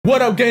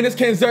What up, gang? It's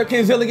KenZerk,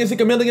 KenZillion,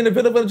 Tsukihime, the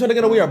village.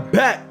 We are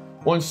back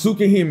on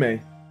Tsukihime.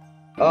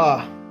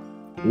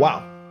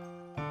 Wow.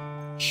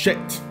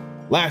 Shit.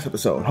 Last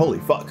episode. Holy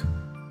fuck.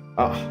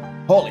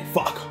 Holy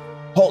fuck.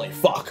 Holy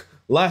fuck.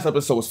 Last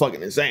episode was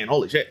fucking insane.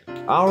 Holy shit.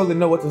 I don't really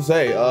know what to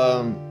say.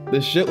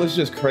 This shit was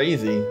just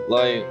crazy.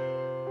 Like,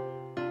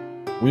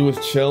 we was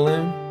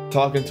chilling,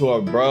 talking to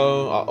our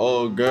bro, our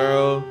old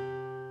girl,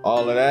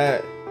 all of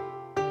that.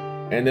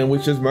 And then we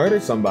just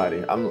murdered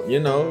somebody.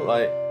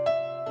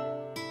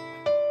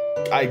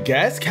 I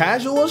guess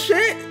casual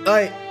shit?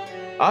 Like,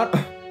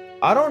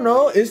 I don't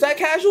know. Is that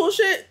casual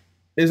shit?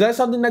 Is that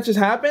something that just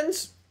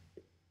happens?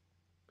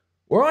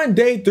 We're on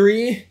day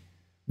 3.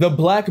 The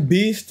Black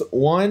Beast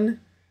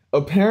won.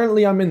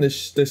 Apparently, I'm in the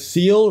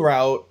seal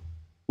route,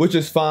 which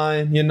is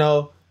fine. You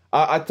know,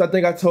 I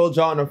think I told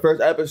y'all in the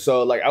first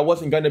episode, like, I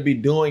wasn't going to be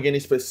doing any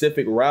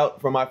specific route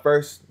for my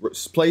first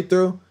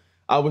playthrough.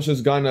 I was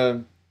just going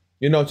to,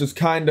 you know, just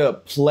kind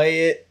of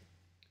play it,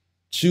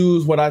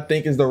 choose what I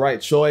think is the right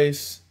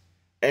choice,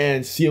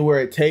 and see where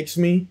it takes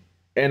me.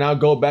 And I'll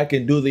go back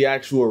and do the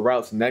actual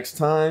routes next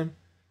time.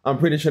 I'm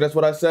pretty sure that's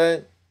what I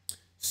said.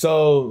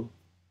 So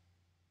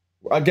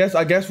I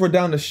guess we're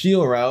down the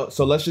shield route.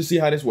 So let's just see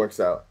how this works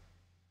out.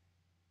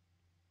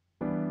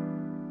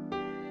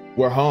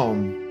 We're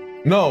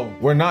home. No,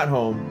 we're not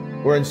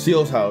home. We're in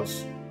Seal's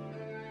house.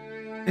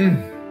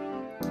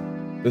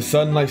 The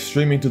sunlight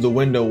streaming through the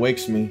window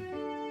wakes me.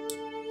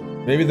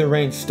 Maybe the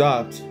rain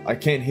stopped. I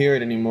can't hear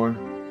it anymore.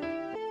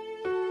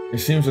 It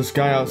seems the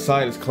sky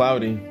outside is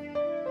cloudy.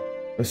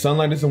 The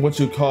sunlight isn't what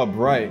you'd call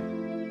bright.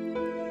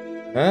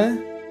 Huh?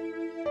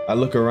 I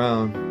look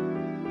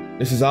around.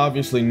 This is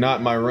obviously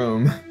not my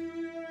room.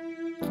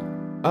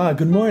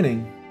 Good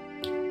morning.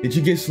 Did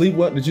you sleep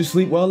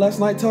well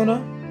last night,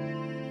 Tono?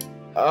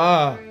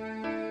 I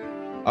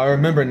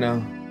remember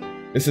now.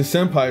 This is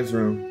Senpai's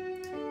room.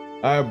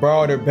 I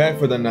borrowed her bed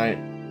for the night.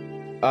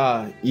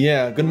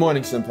 Yeah, good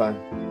morning, Senpai.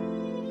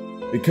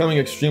 Becoming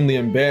extremely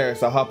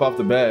embarrassed, I hop off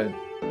the bed.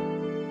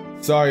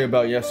 Sorry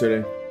about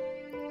yesterday.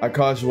 I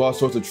caused you all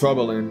sorts of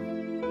trouble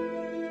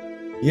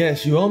and...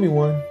 Yes, you owe me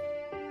one.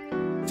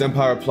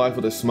 Senpai replies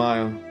with a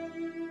smile.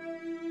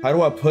 How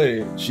do I put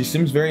it? She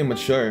seems very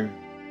mature.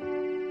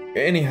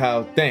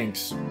 Anyhow,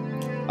 thanks.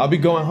 I'll be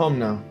going home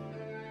now.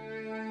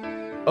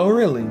 Oh,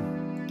 really?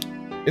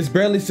 It's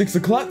barely 6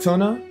 o'clock,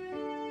 Tono.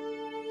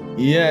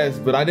 Yes,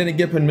 but I didn't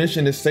get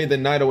permission to stay the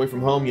night away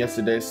from home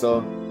yesterday, so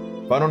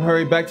if I don't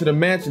hurry back to the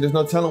mansion, there's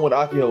no telling what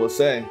Akio will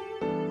say.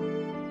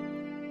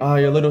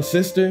 Your little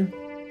sister?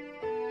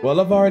 Well,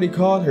 I've already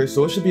called her,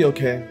 so it should be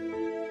okay.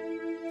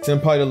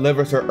 Senpai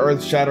delivers her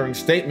earth-shattering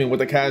statement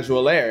with a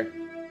casual air.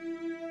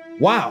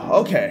 Wow,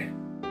 okay.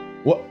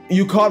 What,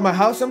 you called my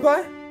house,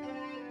 Senpai?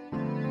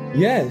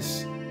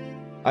 Yes.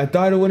 I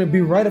thought it wouldn't be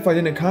right if I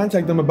didn't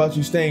contact them about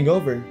you staying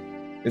over.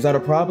 Is that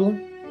a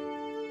problem?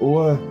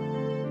 Or...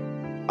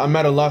 I'm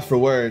at a loss for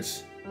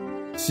words.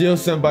 Shio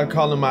Senpai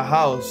calling my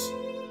house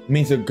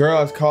means a girl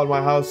has called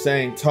my house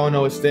saying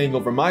Tono is staying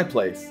over my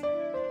place.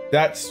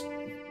 That's,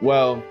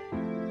 well,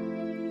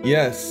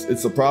 yes,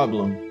 it's a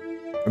problem.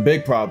 A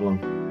big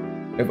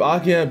problem. If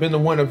Aki had been the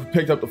one who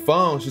picked up the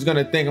phone, she's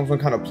gonna think I'm some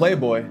kind of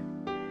playboy.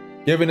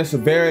 Given the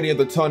severity of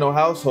the Tono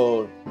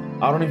household,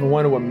 I don't even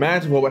want to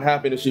imagine what would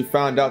happen if she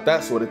found out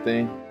that sort of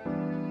thing.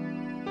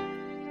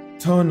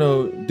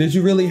 Tono, did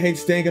you really hate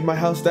staying at my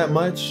house that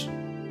much?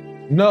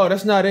 No,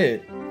 that's not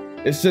it.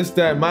 It's just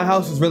that my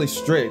house is really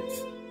strict.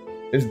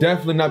 It's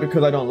definitely not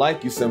because I don't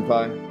like you,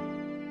 Senpai.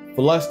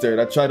 Flustered,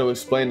 I try to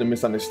explain the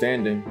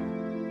misunderstanding.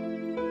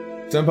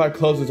 Senpai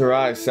closes her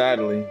eyes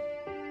sadly.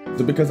 Is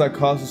it because I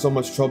caused her so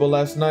much trouble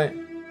last night?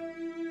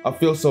 I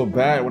feel so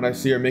bad when I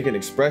see her make an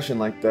expression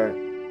like that.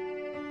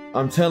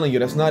 I'm telling you,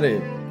 that's not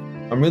it.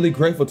 I'm really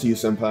grateful to you,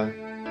 Senpai.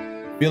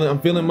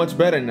 I'm feeling much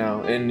better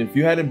now, and if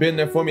you hadn't been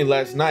there for me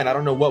last night, I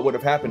don't know what would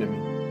have happened to me.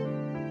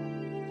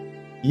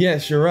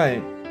 Yes, you're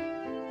right.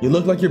 You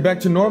look like you're back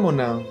to normal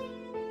now.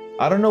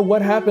 I don't know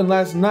what happened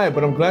last night,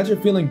 but I'm glad you're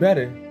feeling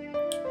better.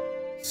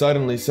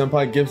 Suddenly,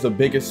 Senpai gives the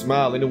biggest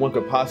smile anyone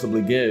could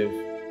possibly give.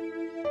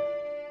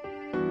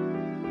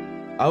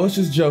 I was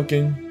just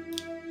joking.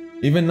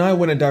 Even though I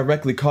wouldn't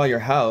directly call your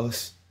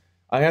house,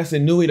 I asked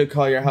Inui to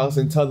call your house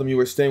and tell them you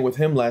were staying with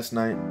him last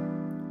night.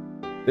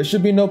 There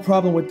should be no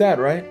problem with that,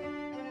 right?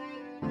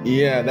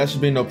 Yeah, that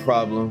should be no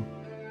problem.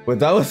 But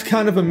that was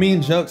kind of a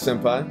mean joke,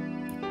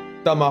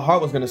 Senpai. Thought my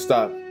heart was gonna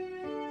stop.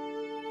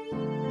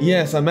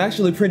 Yes, I'm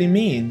actually pretty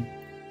mean.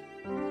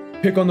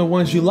 Pick on the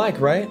ones you like,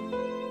 right?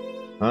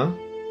 Huh?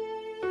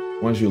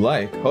 Ones you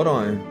like? Hold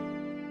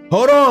on.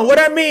 Hold on, what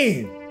that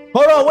mean?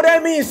 Hold on, what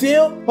that mean,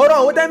 Seal? Hold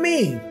on, what that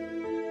mean?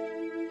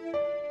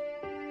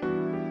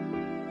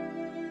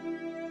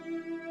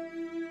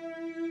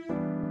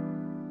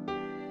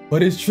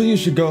 But it's true you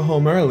should go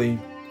home early.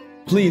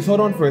 Please,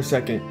 hold on for a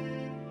second.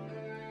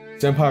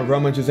 Senpai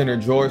rummages in her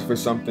drawers for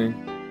something.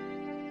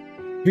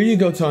 Here you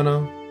go,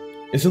 Tono.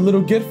 It's a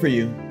little gift for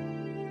you.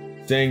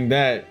 Saying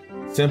that,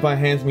 Senpai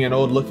hands me an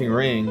old-looking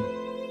ring.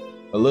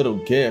 A little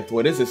gift?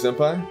 What is it,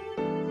 Senpai?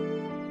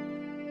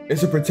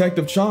 It's a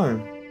protective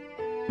charm.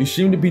 You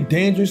seem to be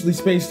dangerously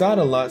spaced out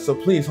a lot, so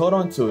please hold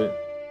on to it.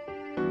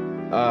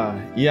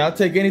 Yeah, I'll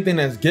take anything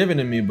that's given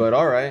to me, but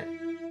alright.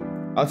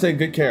 I'll take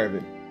good care of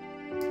it.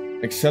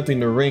 Accepting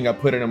the ring, I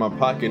put it in my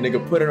pocket.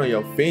 Nigga, put it on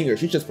your finger.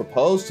 She just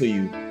proposed to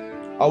you.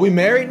 Are we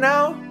married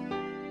now?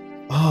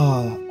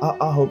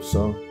 I hope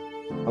so.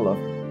 I love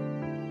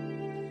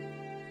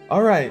her.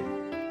 Alright,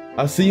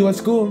 I'll see you at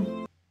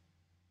school.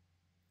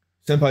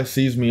 Senpai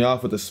sees me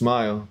off with a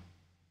smile.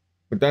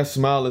 But that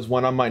smile is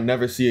one I might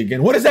never see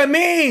again. What does that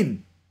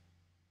mean?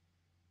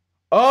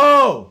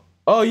 Oh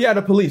yeah,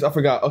 the police. I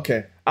forgot.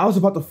 Okay. I was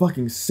about to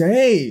fucking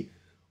say.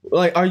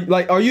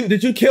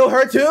 Did you kill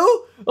her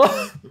too?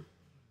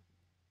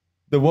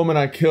 The woman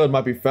I killed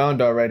might be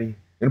found already,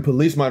 and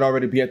police might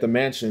already be at the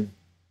mansion.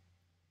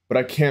 But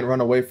I can't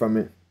run away from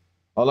it.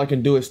 All I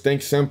can do is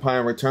thank Senpai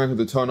and return to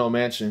the Tono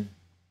mansion.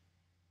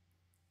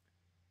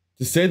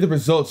 To say the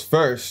results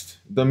first,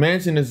 the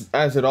mansion is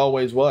as it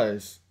always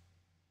was.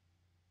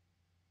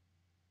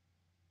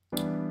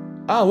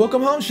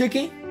 Welcome home,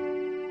 Shiki.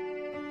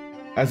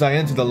 As I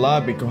enter the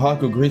lobby,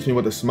 Kohaku greets me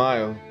with a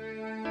smile.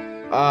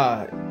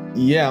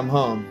 Yeah, I'm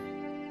home.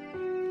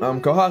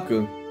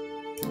 Kohaku.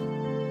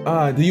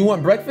 Do you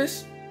want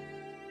breakfast?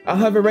 I'll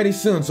have it ready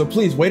soon, so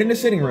please wait in the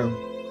sitting room.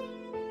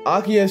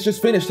 Aki has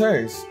just finished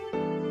hers.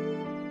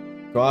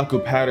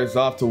 Kohaku patters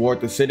off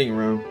toward the sitting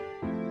room.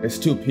 It's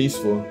too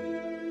peaceful.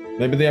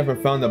 Maybe they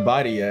haven't found the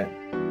body yet.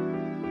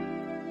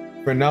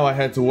 For now, I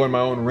head toward my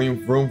own room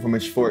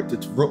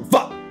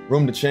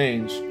to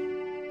change.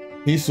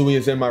 Hisui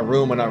is in my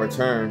room when I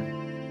return.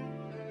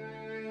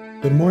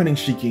 Good morning,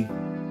 Shiki.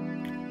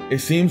 It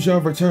seems you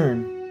have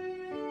returned.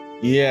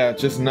 Yeah,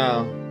 just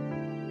now.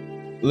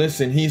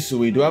 Listen,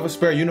 Hisui, do I have a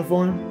spare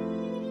uniform?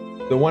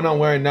 The one I'm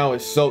wearing now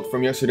is soaked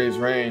from yesterday's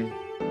rain.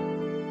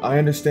 I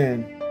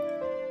understand.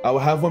 I will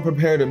have one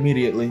prepared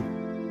immediately.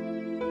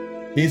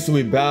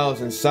 Hisui bows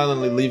and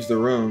silently leaves the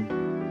room.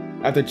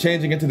 After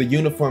changing into the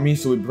uniform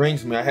Hisui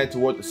brings me, I head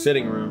toward the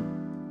sitting room.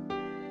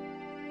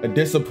 A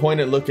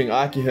disappointed-looking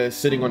Akiha is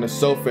sitting on the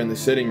sofa in the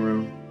sitting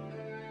room.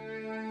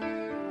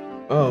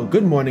 Oh,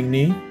 good morning,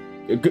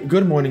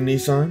 Good morning,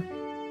 Nissan.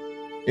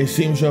 It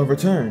seems you have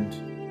returned.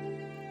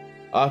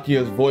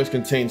 Akiha's voice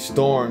contains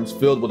storms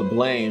filled with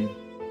blame.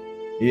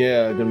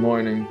 Yeah, good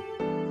morning.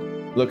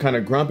 Look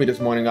kinda grumpy this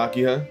morning,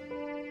 Akiha.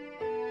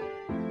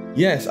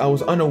 Yes, I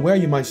was unaware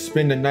you might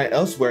spend the night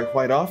elsewhere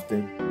quite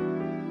often.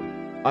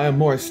 I am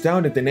more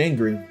astounded than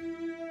angry.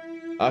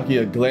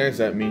 Akiha glares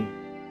at me.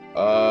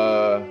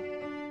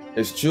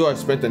 It's true I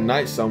spent the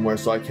night somewhere,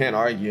 so I can't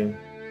argue.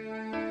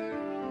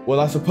 Well,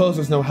 I suppose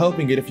there's no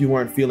helping it if you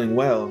weren't feeling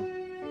well.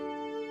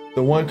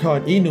 The one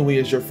called Inui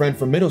is your friend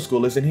from middle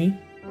school, isn't he?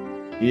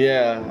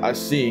 Yeah, I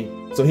see.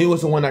 So he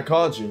was the one that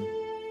called you.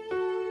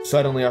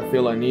 Suddenly I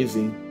feel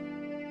uneasy.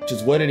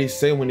 Just what did he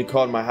say when he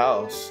called my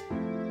house?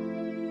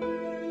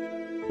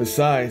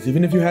 Besides,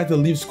 even if you had to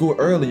leave school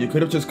early, you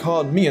could have just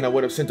called me and I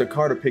would have sent a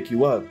car to pick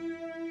you up.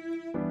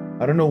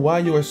 I don't know why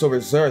you are so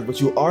reserved,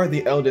 but you are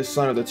the eldest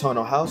son of the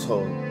Tono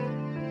household.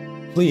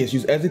 Please,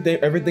 use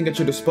everything at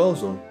your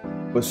disposal.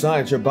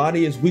 Besides, your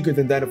body is weaker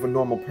than that of a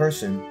normal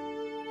person.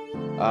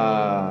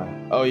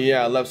 Oh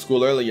yeah, I left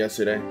school early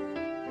yesterday.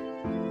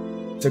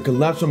 To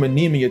collapse from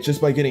anemia just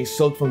by getting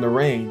soaked from the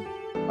rain.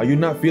 Are you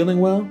not feeling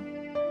well?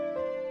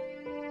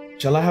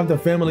 Shall I have the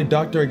family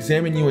doctor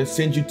examine you and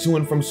send you to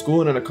and from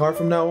school in a car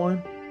from now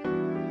on?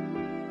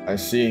 I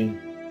see.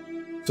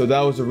 So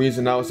that was the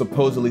reason I was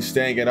supposedly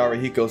staying at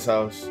Arihiko's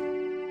house.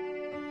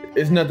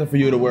 It's nothing for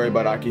you to worry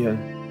about, Akiha.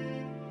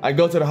 I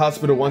go to the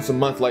hospital once a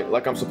month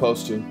like I'm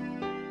supposed to.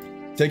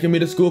 Taking me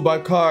to school by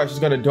car is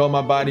just gonna dull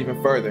my body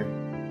even further.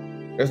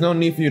 There's no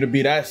need for you to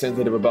be that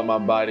sensitive about my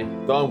body,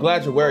 though I'm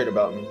glad you're worried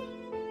about me.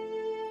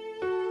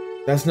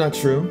 That's not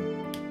true.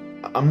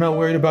 I'm not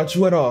worried about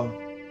you at all.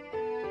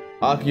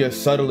 Akiha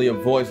subtly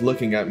avoids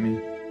looking at me.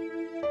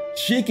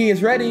 Shiki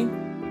is ready.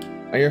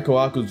 I hear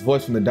Kohaku's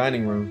voice from the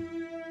dining room.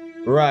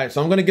 Right,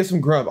 so I'm gonna get some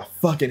grub. I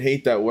fucking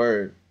hate that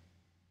word.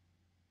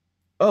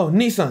 Oh,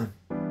 Nissan.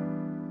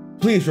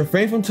 Please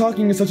refrain from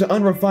talking in such an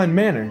unrefined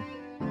manner.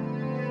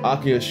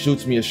 Akiha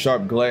shoots me a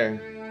sharp glare.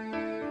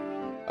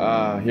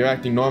 You're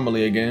acting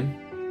normally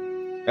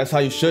again. That's how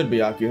you should be,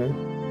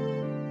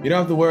 Akiha. You don't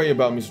have to worry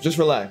about me, so just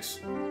relax.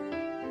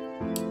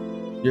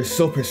 You're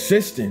so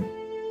persistent.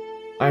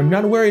 I'm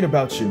not worried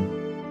about you.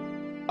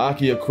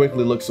 Akiha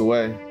quickly looks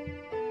away.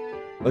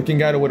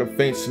 Looking at her with a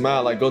faint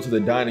smile, I go to the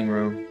dining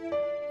room.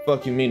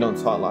 Fuck you mean don't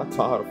talk? I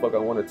talk how the fuck I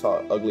want to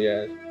talk, ugly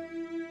ass.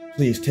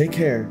 Please, take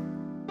care.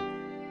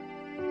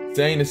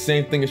 Saying the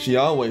same thing as she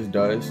always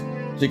does,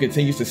 she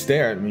continues to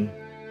stare at me.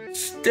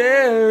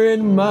 Stare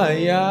in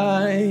my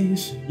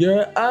eyes,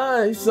 your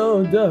eyes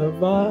so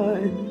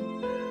divine.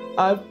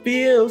 I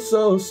feel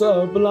so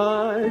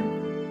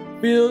sublime,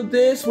 feel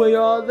this way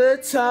all the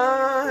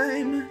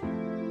time.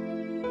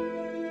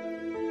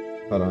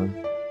 Hold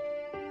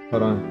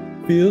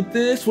on. Feel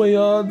this way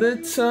all the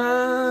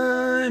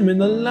time in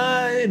the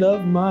light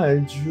of my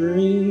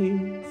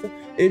dreams.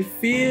 It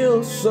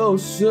feels so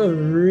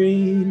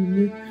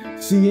serene,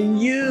 seeing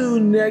you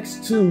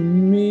next to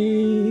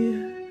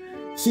me.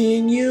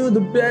 Seeing you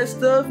the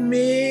best of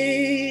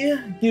me,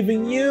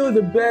 giving you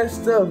the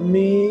best of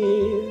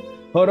me.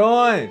 Hold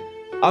on.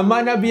 I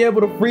might not be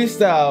able to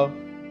freestyle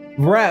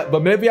rap,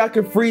 but maybe I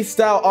can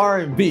freestyle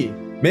R&B.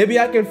 Maybe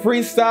I can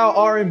freestyle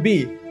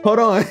R&B. Hold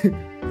on.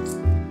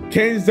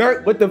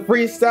 KenZerk with the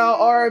freestyle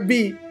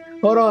R&B.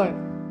 Hold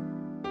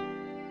on.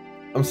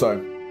 I'm sorry.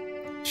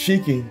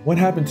 Shiki, what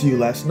happened to you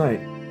last night?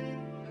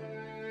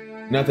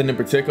 Nothing in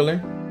particular.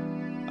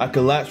 I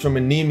collapsed from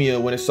anemia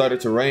when it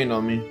started to rain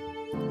on me.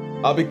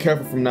 I'll be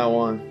careful from now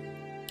on.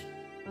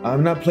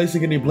 I'm not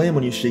placing any blame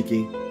on you,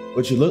 Shiki,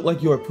 but you look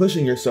like you are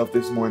pushing yourself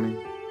this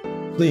morning.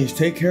 Please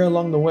take care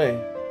along the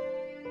way.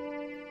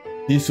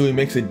 Hisui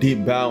makes a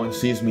deep bow and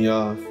sees me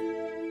off.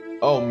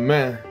 Oh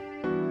man.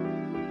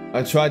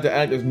 I tried to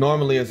act as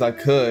normally as I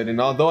could, and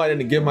although I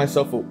didn't give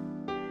myself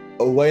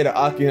away to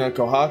Aki and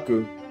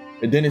Kohaku,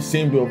 it didn't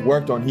seem to have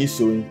worked on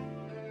Hisui.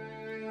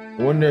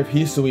 I wonder if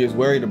Hisui is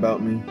worried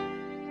about me.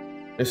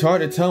 It's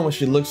hard to tell when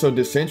she looks so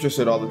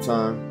disinterested all the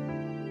time.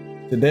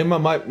 Today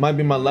might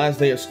be my last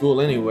day at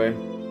school anyway.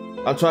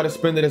 I'll try to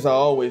spend it as I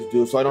always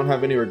do so I don't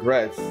have any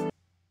regrets.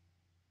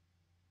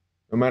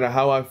 No matter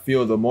how I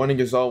feel, the morning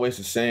is always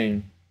the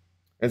same.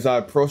 As I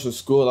approach the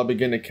school, I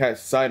begin to catch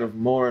sight of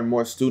more and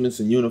more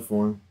students in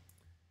uniform.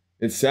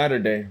 It's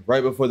Saturday,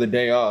 right before the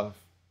day off.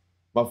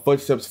 My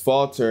footsteps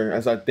falter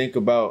as I think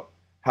about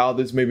how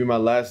this may be my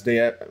last day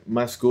at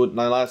my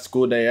last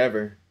school day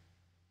ever.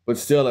 But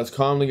still, as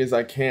calmly as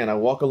I can, I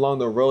walk along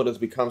the road that's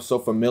become so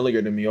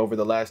familiar to me over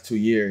the last 2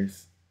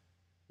 years.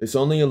 It's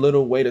only a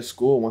little way to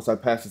school once I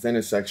pass this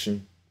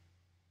intersection.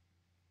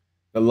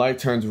 The light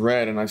turns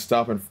red and I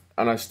stop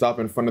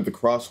in front of the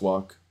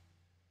crosswalk.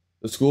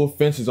 The school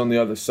fence is on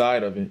the other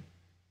side of it.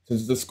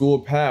 Since it's the school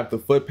path, the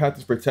footpath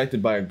is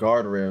protected by a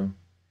guardrail.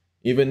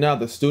 Even now,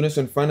 the students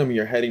in front of me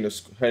are heading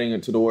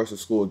towards the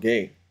school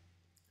gate.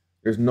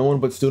 There's no one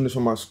but students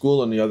from our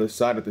school on the other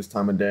side at this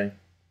time of day.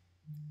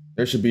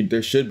 There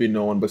should be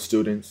no one but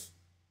students.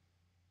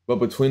 But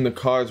between the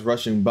cars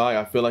rushing by,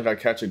 I feel like I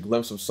catch a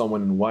glimpse of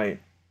someone in white.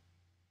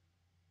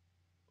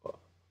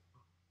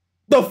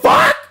 The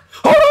fuck?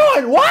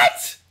 Hold on,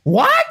 what?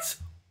 What?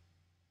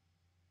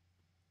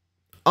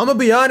 I'm gonna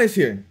be honest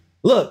here.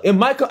 Look, it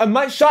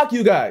might shock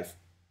you guys.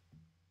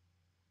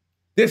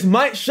 This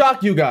might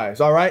shock you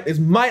guys, all right? This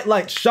might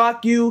like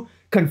shock you,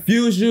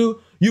 confuse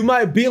you. You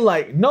might be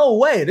like, no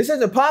way, this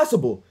isn't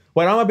possible.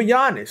 But I'm gonna be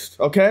honest,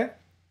 okay?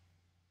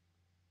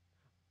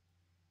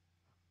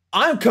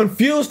 I'm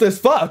confused as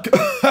fuck.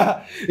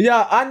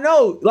 Yeah, I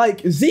know,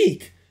 like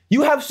Zeke,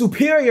 you have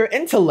superior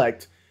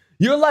intellect.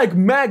 You're like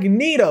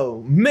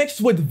Magneto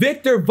mixed with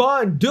Victor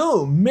Von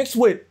Doom mixed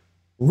with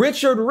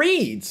Richard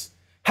Reeds.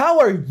 How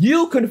are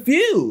you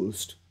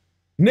confused?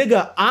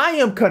 Nigga, I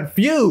am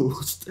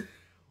confused.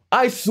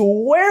 I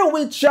swear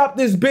we chopped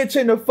this bitch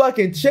into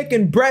fucking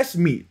chicken breast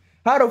meat.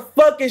 How the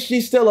fuck is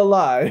she still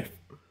alive?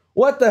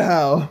 What the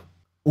hell?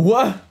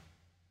 What?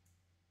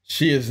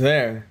 She is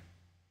there,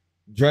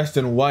 dressed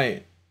in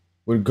white,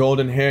 with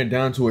golden hair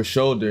down to her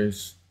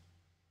shoulders,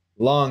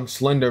 long,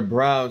 slender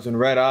brows and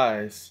red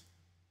eyes.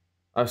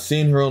 I've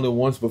seen her only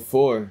once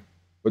before,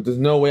 but there's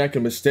no way I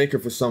can mistake her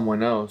for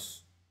someone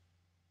else.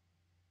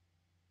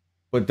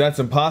 But that's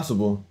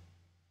impossible.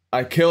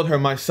 I killed her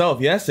myself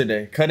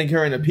yesterday, cutting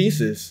her into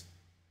pieces.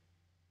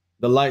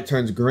 The light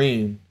turns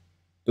green.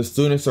 The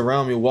students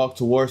around me walk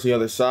towards the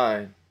other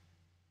side.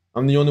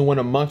 I'm the only one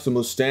amongst them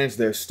who stands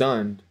there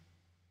stunned.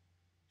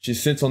 She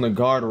sits on the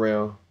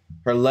guardrail,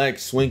 her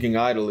legs swinging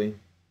idly,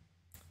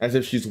 as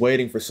if she's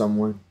waiting for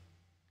someone.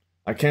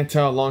 I can't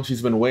tell how long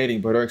she's been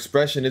waiting, but her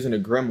expression isn't a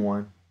grim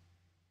one.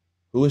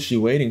 Who is she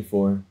waiting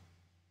for?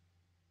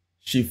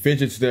 She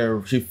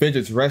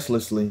fidgets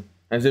restlessly,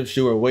 as if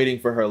she were waiting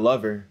for her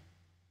lover.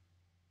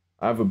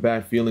 I have a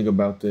bad feeling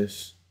about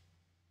this.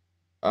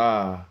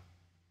 Ah.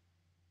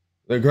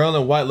 The girl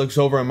in white looks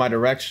over in my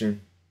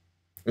direction.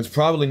 It's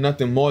probably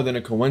nothing more than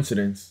a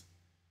coincidence.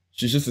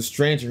 She's just a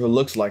stranger who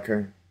looks like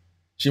her.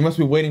 She must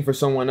be waiting for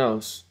someone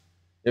else.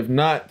 If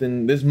not,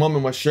 then this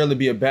moment must surely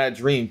be a bad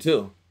dream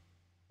too.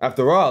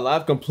 After all,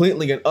 I've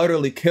completely and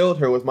utterly killed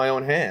her with my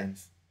own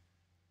hands.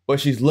 But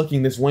she's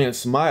looking this way and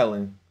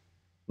smiling,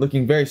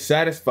 looking very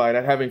satisfied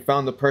at having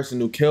found the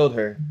person who killed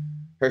her.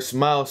 Her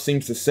smile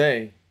seems to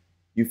say,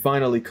 "You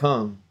finally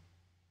come."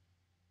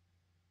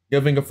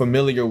 Giving a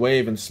familiar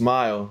wave and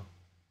smile,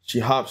 she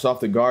hops off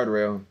the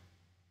guardrail.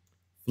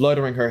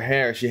 Fluttering her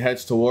hair, she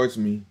heads towards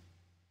me.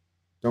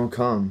 Don't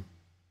come.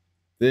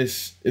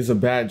 This is a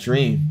bad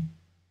dream.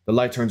 The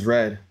light turns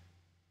red.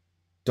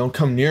 Don't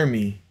come near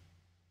me.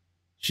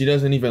 She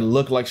doesn't even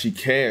look like she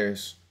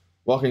cares,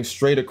 walking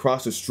straight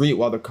across the street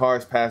while the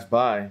cars pass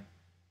by.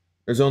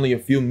 There's only a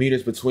few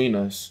meters between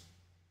us.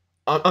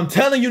 I'm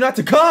telling you not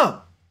to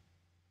come!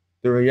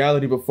 The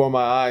reality before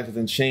my eyes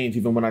doesn't change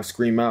even when I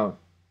scream out.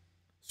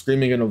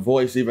 Screaming in a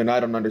voice even I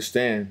don't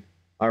understand.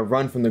 I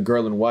run from the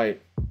girl in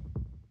white.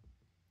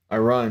 I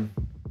run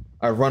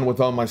with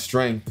all my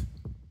strength.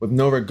 With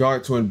no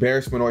regard to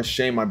embarrassment or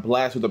shame, I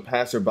blast through the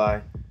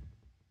passerby,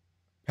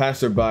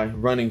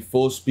 running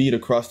full speed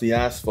across the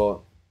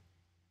asphalt.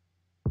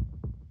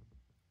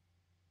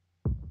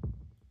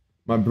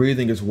 My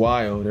breathing is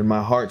wild and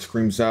my heart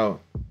screams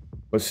out,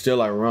 but still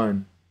I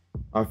run.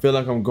 I feel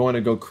like I'm going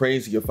to go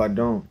crazy if I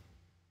don't.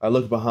 I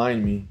look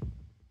behind me.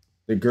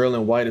 The girl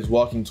in white is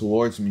walking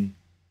towards me.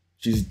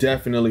 She's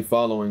definitely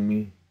following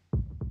me.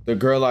 The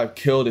girl I've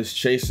killed is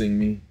chasing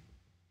me.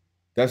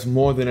 That's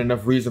more than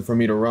enough reason for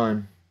me to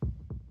run.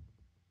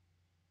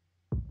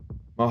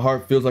 My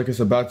heart feels like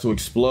it's about to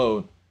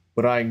explode,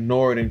 but I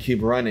ignore it and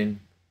keep running.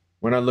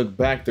 When I look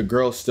back, the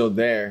girl's still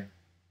there.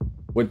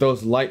 With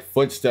those light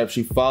footsteps,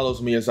 she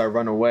follows me as I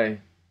run away.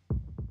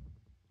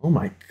 Oh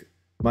my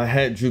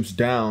head droops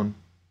down.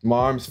 My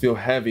arms feel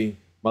heavy.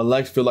 My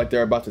legs feel like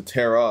they're about to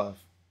tear off.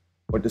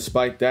 But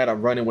despite that,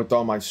 I'm running with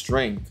all my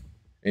strength.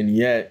 And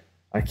yet,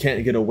 I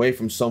can't get away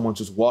from someone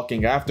just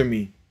walking after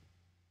me.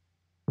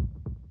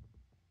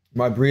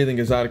 My breathing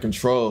is out of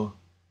control.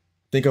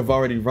 I think I've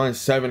already run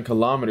 7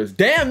 kilometers.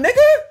 Damn,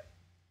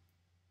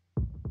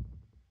 nigga!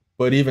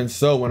 But even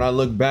so, when I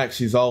look back,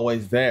 she's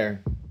always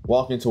there,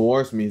 walking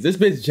towards me. Is this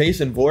bitch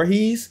Jason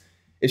Voorhees?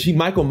 Is she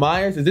Michael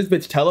Myers? Is this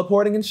bitch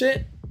teleporting and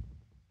shit?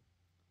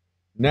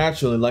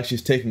 Naturally, like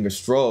she's taking a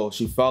stroll,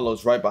 she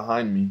follows right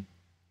behind me.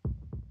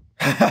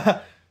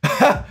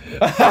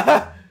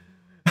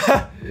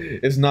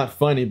 It's not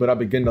funny, but I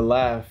begin to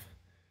laugh.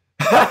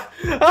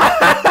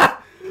 I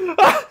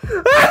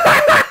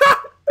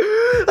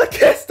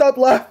can't stop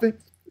laughing.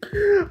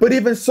 But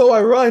even so,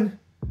 I run.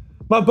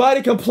 My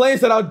body complains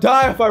that I'll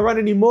die if I run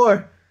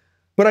anymore.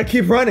 But I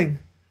keep running.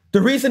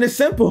 The reason is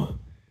simple.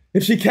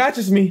 If she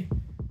catches me,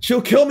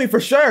 she'll kill me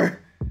for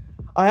sure.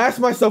 I ask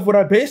myself what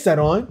I base that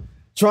on,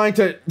 trying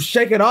to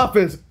shake it off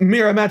as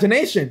mere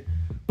imagination.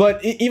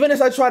 But even as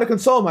I try to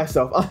console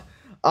myself,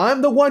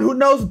 I'm the one who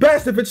knows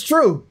best if it's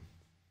true.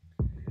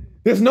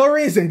 There's no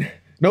reason,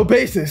 no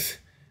basis,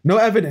 no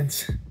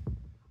evidence.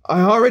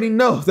 I already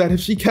know that if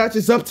she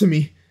catches up to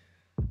me,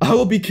 I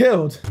will be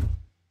killed.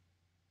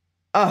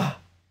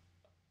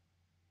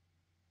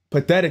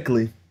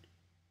 Pathetically,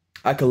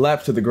 I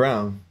collapse to the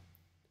ground.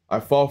 I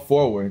fall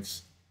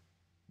forwards,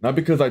 not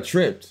because I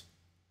tripped,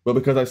 but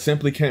because I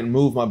simply can't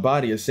move my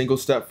body a single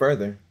step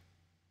further.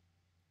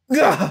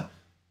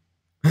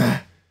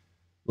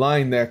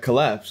 Lying there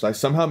collapsed, I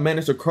somehow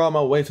managed to crawl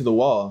my way to the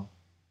wall.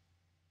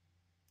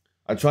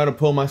 I try to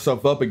pull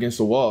myself up against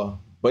the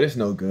wall, but it's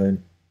no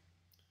good.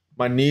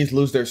 My knees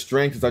lose their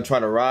strength as I try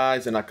to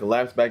rise and I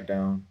collapse back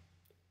down.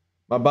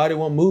 My body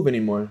won't move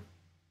anymore.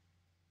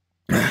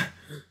 I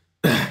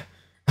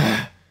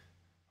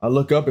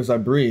look up as I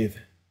breathe.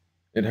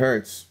 It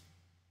hurts.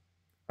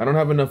 I don't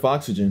have enough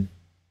oxygen.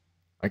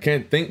 I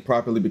can't think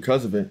properly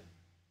because of it.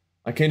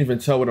 I can't even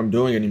tell what I'm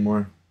doing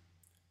anymore.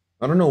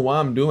 I don't know why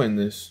I'm doing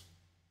this.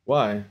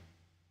 Why?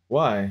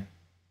 Why?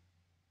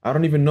 I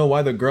don't even know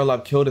why the girl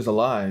I've killed is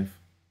alive.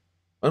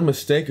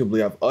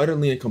 Unmistakably, I've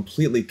utterly and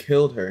completely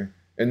killed her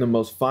in the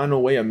most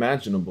final way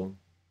imaginable.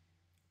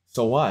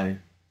 So why?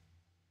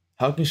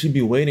 How can she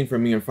be waiting for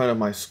me in front of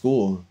my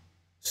school,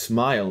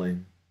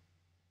 smiling?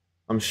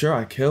 I'm sure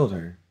I killed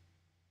her.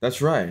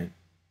 That's right.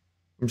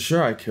 I'm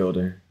sure I killed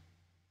her.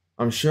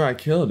 I'm sure I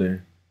killed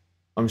her.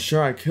 I'm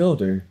sure I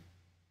killed her.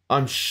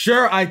 I'm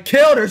sure I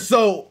killed her,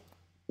 so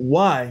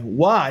why?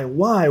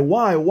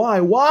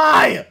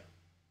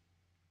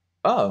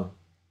 Oh.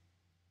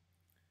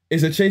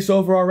 Is the chase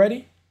over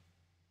already?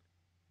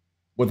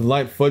 With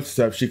light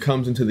footsteps, she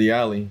comes into the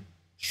alley,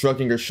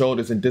 shrugging her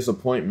shoulders in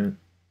disappointment.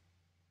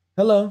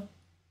 Hello.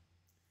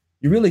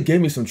 You really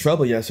gave me some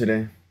trouble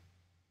yesterday.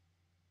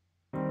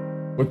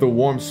 With a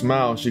warm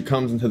smile, she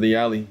comes into the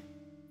alley.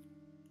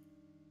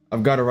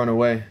 I've got to run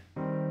away.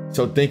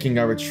 So thinking,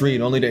 I retreat,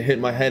 only to hit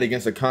my head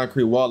against a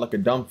concrete wall like a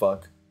dumb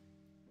fuck.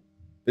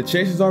 The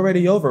chase is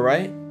already over,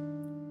 right?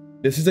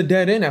 This is a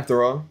dead end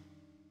after all.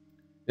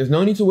 There's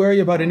no need to worry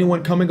about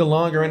anyone coming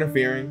along or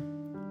interfering.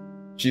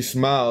 She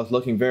smiles,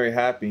 looking very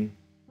happy.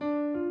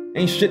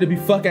 Ain't shit to be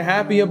fucking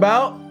happy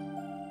about.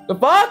 The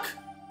fuck?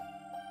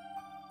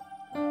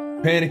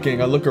 Panicking,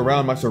 I look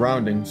around my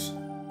surroundings.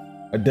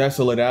 A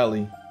desolate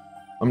alley.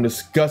 I'm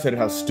disgusted at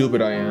how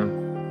stupid I am.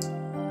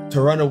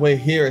 To run away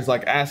here is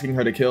like asking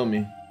her to kill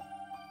me.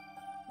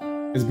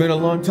 It's been a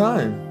long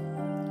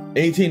time.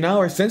 18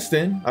 hours since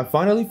then, I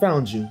finally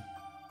found you.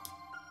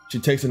 She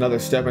takes another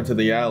step into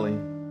the alley.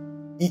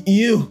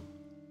 You!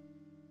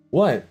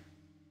 What?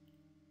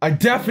 I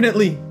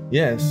definitely...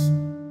 Yes.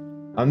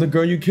 I'm the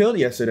girl you killed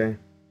yesterday.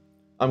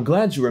 I'm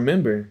glad you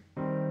remember.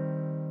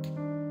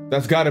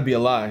 That's gotta be a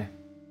lie.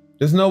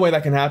 There's no way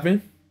that can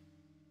happen.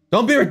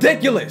 Don't be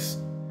ridiculous!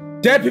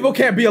 Dead people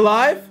can't be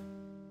alive!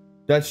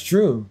 That's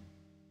true.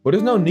 But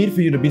there's no need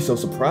for you to be so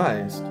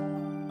surprised.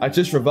 I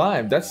just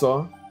revived, that's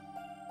all.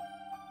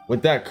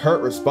 With that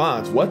curt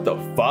response, what the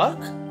fuck?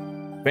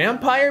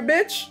 Vampire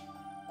bitch?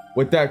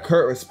 With that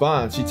curt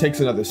response, she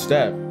takes another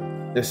step,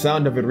 the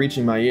sound of it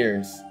reaching my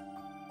ears.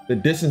 The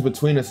distance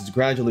between us is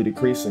gradually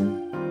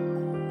decreasing.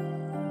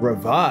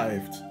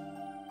 Revived?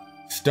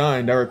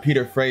 Stunned, I repeat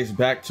her phrase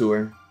back to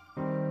her.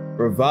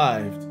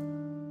 Revived?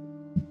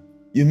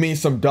 You mean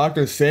some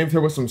doctor saved her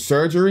with some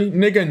surgery?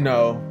 Nigga,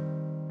 no.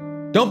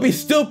 Don't be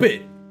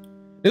stupid!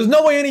 There's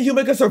no way any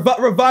human can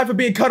revive from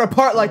being cut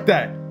apart like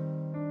that.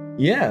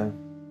 Yeah.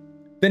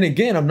 Then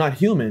again, I'm not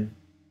human.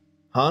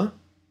 Huh?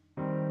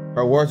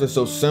 Her words are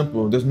so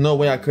simple. There's no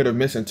way I could have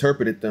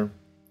misinterpreted them.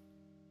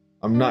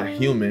 I'm not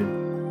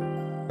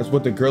human. That's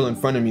what the girl in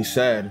front of me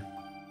said.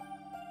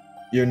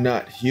 You're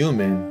not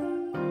human.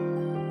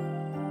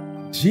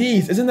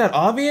 Jeez, isn't that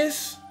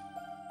obvious?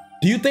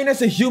 Do you think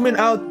there's a human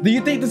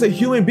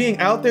being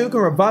out there who can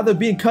revive them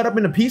being cut up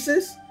into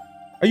pieces?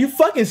 Are you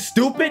fucking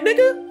stupid,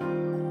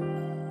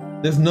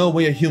 nigga? There's no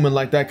way a human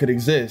like that could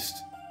exist.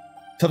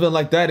 Something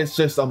like that is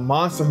just a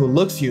monster who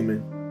looks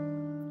human.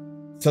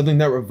 Something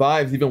that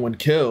revives even when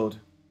killed.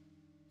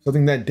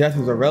 Something that death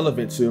is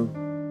irrelevant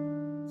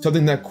to.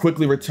 Something that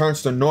quickly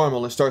returns to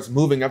normal and starts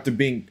moving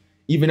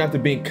even after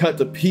being cut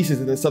to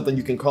pieces into something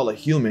you can call a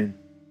human.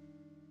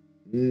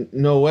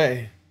 No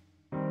way.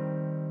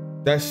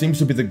 That seems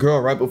to be the girl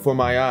right before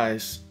my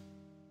eyes.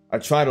 I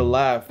try to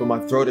laugh, but my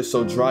throat is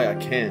so dry I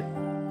can't.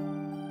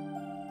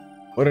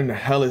 What in the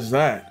hell is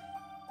that?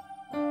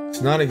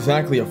 It's not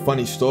exactly a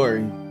funny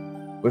story.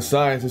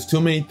 Besides, there's too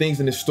many things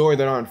in this story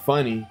that aren't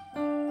funny.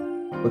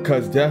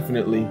 Because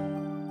definitely,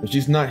 if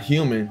she's not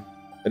human,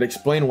 it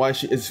explains why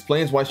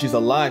she's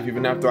alive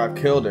even after I've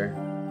killed her.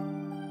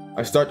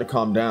 I start to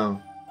calm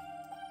down.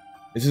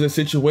 This is a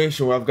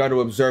situation where I've got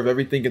to observe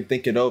everything and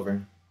think it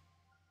over.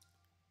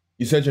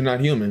 You said you're not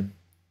human.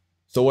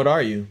 So what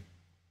are you?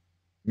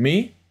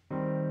 Me?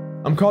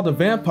 I'm called a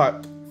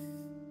vampire.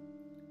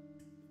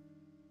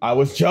 I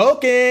was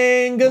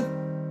joking!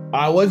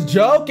 I was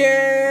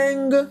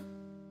joking!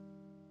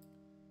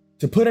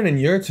 To put it in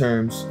your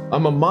terms,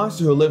 I'm a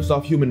monster who lives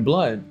off human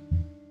blood.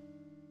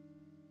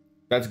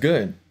 That's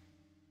good.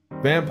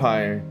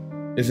 Vampire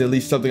is at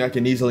least something I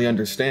can easily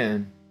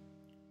understand.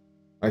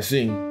 I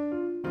see.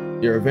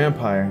 You're a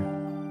vampire.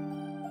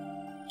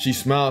 She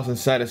smiles in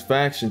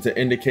satisfaction to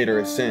indicate her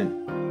assent.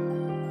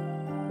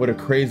 What a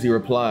crazy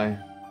reply.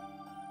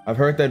 I've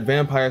heard that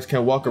vampires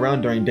can't walk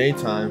around during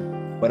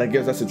daytime, but I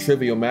guess that's a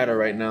trivial matter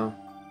right now.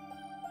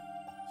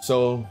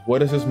 So, what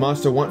does this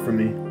monster want from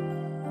me?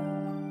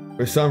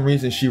 For some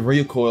reason, she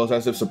recoils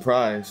as if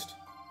surprised.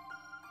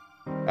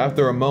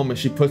 After a moment,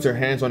 she puts her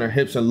hands on her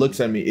hips and looks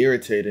at me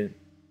irritated.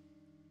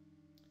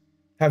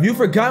 Have you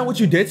forgotten what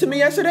you did to me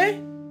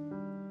yesterday?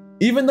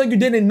 Even though you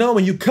didn't know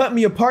me, you cut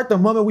me apart the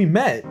moment we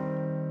met.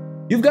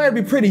 You've got to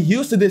be pretty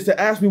used to this to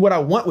ask me what I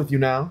want with you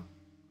now.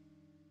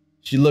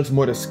 She looks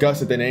more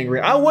disgusted than angry.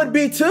 I would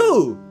be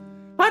too.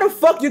 How the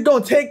fuck you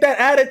gonna take that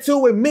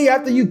attitude with me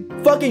after you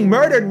fucking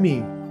murdered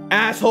me,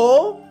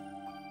 asshole?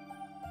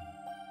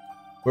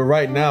 But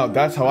right now,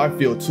 that's how I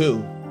feel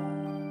too.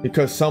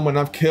 Because someone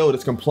I've killed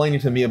is complaining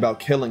to me about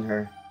killing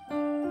her.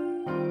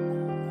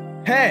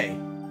 Hey,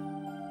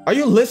 are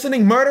you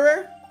listening,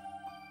 murderer?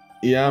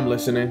 Yeah, I'm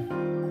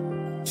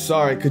listening.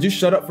 Sorry, could you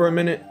shut up for a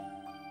minute?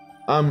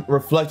 I'm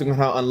reflecting on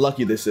how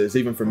unlucky this is,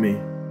 even for me.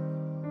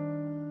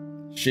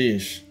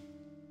 Sheesh,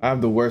 I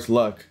have the worst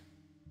luck.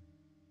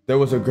 There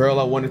was a girl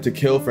I wanted to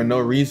kill for no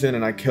reason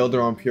and I killed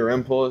her on pure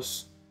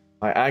impulse.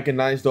 I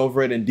agonized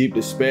over it in deep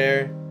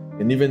despair,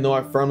 and even though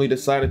I firmly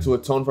decided to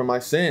atone for my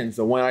sins,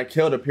 the one I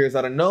killed appears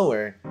out of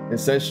nowhere and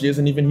says she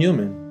isn't even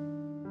human.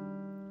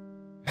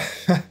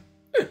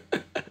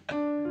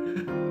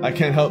 I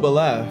can't help but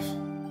laugh.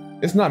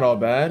 It's not all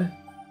bad.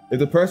 If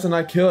the person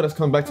I killed has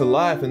come back to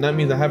life, then that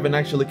means I haven't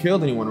actually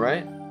killed anyone,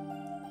 right?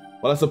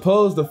 Well, I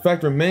suppose the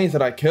fact remains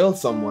that I killed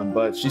someone,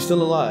 but she's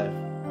still alive.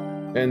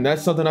 And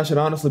that's something I should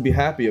honestly be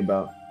happy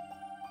about.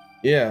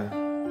 Yeah,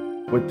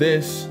 with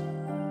this,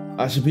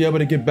 I should be able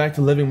to get back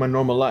to living my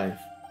normal life.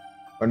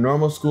 A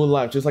normal school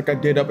life, just like I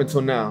did up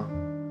until now.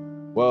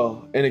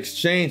 Well, in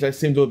exchange, I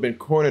seem to have been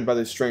cornered by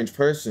this strange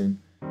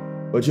person.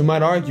 But you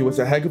might argue it's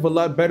a heck of a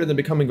lot better than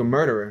becoming a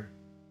murderer.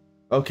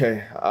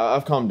 Okay,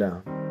 I've calmed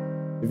down.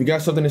 If you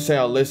got something to say,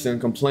 I'll listen.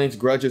 Complaints,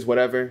 grudges,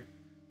 whatever.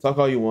 Talk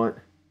all you want.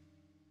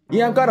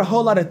 Yeah, I've got a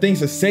whole lot of things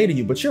to say to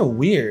you, but you're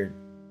weird.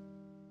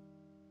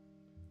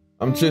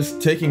 I'm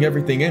just taking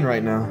everything in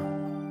right now.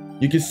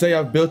 You could say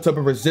I've built up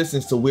a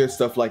resistance to weird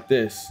stuff like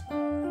this.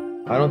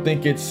 I don't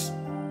think it's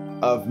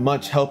of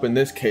much help in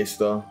this case,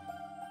 though.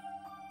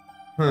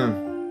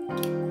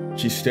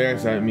 She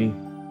stares at me.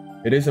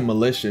 It isn't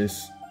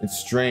malicious. It's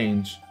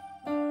strange.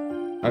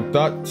 I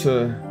thought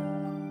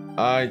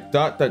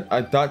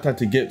that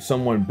to get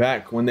someone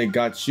back when they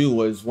got you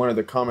was one of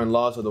the common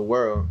laws of the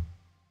world.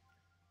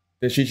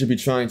 That she should be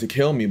trying to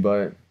kill me,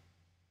 but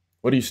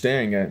what are you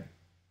staring at?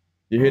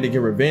 You're here to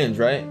get revenge,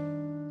 right?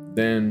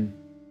 Then,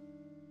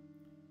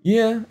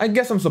 yeah, I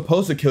guess I'm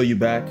supposed to kill you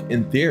back,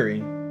 in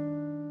theory.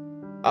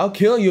 I'll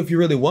kill you if you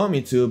really want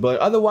me to, but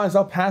otherwise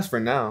I'll pass for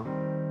now.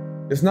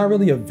 It's not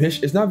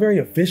very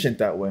efficient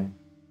that way.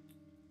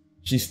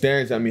 She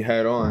stares at me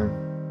head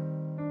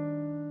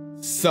on.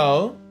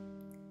 So,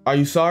 are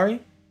you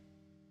sorry?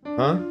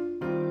 Huh?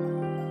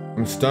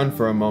 I'm stunned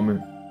for a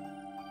moment.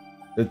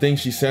 The things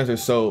she says are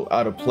so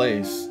out of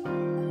place.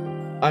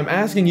 I'm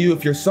asking you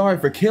if you're sorry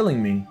for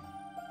killing me.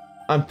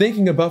 I'm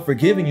thinking about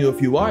forgiving you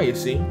if you are, you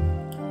see.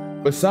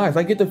 Besides,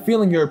 I get the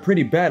feeling you're a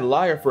pretty bad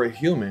liar for a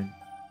human.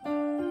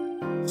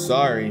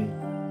 Sorry.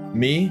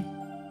 Me?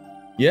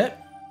 Yep.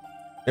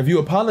 If you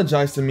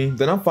apologize to me,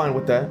 then I'm fine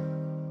with that.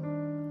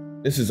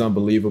 This is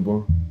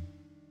unbelievable.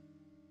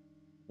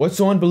 What's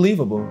so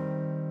unbelievable?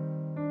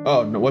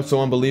 Oh, no, what's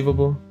so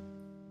unbelievable?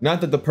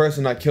 Not that the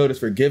person I killed is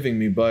forgiving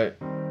me, but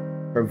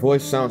her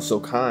voice sounds so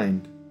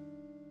kind.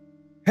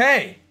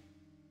 Hey!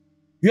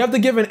 You have to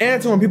give an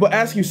answer when people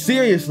ask you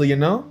seriously, you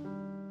know?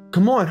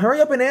 Come on,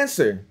 hurry up and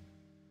answer.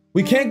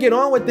 We can't get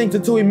on with things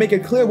until we make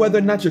it clear whether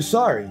or not you're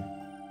sorry.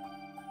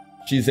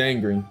 She's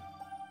angry.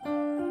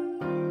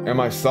 Am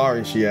I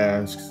sorry, she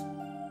asks.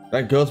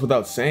 That goes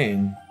without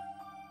saying.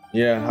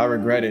 Yeah, I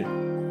regret it.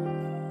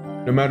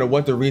 No matter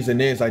what the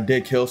reason is, I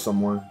did kill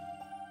someone.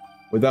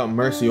 Without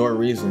mercy or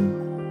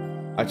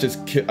reason.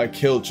 I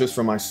killed just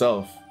for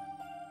myself.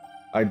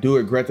 I do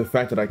regret the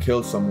fact that I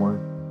killed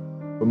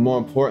someone. But more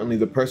importantly,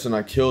 the person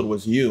I killed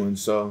was you, and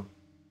so...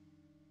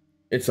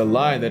 It's a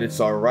lie that it's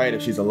alright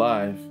if she's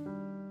alive.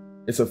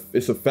 It's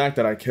a fact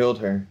that I killed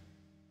her.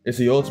 It's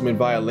the ultimate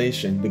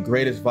violation, the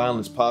greatest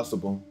violence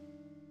possible.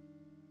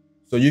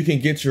 So you can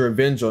get your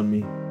revenge on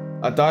me.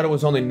 I thought it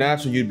was only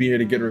natural you'd be here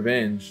to get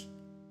revenge.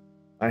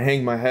 I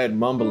hang my head,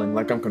 mumbling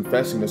like I'm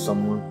confessing to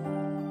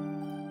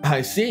someone.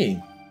 I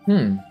see.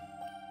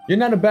 You're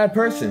not a bad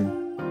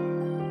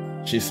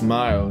person. She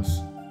smiles.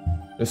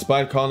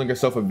 Despite calling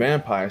herself a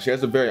vampire, she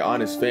has a very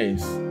honest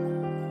face.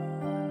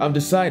 I've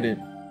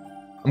decided.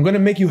 I'm gonna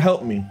make you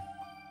help me.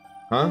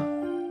 Huh?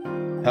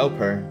 Help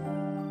her?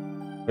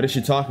 What is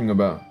she talking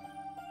about?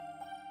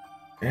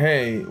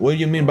 Hey, what do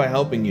you mean by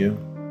helping you?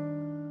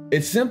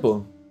 It's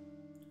simple.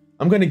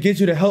 I'm gonna get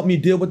you to help me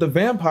deal with the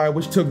vampire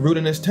which took root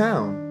in this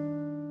town.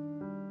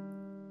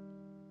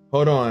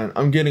 Hold on,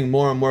 I'm getting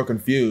more and more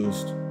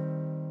confused.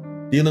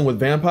 Dealing with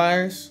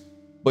vampires?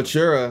 But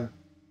you're a...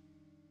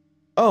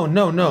 Oh,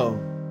 no.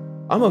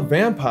 I'm a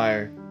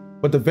vampire.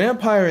 But the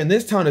vampire in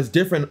this town is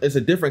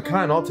a different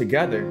kind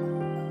altogether.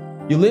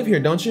 You live here,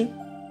 don't you?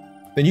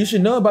 Then you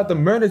should know about the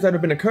murders that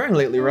have been occurring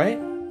lately, right?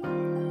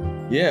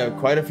 Yeah,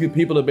 quite a few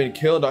people have been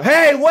killed.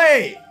 Hey,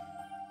 wait!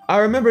 I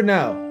remember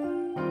now.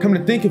 Come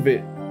to think of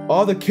it,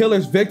 all the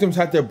killer's victims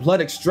had their blood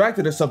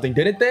extracted or something,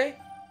 didn't they?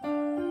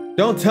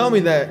 Don't tell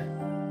me that.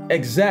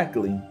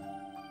 Exactly.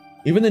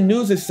 Even the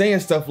news is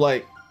saying stuff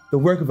like, the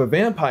work of a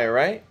vampire,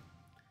 right?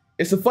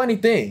 It's a funny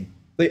thing.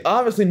 They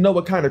obviously know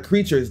what kind of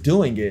creature is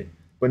doing it,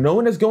 but no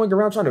one is going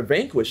around trying to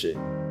vanquish it.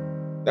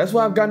 That's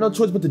why I've got no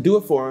choice but to do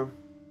it for him.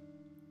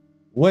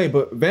 Wait,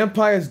 but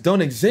vampires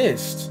don't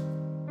exist.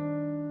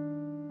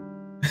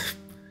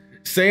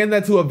 Saying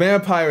that to a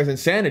vampire is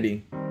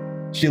insanity.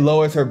 She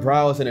lowers her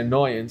brows in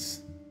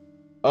annoyance.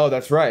 Oh,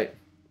 that's right.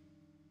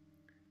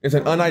 There's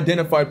an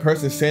unidentified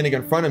person standing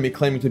in front of me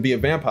claiming to be a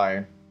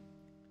vampire.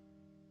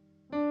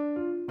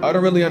 I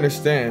don't really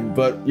understand,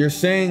 but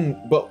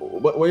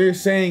what you're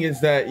saying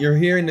is that you're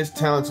here in this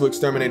town to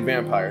exterminate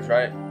vampires,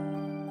 right?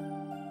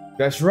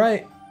 That's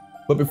right.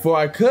 But before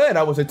I could,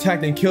 I was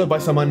attacked and killed by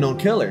some unknown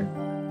killer.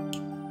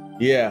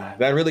 Yeah,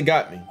 that really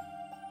got me.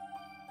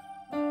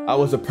 I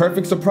was a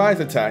perfect surprise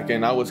attack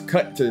and I was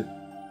cut to...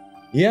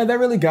 Yeah, that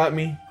really got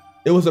me.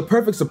 It was a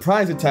perfect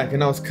surprise attack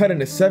and I was cut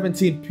into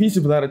 17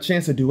 pieces without a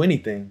chance to do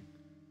anything.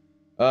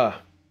 I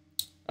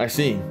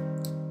see.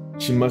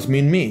 She must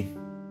mean me.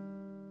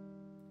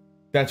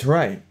 That's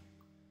right.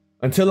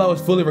 Until I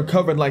was fully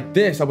recovered like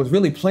this, I was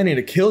really planning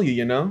to kill you,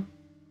 you know?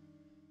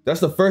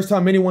 That's the first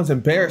time anyone's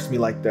embarrassed me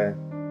like that.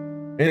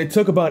 And it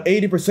took about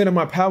 80% of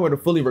my power to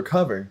fully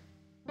recover.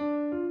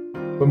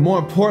 But more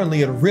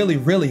importantly, it really,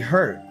 really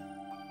hurt.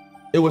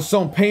 It was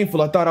so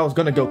painful I thought I was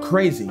gonna go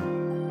crazy.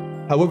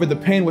 However, the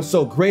pain was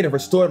so great it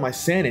restored my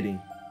sanity.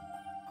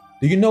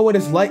 Do you know what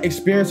it's like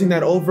experiencing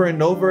that over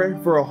and over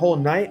for a whole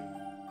night?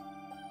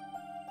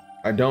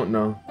 I don't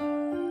know.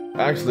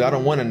 Actually, I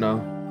don't want to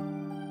know.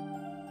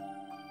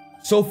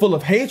 So full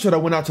of hatred, I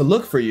went out to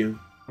look for you.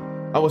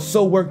 I was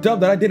so worked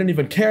up that I didn't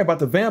even care about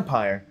the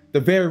vampire,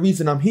 the very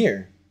reason I'm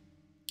here.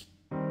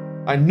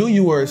 I knew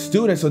you were a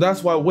student, so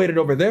that's why I waited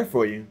over there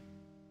for you.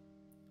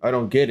 I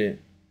don't get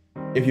it.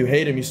 If you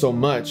hated me so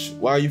much,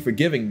 why are you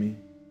forgiving me?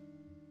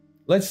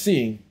 Let's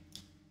see.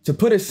 To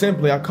put it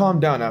simply, I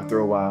calmed down after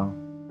a while.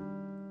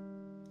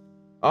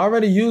 I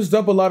already used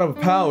up a lot of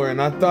power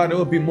and I thought it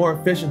would be more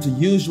efficient to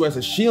use you as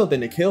a shield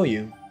than to kill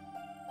you.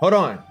 Hold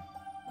on.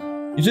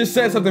 You just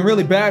said something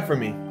really bad for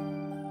me.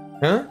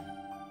 Huh?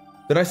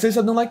 Did I say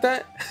something like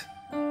that?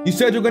 You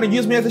said you're gonna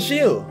use me as a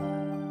shield.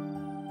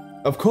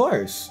 Of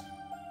course.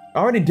 I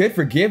already did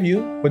forgive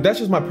you, but that's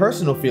just my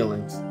personal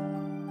feelings.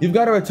 You've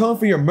got to atone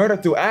for your murder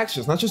through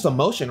actions, not just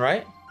emotion,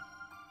 right?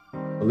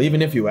 Well,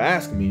 even if you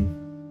ask me.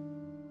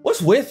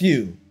 What's with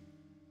you?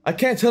 I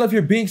can't tell if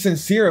you're being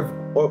sincere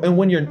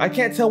I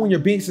can't tell when you're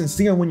being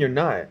sincere and when you're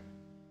not.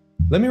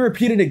 Let me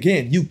repeat it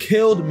again. You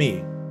killed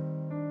me.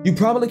 You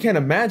probably can't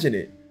imagine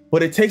it,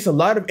 but it takes a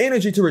lot of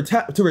energy to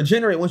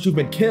regenerate once you've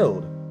been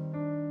killed.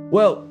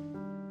 Well,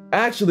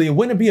 actually, it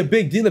wouldn't be a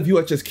big deal if you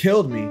had just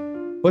killed me,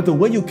 but the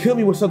way you killed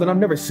me was something I've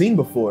never seen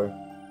before.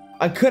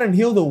 I couldn't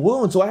heal the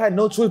wound, so I had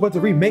no choice but to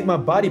remake my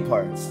body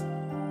parts.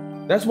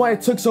 That's why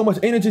it took so much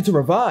energy to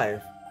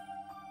revive.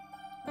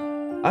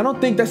 I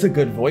don't think that's a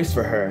good voice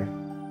for her.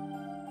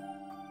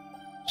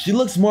 She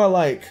looks more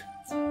like...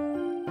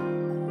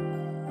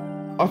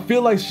 I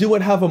feel like she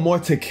would have a more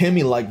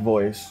Tsukihime-like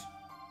voice.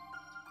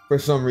 For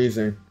some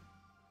reason.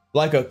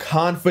 Like a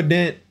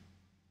confident...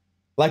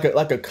 Like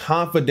a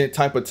confident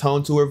type of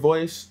tone to her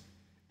voice.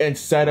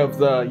 Instead of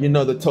the, you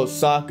know, the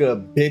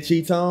Tosaka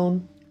bitchy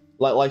tone.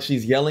 Like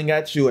she's yelling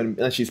at you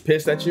and she's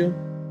pissed at you.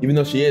 Even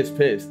though she is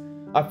pissed.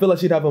 I feel like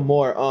she'd have a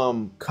more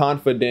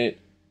confident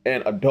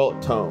and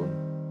adult tone.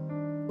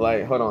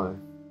 Like, hold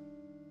on.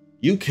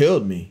 You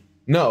killed me.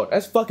 No,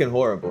 that's fucking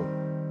horrible.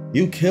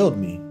 You killed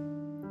me.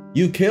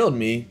 You killed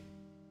me.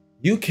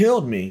 You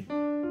killed me.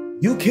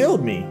 You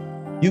killed me.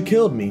 You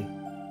killed me.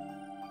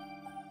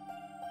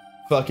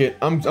 Fuck it.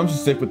 I'm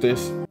just sick with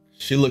this.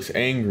 She looks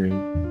angry.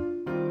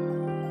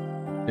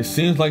 It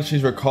seems like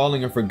she's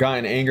recalling her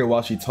forgotten anger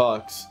while she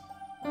talks.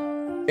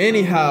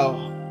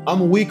 Anyhow,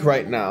 I'm weak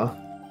right now.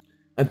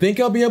 I think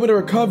I'll be able to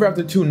recover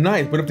after 2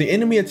 nights, but if the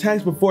enemy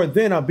attacks before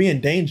then, I'll be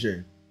in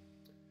danger.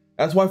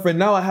 That's why for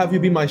now I have you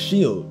be my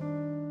shield.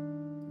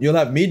 You'll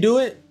have me do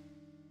it?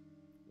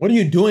 What are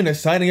you doing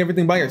deciding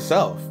everything by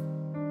yourself?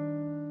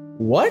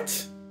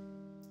 What?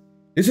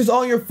 This is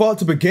all your fault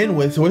to begin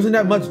with, so isn't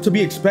that much to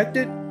be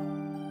expected?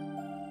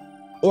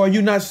 Or are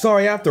you not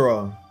sorry after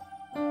all?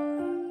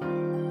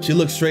 She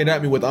looks straight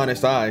at me with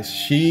honest eyes.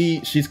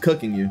 She's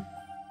cooking you.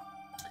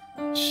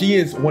 She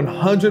is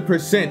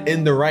 100%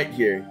 in the right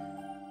here.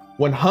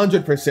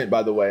 100%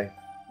 by the way.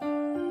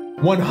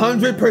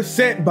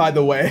 100% by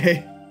the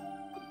way.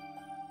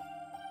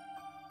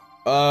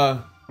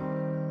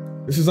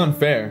 This is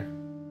unfair.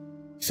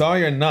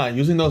 Sorry or not,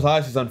 using those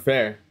eyes is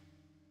unfair.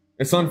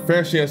 It's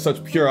unfair she has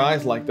such pure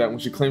eyes like that when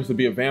she claims to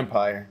be a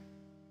vampire.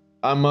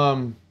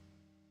 I'm,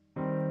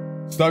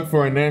 stuck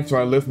for an answer.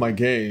 I lift my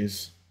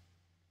gaze.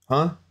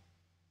 Huh?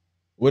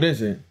 What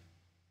is it?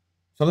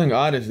 Something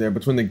odd is there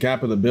between the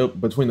gap of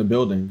between the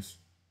buildings.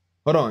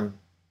 Hold on.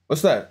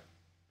 What's that?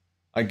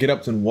 I get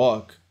up and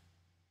walk.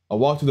 I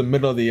walk to the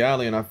middle of the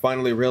alley and I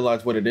finally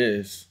realize what it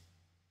is.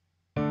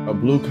 A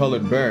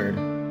blue-colored bird.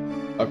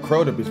 A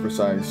crow to be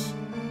precise.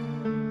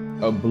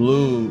 A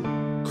blue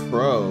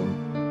crow.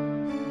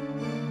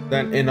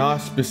 That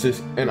inauspicious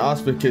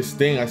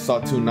thing I saw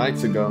 2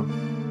 nights ago.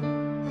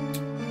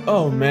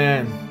 Oh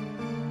man,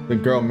 the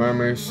girl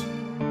murmurs.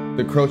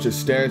 The crow just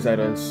stares at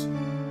us.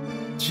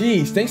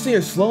 Jeez, thanks to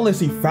your slowness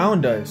he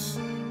found us.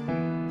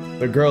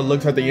 The girl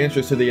looks at the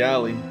entrance to the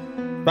alley.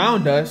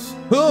 Found us?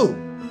 Who?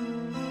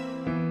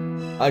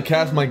 I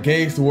cast my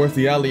gaze towards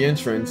the alley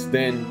entrance,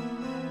 then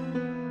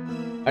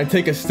I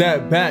take a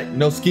step back,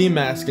 no ski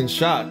mask, in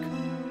shock.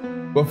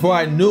 Before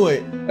I knew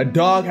it, a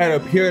dog had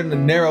appeared in the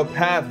narrow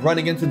path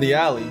running into the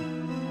alley.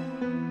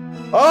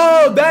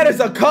 Oh, that is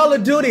a Call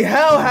of Duty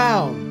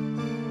hellhound!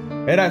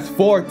 It has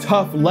 4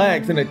 tough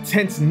legs and a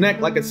tense neck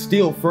like a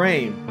steel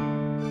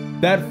frame.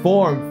 That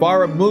form,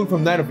 far removed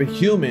from that of a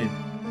human,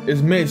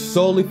 is made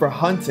solely for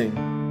hunting.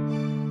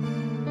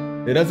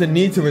 It doesn't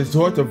need to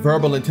resort to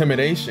verbal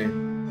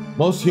intimidation.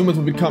 Most humans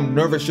will become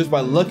nervous just by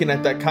looking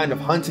at that kind of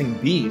hunting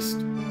beast.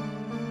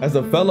 As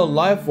a fellow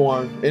life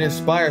form, it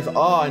inspires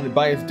awe and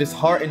by its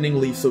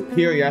dishearteningly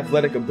superior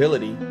athletic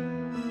ability.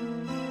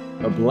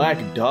 A black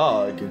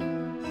dog.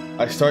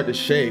 I start to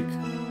shake.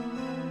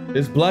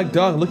 This black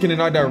dog looking in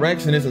our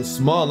direction isn't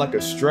small like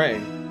a stray.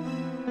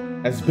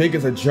 As big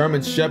as a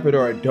German Shepherd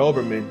or a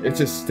Doberman, it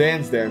just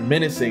stands there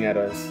menacing at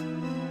us.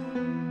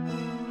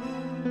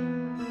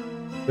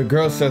 The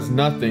girl says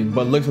nothing,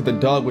 but looks at the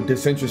dog with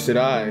disinterested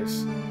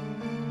eyes.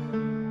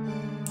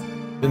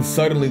 Then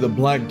suddenly the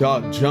black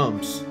dog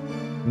jumps.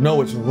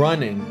 No, it's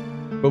running,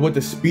 but with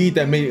the speed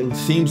that made it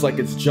seems like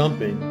it's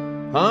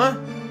jumping. Huh?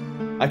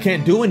 I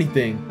can't do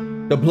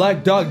anything. The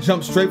black dog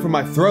jumps straight for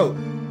my throat.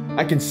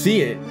 I can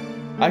see it.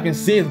 I can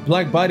see its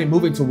black body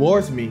moving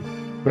towards me,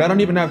 but I don't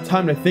even have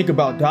time to think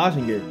about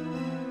dodging it.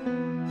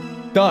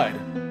 Thud.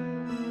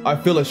 I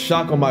feel a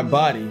shock on my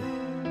body.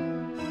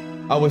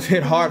 I was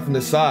hit hard from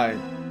the side.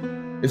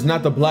 It's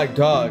not the black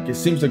dog. It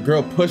seems the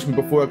girl pushed me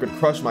before it could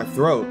crush my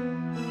throat.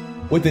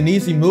 With an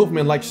easy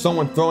movement like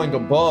someone throwing a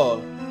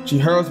ball, she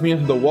hurls me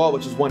into the wall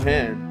with just one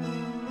hand.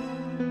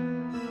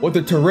 With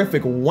a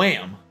terrific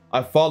wham,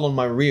 I fall on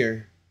my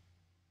rear.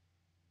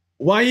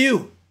 Why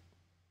you?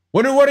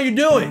 What are you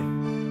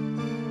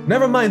doing?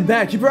 Never mind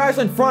that, keep your eyes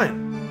in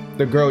front,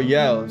 the girl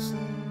yells.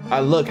 I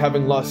look,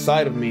 having lost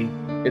sight of me.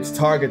 Its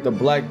target, the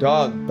black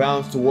dog,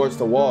 bounds towards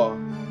the wall.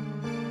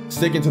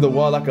 Sticking to the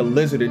wall like a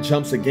lizard, it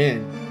jumps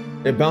again.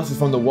 It bounces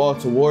from the wall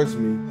towards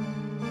me.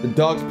 The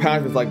dog's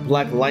path is like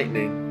black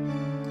lightning.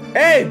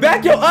 Hey,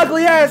 back your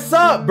ugly ass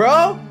up,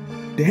 bro!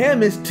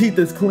 Damn, his teeth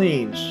is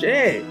clean.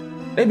 Shit.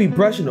 They be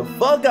brushing the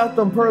fuck out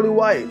them pearly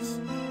whites.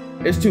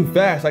 It's too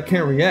fast, I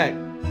can't react.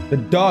 The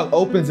dog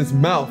opens its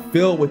mouth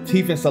filled with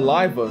teeth and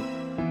saliva.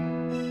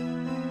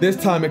 This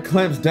time it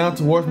clamps down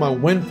towards my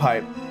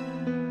windpipe.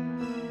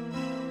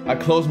 I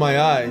close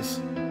my eyes.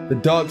 The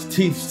dog's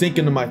teeth sink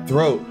into my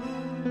throat.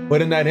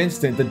 But in that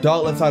instant, the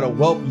dog lets out a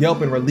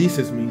yelp and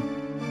releases me.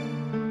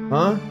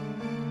 Huh?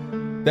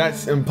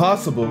 That's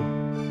impossible.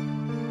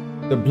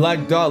 The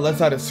black dog lets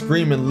out a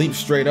scream and leaps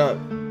straight up.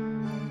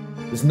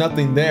 There's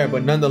nothing there,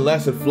 but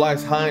nonetheless it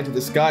flies high into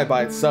the sky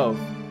by itself.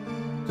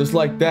 Just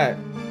like that,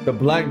 the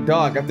black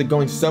dog, after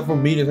going several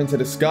meters into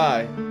the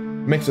sky,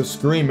 makes a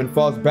scream and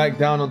falls back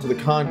down onto the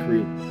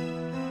concrete.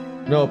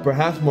 No,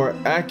 perhaps more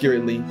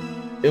accurately,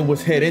 it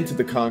was hit into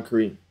the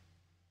concrete.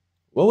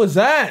 What was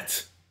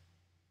that?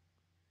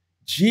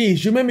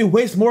 Jeez, you made me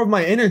waste more of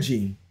my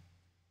energy.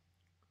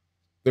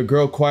 The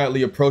girl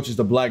quietly approaches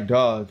the black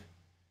dog.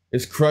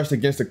 It's crushed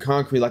against the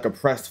concrete like a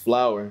pressed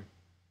flower.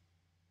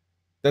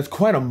 That's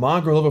quite a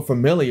mongrel of a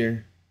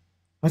familiar.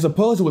 I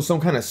suppose it was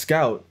some kind of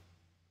scout.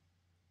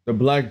 The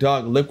black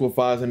dog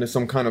liquefies into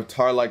some kind of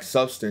tar-like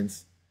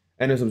substance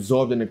and is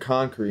absorbed in the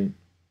concrete.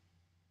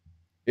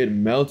 It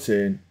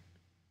melted.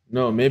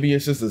 No, maybe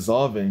it's just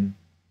dissolving.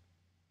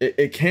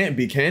 It can't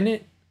be, can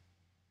it?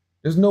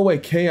 There's no way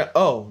chaos.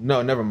 Oh,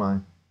 no, never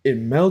mind. It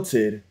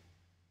melted.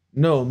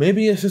 No,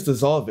 maybe it's just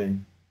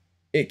dissolving.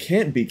 It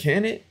can't be,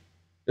 can it?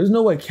 There's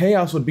no way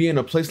chaos would be in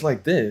a place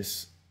like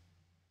this.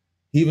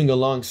 Heaving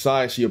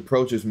alongside, she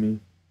approaches me.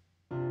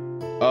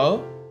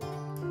 Oh?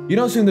 You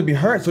don't seem to be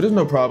hurt, so there's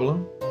no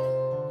problem.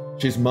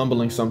 She's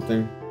mumbling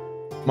something.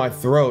 My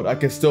throat, I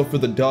can still feel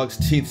the dog's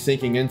teeth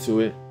sinking into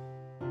it.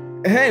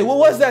 Hey, what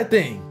was that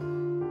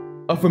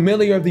thing? A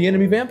familiar of the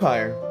enemy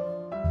vampire.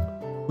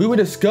 We were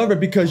discovered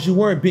because you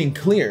weren't being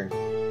clear.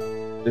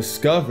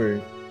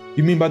 Discovered?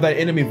 You mean by that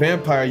enemy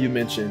vampire you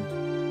mentioned?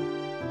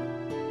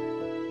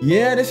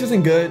 Yeah, this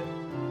isn't good.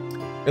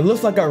 It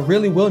looks like I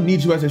really will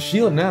need you as a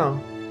shield now.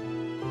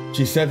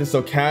 She said it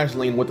so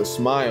casually and with a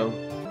smile.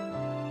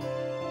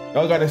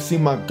 Y'all gotta see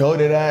my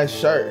goated ass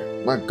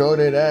shirt. My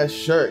goated ass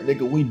shirt,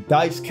 nigga, we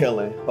dice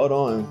killing. Hold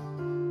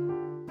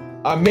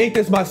on. I made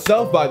this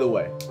myself, by the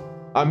way.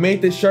 I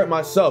made this shirt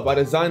myself. I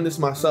designed this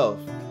myself.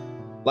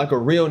 Like a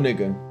real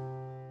nigga.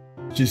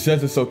 She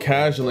says it so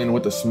casually and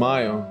with a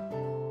smile.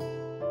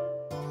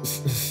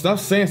 Stop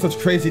saying such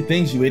crazy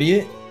things, you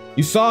idiot.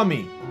 You saw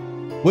me.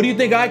 What do you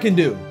think I can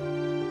do?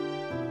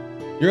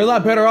 You're a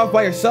lot better off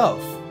by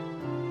yourself.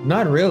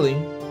 Not really.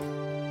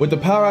 With the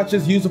power I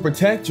just used to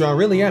protect you, I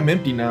really am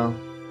empty now.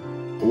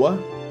 What?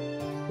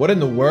 What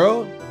in the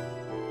world?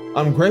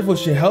 I'm grateful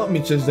she helped me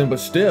just then, but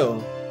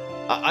still,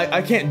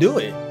 I can't do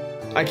it.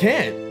 I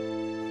can't.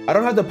 I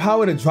don't have the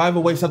power to drive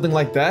away something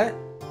like that.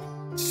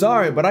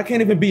 Sorry, but I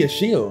can't even be a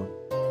shield.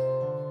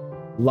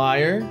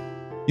 Liar.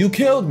 You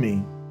killed me.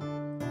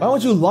 Why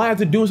would you lie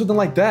after doing something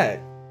like that?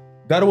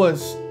 That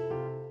was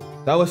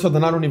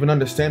something I don't even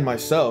understand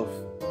myself.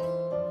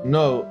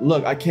 No,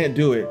 look, I can't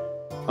do it.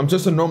 I'm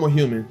just a normal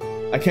human.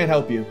 I can't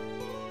help you.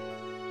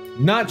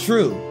 Not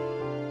true.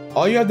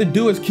 All you have to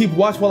do is keep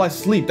watch while I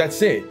sleep,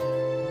 that's it.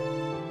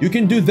 You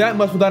can do that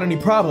much without any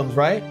problems,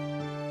 right?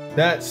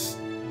 That's...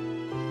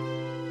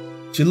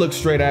 She looks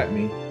straight at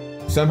me.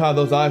 Somehow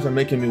those eyes are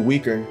making me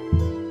weaker.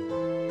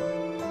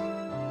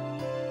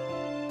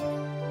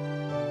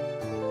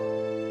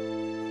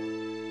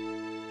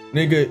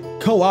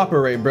 Nigga,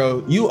 cooperate,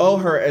 bro. You owe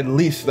her at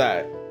least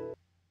that.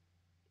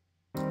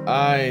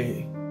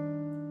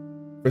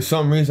 For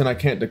some reason, I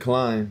can't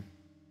decline.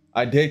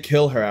 I did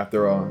kill her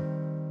after all.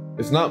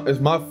 It's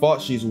my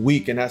fault she's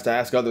weak and has to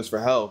ask others for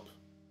help.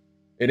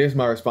 It is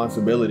my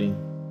responsibility.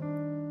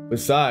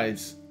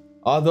 Besides,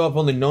 although I've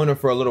only known her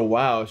for a little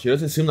while, she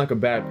doesn't seem like a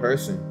bad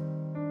person.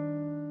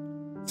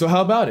 So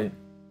how about it?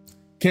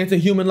 Can't a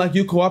human like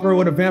you cooperate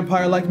with a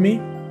vampire like me?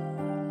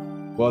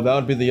 Well, that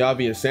would be the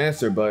obvious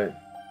answer, but...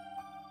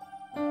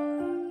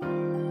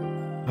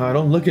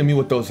 don't look at me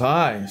with those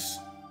eyes.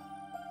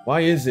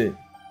 Why is it?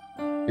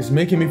 It's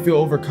making me feel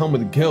overcome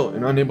with guilt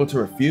and unable to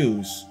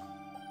refuse.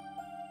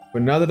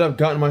 But now that I've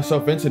gotten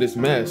myself into this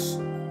mess,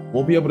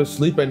 won't be able to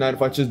sleep at night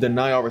if I just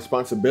deny all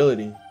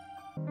responsibility.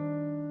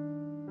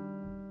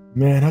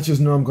 Man, I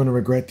just know I'm gonna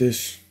regret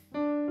this.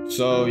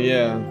 So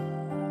yeah,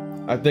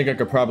 I think I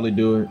could probably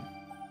do it.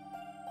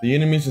 The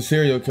enemy's a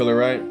serial killer,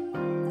 right?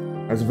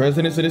 As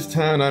residents of this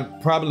town,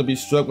 I'd probably be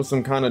struck with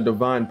some kind of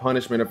divine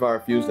punishment if I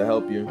refuse to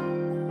help you.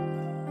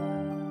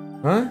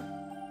 Huh?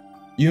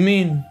 You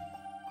mean...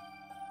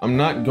 I'm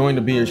not going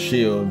to be your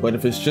shield, but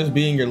if it's just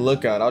being your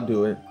lookout, I'll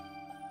do it.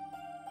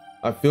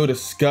 I feel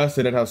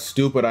disgusted at how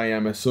stupid I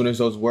am as soon as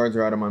those words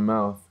are out of my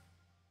mouth.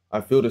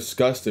 I feel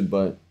disgusted,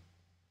 but...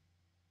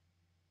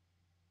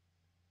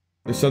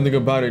 There's something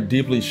about her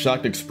deeply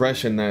shocked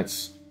expression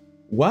that's...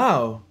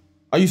 Wow,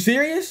 are you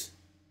serious?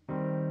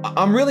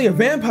 I'm really a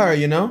vampire,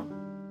 you know?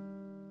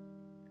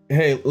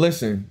 Hey,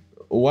 listen,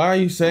 why are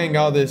you saying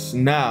all this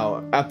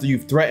now after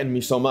you've threatened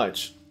me so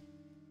much?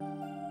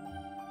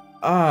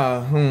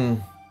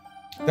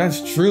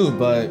 That's true,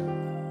 but...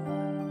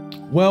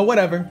 Well,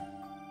 whatever.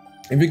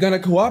 If you're gonna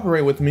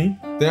cooperate with me,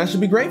 then I should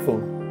be grateful.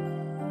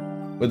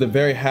 With a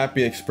very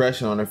happy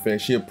expression on her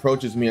face, she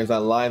approaches me as I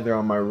lie there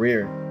on my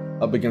rear,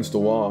 up against the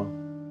wall.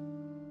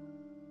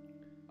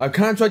 Our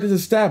contract is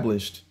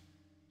established.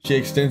 She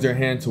extends her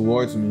hand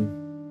towards me.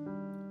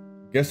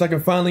 Guess I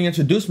can finally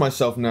introduce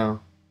myself now.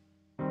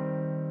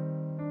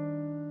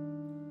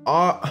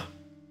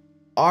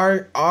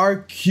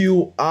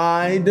 RQI'd.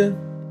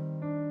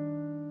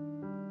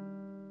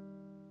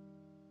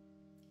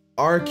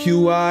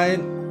 RQI.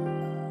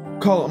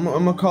 I'm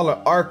gonna call her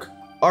Arc.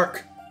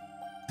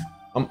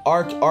 I'm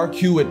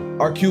Arcuit.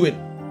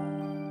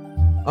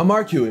 I'm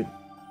Arcuit.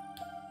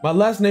 My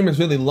last name is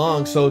really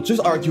long, so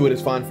just Arcuit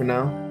is fine for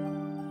now.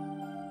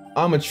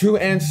 I'm a true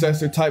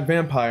ancestor type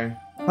vampire.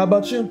 How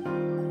about you?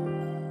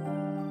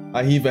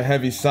 I heave a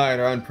heavy sigh at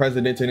her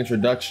unprecedented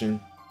introduction.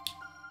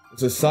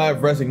 It's a sigh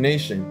of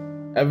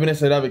resignation, evidence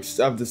that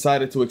I've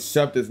decided to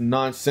accept this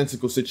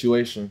nonsensical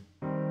situation.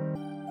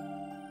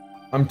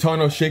 I'm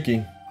Tono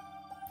Shiki.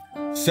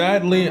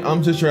 Sadly,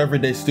 I'm just your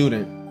everyday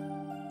student.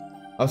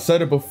 I've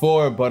said it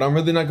before, but I'm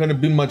really not going to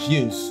be much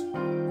use.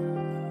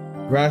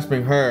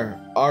 Grasping her,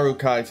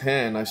 Arukai's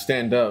hand, I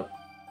stand up.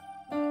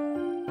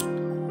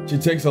 She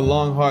takes a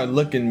long, hard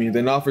look at me,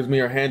 then offers me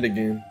her hand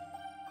again.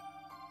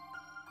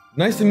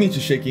 Nice to meet you,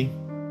 Shiki.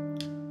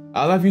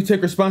 I'll have you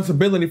take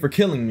responsibility for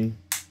killing me.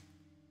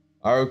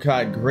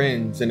 Arukai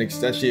grins and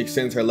as she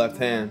extends her left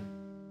hand.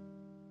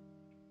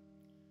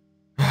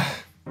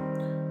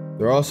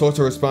 There are all sorts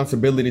of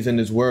responsibilities in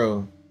this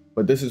world,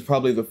 but this is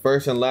probably the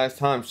first and last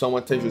time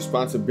someone takes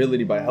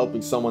responsibility by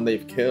helping someone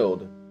they've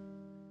killed.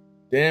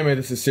 Damn it,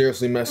 this is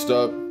seriously messed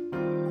up.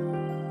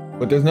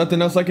 But there's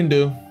nothing else I can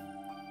do.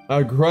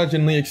 I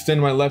grudgingly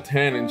extend my left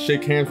hand and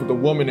shake hands with a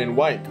woman in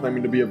white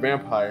claiming to be a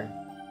vampire.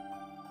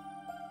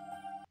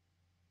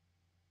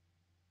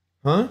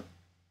 Huh?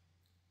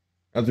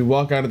 As we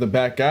walk out of the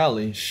back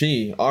alley,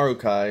 she,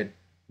 Arukai,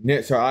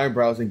 knits her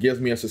eyebrows and gives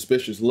me a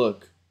suspicious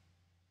look.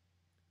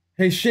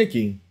 Hey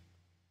Shiki,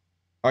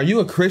 are you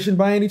a Christian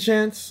by any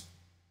chance?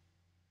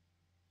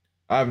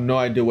 I have no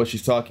idea what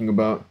she's talking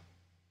about.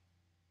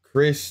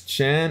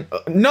 Christian?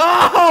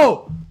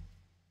 No!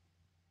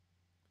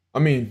 I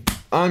mean,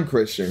 I'm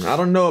Christian. I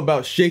don't know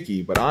about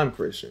Shiki, but I'm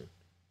Christian.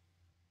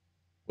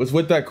 What's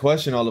with that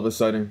question all of a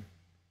sudden?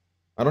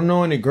 I don't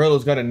know any girl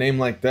who's got a name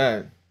like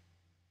that.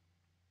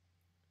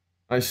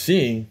 I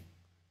see.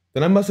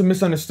 Then I must have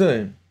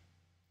misunderstood.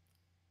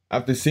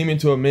 After seeming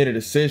to have made a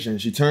decision,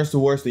 she turns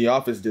towards the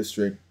office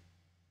district.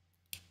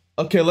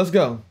 Okay, let's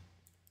go.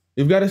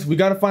 We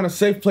gotta find a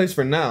safe place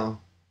for now.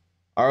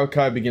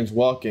 Arukai begins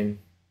walking.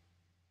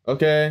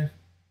 Okay.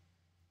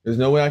 There's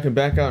no way I can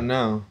back out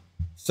now.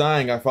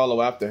 Sighing, I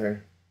follow after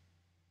her.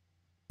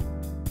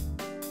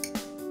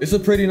 It's a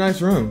pretty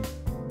nice room.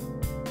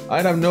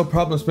 I'd have no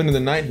problem spending the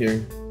night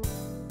here.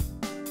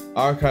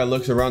 Arukai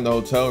looks around the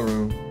hotel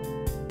room.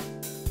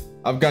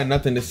 I've got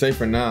nothing to say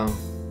for now.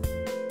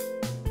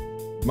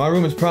 My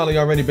room has probably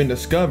already been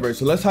discovered,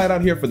 so let's hide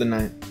out here for the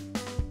night.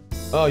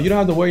 Oh, you don't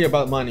have to worry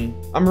about money.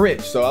 I'm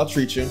rich, so I'll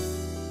treat you.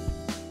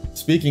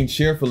 Speaking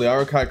cheerfully,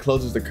 Arukai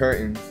closes the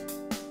curtains.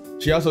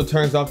 She also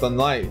turns off the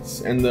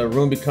lights, and the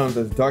room becomes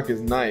as dark as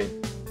night.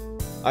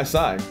 I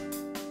sigh.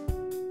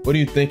 What are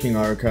you thinking,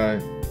 Arukai?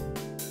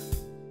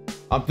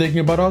 I'm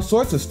thinking about all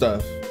sorts of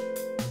stuff.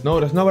 No,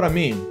 that's not what I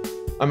mean.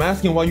 I'm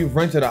asking why you've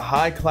rented a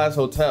high-class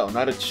hotel,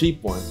 not a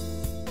cheap one,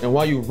 and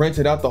why you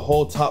rented out the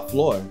whole top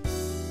floor.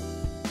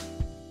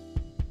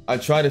 I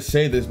try to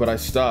say this, but I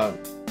stop.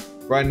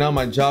 Right now,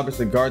 my job is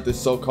to guard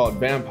this so-called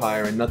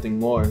vampire and nothing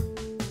more.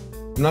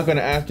 I'm not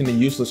gonna ask any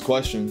useless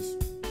questions.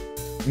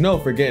 No,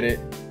 forget it.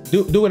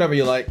 Do whatever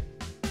you like.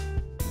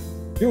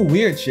 You're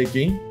weird,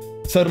 Shiki.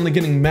 Suddenly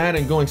getting mad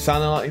and going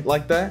silent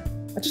like that?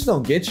 I just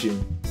don't get you.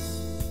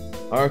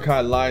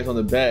 Arukai lies on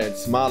the bed,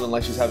 smiling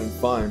like she's having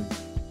fun.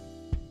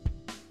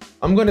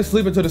 I'm gonna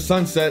sleep until the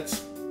sun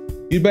sets.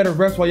 You'd better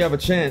rest while you have a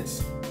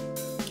chance.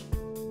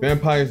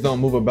 Vampires don't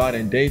move about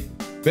in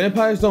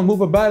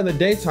the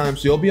daytime,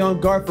 so you'll be on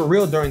guard for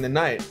real during the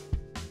night.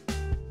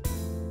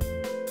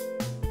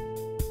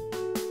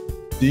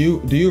 Do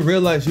you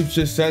realize you've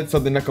just said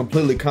something that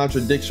completely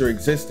contradicts your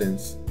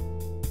existence?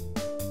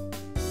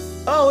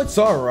 Oh, it's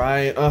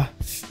alright.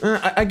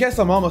 I guess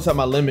I'm almost at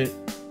my limit.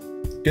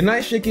 Good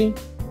night, Shiki.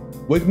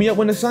 Wake me up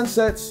when the sun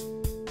sets.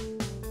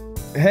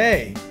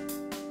 Hey!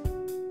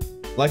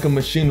 Like a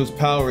machine whose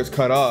power is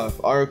cut off,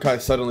 Arukai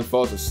suddenly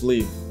falls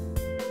asleep.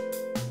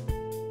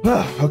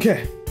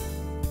 Okay.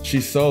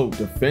 She's so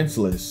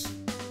defenseless.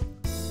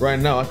 Right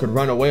now, I could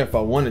run away if I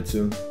wanted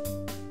to.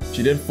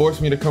 She did force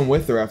me to come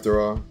with her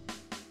after all.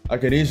 I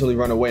could easily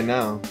run away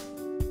now.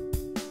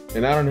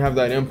 And I don't have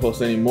that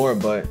impulse anymore,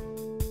 but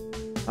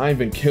I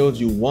ain't even killed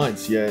you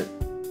once yet.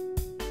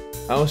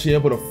 How is she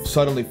able to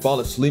suddenly fall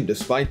asleep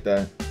despite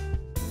that?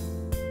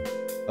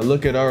 I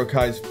look at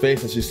Arukai's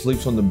face as she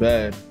sleeps on the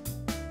bed.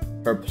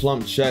 Her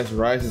plump chest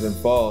rises and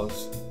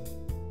falls.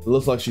 It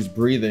looks like she's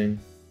breathing,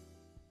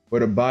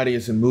 but her body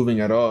isn't moving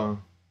at all.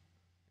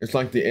 It's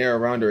like the air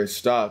around her is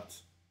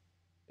stopped.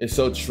 It's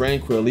so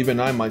tranquil, even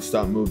I might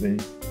stop moving.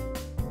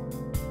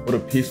 What a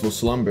peaceful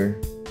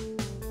slumber.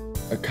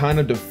 A kind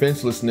of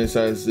defenselessness,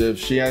 as if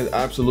she has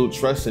absolute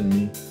trust in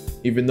me,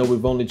 even though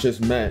we've only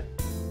just met.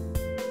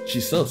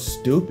 She's so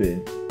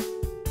stupid.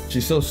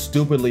 She's so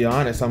stupidly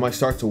honest, I might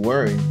start to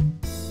worry.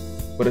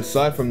 But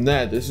aside from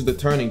that, this is the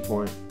turning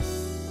point.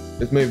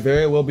 This may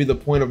very well be the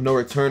point of no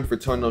return for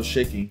Tono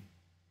Shiki.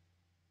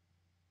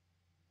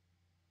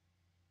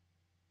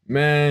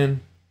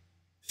 Man,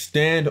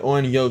 stand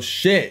on your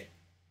shit.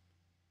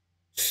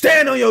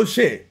 Stand on your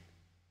shit!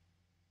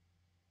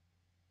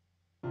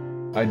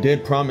 I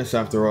did promise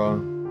after all.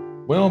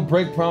 We don't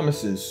break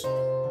promises.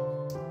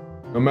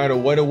 No matter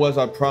what it was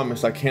I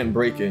promised, I can't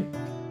break it.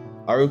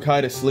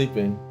 Arukide is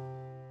sleeping.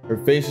 Her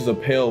face is a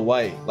pale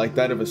white, like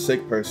that of a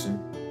sick person.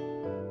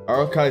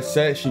 Arukide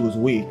said she was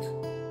weak.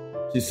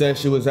 She said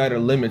she was at her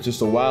limit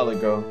just a while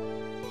ago,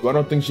 so I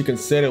don't think she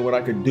considered what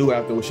I could do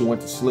after she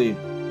went to sleep.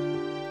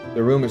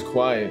 The room is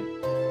quiet.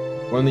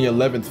 We're on the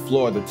 11th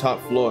floor, the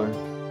top floor.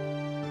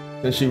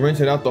 Since she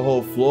rented out the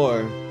whole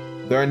floor,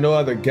 there are no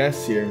other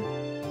guests here.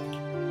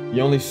 The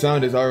only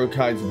sound is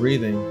Arukide's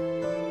breathing.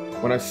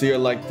 When I see her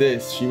like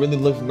this, she really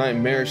looks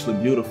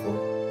nightmarishly beautiful.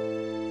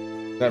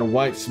 That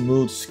white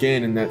smooth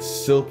skin and that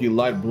silky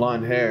light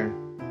blonde hair.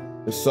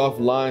 The soft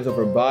lines of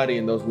her body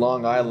and those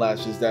long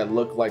eyelashes that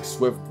look like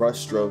swift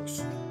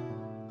brushstrokes.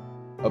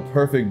 A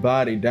perfect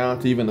body down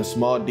to even the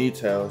small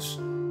details,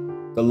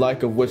 the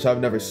like of which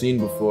I've never seen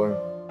before.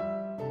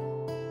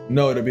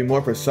 No, to be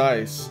more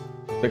precise,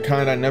 the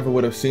kind I never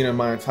would have seen in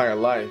my entire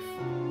life.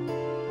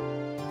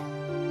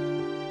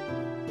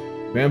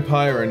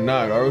 Vampire or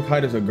not,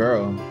 Arukide is a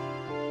girl.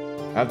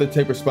 I have to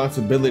take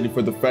responsibility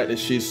for the fact that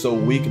she's so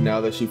weak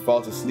now that she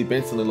falls asleep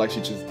instantly like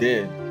she just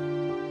did.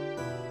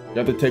 You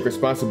have to take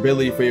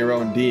responsibility for your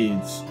own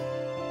deeds.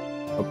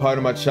 A part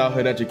of my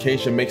childhood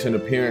education makes an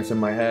appearance in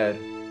my head.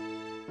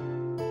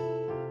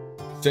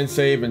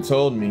 Sensei even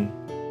told me,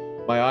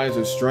 my eyes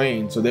are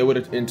strange, so they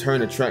would in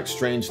turn attract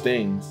strange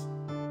things.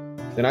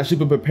 Then I should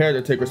be prepared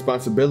to take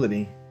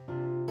responsibility.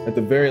 At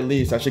the very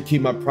least, I should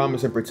keep my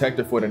promise and protect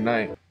her for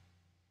tonight.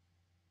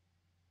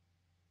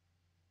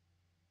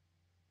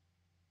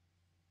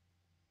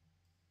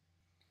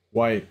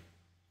 White.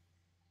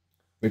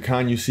 The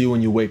kind you see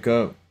when you wake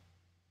up.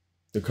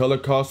 The color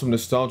calls some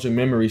nostalgic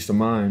memories to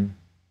mind.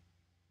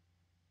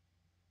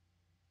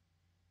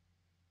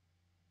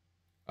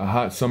 A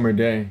hot summer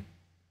day.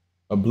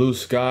 A blue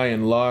sky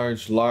and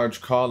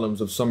large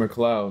columns of summer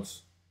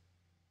clouds.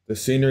 The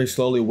scenery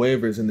slowly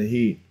wavers in the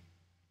heat.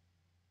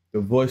 The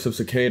voice of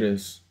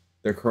cicadas,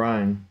 they're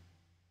crying.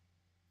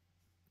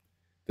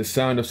 The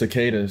sound of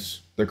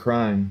cicadas, they're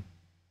crying.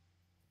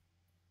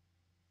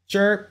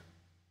 Chirp,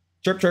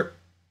 chirp, chirp,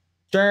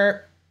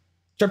 chirp,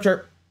 chirp,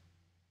 chirp.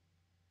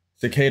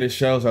 Cicada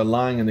shells are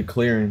lying in the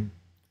clearing.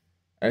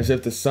 As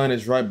if the sun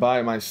is right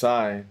by my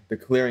side, the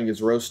clearing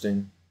is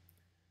roasting.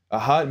 A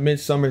hot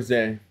midsummer's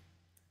day.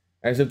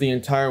 As if the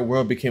entire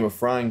world became a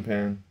frying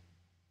pan.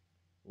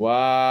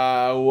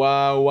 Wah,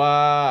 wah,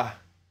 wah.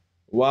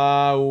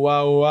 Wah,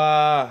 wah,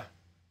 wah.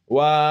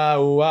 Wah,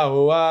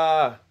 wah,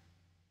 wah.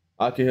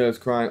 Akiha is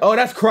crying. Oh,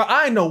 that's crying.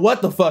 I know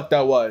what the fuck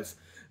that was.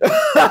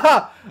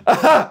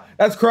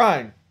 That's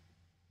crying.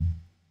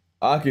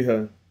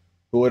 Akiha,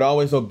 who would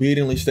always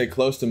obediently stay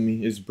close to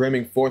me, is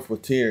brimming forth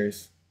with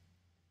tears.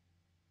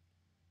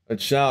 A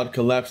child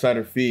collapsed at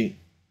her feet,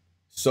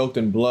 soaked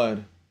in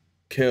blood,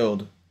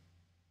 killed.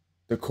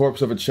 The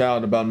corpse of a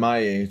child about my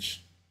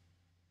age.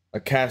 A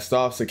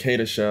cast-off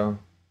cicada shell.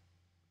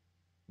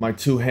 My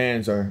two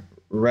hands are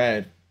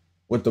red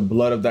with the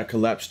blood of that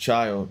collapsed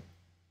child.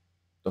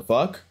 The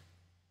fuck?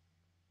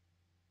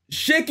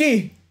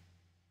 Shiki!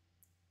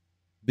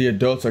 The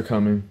adults are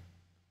coming.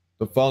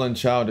 The fallen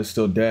child is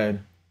still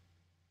dead.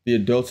 The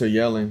adults are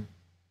yelling.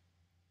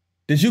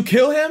 Did you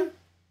kill him?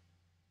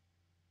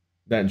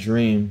 That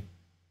dream.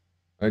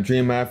 A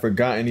dream I have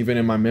forgotten even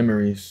in my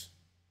memories.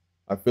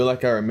 I feel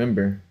like I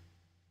remember.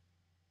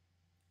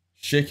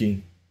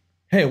 Shiki.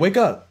 Hey, wake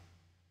up!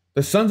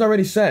 The sun's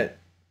already set.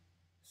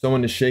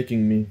 Someone is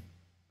shaking me.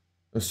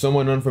 A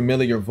somewhat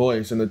unfamiliar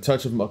voice and the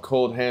touch of a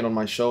cold hand on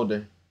my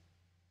shoulder.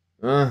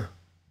 Huh?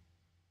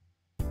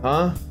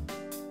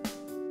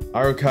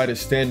 Arukide is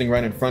standing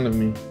right in front of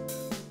me.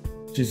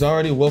 She's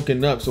already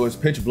woken up, so it's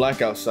pitch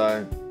black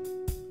outside.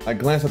 I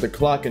glance at the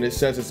clock and it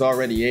says it's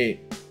already 8.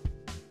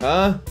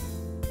 Huh?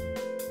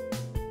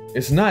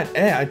 It's not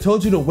 8. I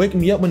told you to wake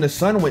me up when the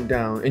sun went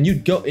down, and you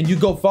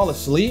go fall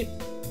asleep?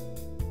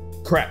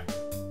 Crap.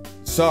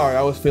 Sorry,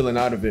 I was feeling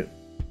out of it.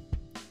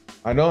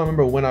 I don't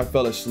remember when I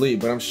fell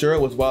asleep, but I'm sure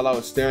it was while I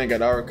was staring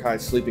at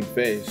Arukide's sleeping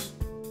face.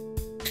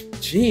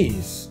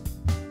 Jeez.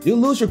 You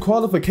lose your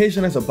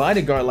qualification as a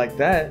bodyguard like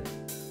that.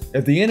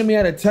 If the enemy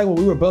had attacked while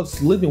we were both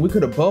sleeping, we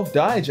could have both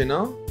died, you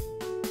know?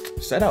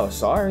 Said I was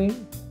sorry.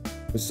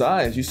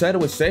 Besides, you said it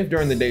was safe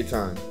during the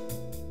daytime.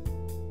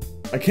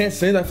 I can't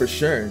say that for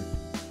sure.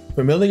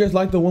 Familiars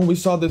like the one we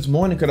saw this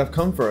morning could have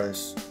come for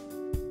us.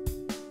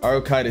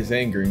 Arukide is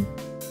angry.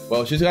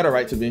 Well, she's got a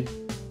right to be.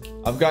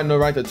 I've got no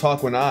right to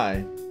talk when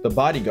I, the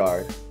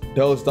bodyguard,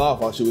 dozed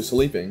off while she was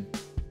sleeping.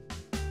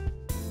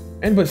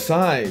 And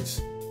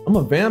besides, I'm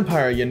a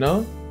vampire, you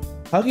know?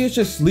 How can you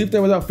just sleep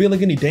there without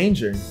feeling any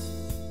danger?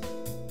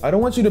 I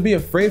don't want you to be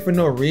afraid for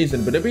no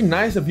reason, but it'd be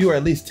nice if you were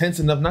at least tense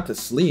enough not to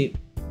sleep.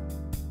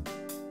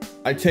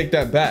 I take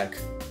that back.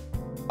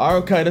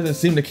 Arukide doesn't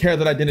seem to care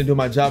that I didn't do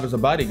my job as a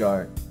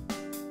bodyguard.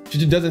 She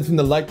just doesn't seem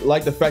to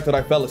like the fact that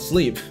I fell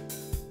asleep.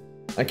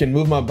 I can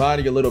move my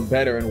body a little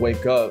better and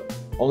wake up,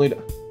 only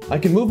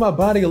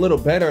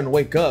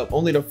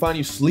to find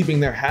you sleeping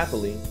there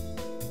happily.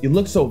 You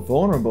look so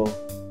vulnerable.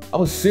 I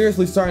was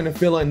seriously starting to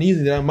feel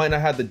uneasy that I might not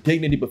have the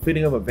dignity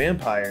befitting of a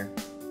vampire.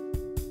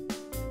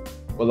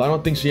 Well, I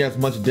don't think she has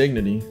much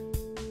dignity.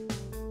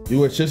 You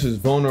were just as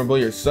vulnerable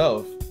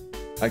yourself.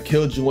 I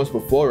killed you once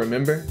before,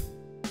 remember?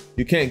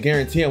 You can't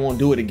guarantee I won't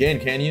do it again,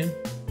 can you?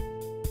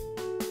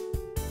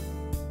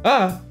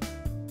 Ah!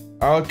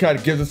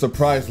 Arukai gives a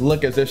surprised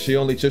look as if she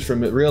only just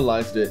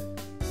realized it.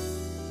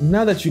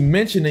 Now that you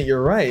mention it,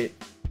 you're right.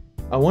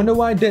 I wonder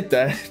why I did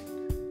that.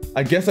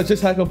 I guess I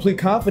just had complete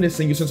confidence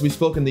in you since we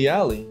spoke in the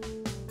alley.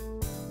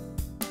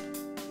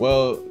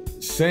 Well,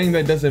 saying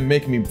that doesn't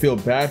make me feel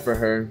bad for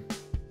her.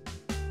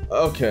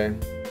 Okay.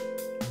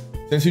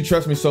 Since you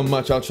trust me so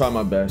much, I'll try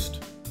my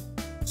best.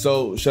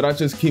 So, should I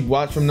just keep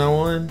watch from now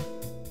on?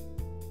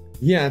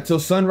 Yeah, until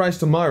sunrise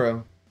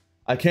tomorrow.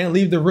 I can't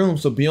leave the room,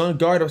 so be on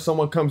guard if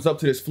someone comes up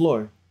to this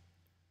floor.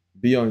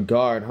 Be on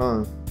guard,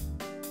 huh?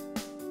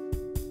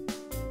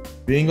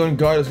 Being on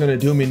guard is gonna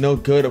do me no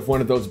good if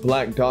one of those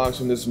black dogs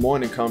from this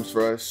morning comes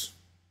for us.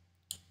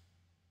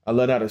 I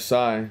let out a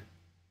sigh.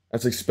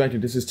 As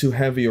expected, this is too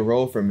heavy a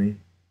role for me.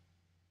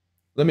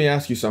 Let me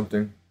ask you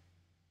something.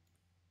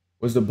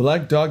 Was the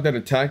black dog that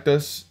attacked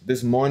us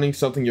this morning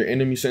something your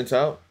enemy sent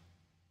out?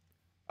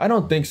 I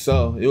don't think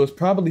so. It was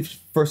probably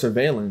for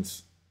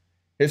surveillance.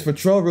 His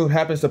patrol route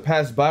happens to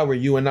pass by where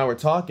you and I were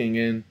talking,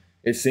 and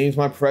it seems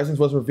my presence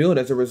was revealed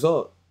as a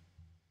result.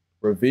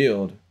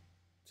 Revealed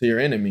to your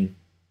enemy.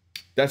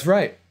 That's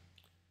right.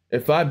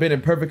 If I'd been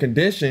in perfect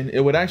condition, it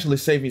would actually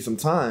save me some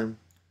time.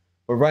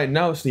 But right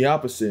now, it's the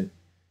opposite.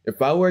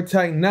 If I were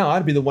attacked now,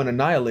 I'd be the one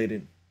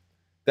annihilated.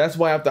 That's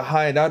why I have to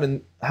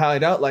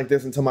hide out like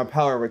this until my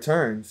power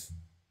returns.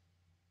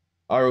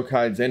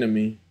 Arukai's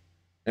enemy.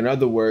 In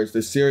other words,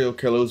 the serial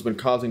killer who's been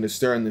causing the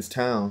stir in this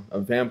town, a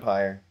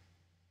vampire.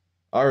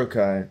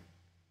 Arukai,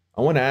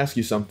 I want to ask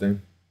you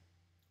something.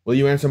 Will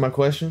you answer my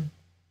question?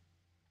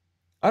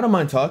 I don't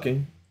mind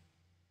talking.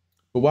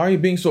 But why are you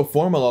being so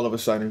formal all of a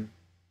sudden?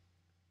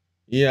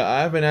 Yeah,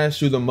 I haven't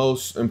asked you the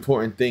most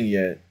important thing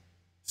yet.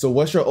 So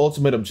what's your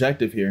ultimate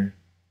objective here?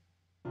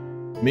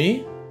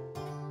 Me?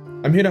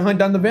 I'm here to hunt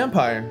down the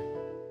vampire.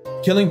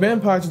 Killing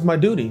vampires is my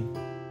duty.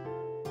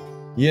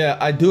 Yeah,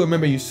 I do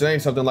remember you saying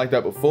something like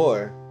that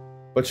before.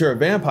 But you're a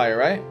vampire,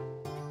 right?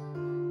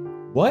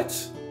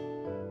 What?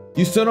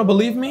 You still don't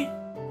believe me?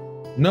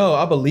 No,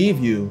 I believe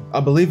you. I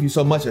believe you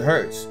so much it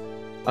hurts.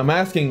 I'm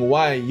asking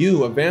why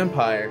you, a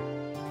vampire,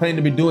 claim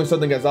to be doing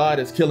something as odd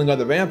as killing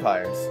other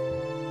vampires.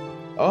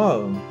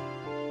 Oh.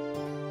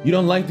 You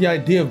don't like the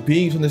idea of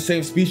beings from the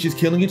same species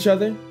killing each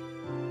other?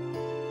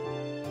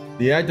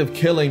 The act of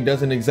killing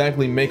doesn't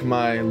exactly make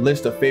my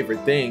list of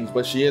favorite things,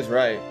 but she is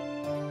right.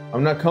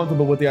 I'm not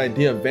comfortable with the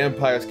idea of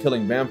vampires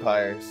killing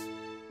vampires.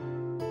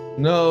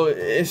 No,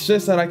 it's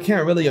just that I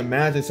can't really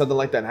imagine something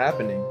like that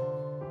happening.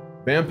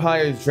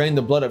 Vampires drain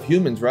the blood of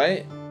humans,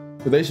 right?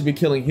 So they should be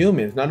killing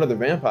humans, not other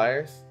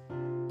vampires.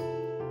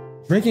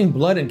 Drinking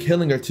blood and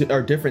killing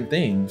are different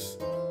things.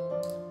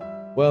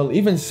 Well,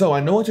 even so, I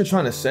know what you're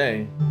trying to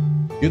say.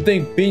 You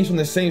think beings from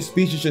the same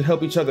species should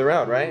help each other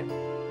out, right?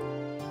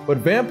 But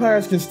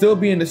vampires can still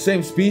be in the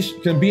same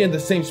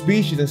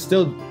species,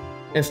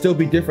 and still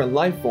be different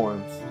life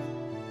forms.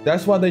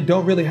 That's why they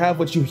don't really have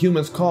what you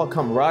humans call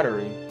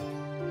camaraderie.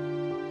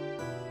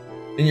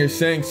 And you're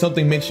saying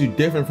something makes you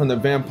different from the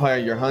vampire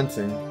you're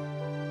hunting.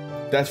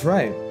 That's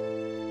right.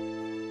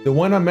 The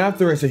one I'm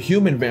after is a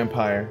human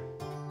vampire.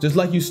 Just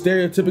like the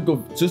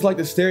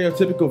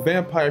stereotypical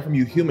vampire from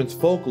you humans'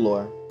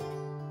 folklore.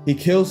 He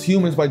kills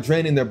humans by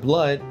draining their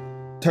blood,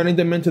 turning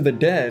them into the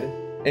dead,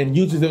 and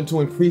uses them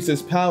to increase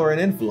his power and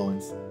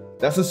influence.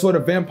 That's the sort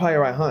of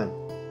vampire I hunt.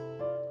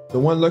 The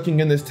one lurking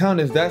in this town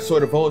is that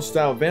sort of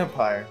old-style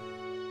vampire.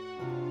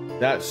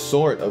 That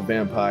sort of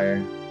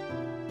vampire.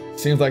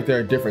 Seems like there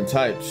are different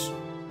types.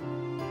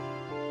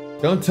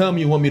 Don't tell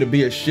me you want me to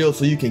be a shield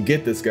so you can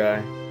get this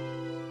guy.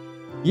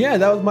 Yeah,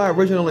 that was my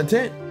original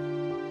intent.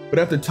 But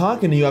after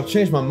talking to you, I've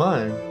changed my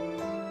mind.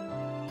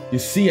 You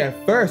see,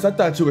 at first, I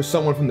thought you were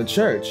someone from the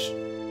church.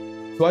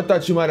 So I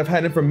thought you might have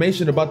had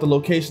information about the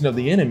location of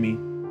the enemy,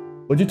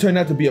 but you turned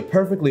out to be a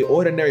perfectly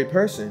ordinary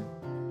person.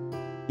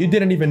 You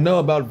didn't even know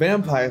about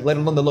vampires, let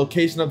alone the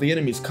location of the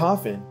enemy's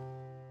coffin.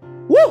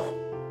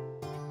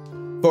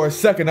 Woo! For a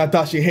second, I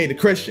thought she hated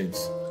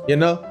Christians. You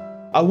know,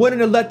 I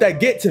wouldn't have let that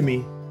get to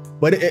me,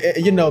 but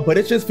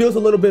it just feels a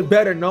little bit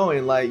better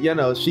knowing, like, you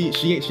know, she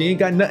ain't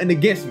got nothing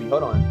against me.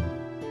 Hold on.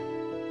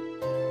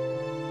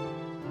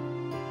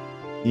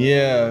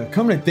 Yeah,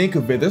 come to think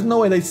of it, there's no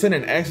way they send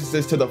an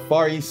exorcist to the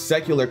Far East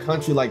secular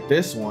country like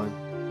this one.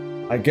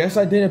 I guess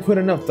I didn't put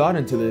enough thought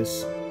into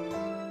this.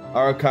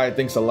 Arukai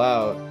thinks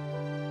aloud.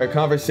 Her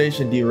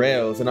conversation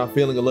derails, and I'm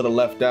feeling a little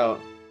left out.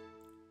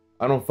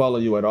 I don't follow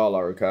you at all,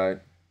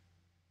 Arukai.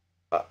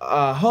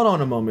 Hold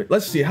on a moment.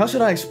 Let's see, how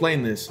should I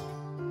explain this?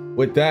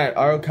 With that,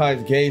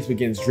 Arukai's gaze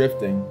begins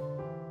drifting.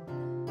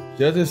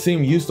 She doesn't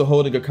seem used to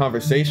holding a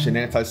conversation,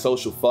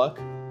 antisocial fuck.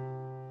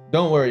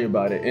 Don't worry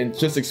about it, and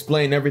just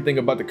explain everything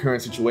about the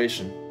current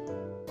situation.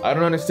 I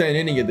don't understand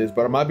any of this,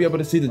 but I might be able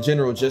to see the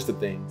general gist of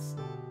things.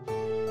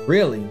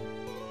 Really?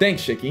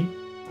 Thanks, Shiki.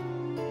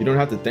 You don't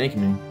have to thank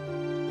me.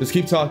 Just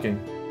keep talking.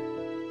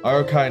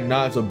 Arukai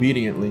nods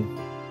obediently.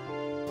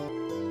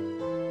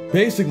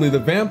 Basically, the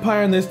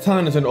vampire in this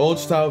town is an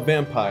old-style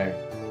vampire.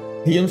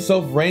 He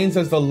himself reigns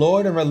as the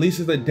lord and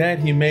releases the dead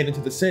he made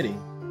into the city.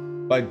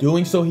 By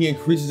doing so, he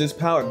increases his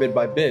power bit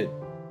by bit.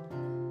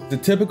 The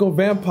typical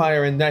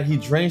vampire in that he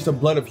drains the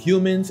blood of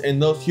humans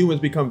and those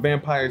humans become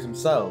vampires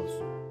themselves.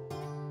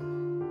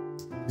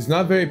 He's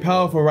not very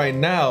powerful right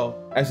now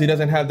as he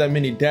doesn't have that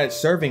many dead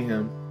serving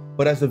him,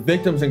 but as the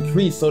victims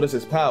increase, so does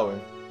his power.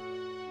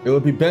 It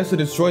would be best to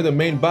destroy the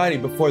main body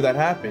before that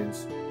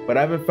happens, but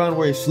I haven't found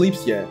where he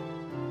sleeps yet.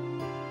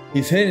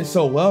 He's hidden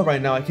so well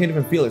right now I can't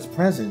even feel his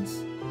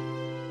presence.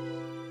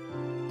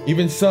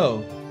 Even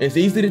so, it's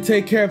easy to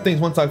take care of things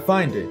once I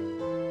find it,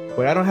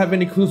 but I don't have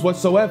any clues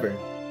whatsoever,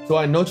 so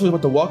I no choice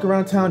but to walk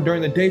around town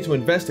during the day to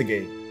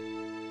investigate.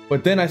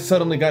 But then I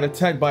suddenly got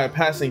attacked by a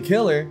passing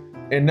killer,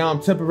 and now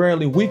I'm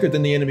temporarily weaker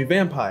than the enemy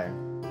vampire.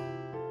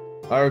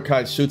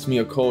 Arukai shoots me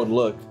a cold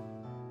look.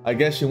 I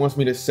guess she wants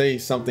me to say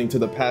something to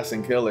the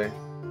passing killer.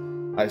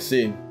 I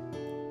see.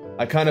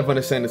 I kind of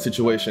understand the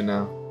situation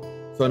now.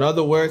 So in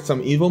other words,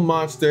 some evil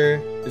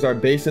monster is our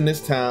base in this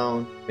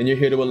town, and you're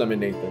here to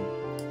eliminate them.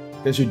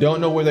 Because you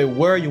don't know where they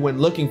were, you went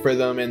looking for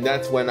them, and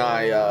that's when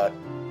I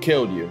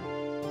killed you.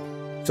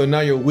 So now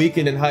you're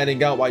weakened and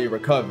hiding out while you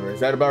recover. Is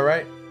that about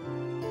right?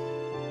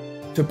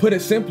 To put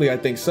it simply, I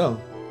think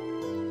so.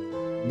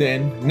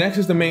 Then, next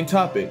is the main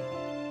topic.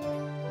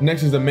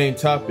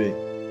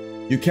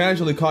 You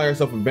casually call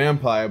yourself a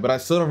vampire, but I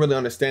still don't really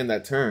understand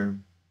that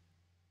term.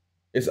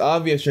 It's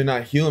obvious you're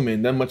not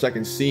human, that much I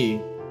can see,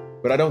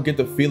 but I don't get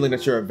the feeling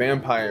that you're a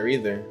vampire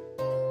either.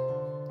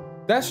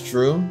 That's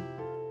true.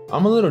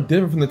 I'm a little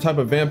different from the type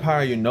of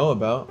vampire you know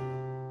about.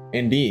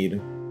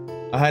 Indeed.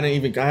 I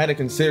hadn't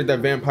considered that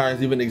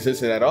vampires even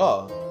existed at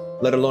all,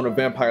 let alone a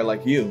vampire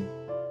like you.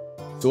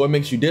 So what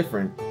makes you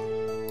different?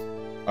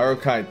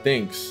 Arukai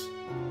thinks.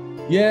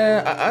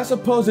 Yeah, I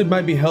suppose it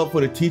might be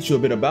helpful to teach you a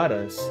bit about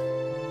us.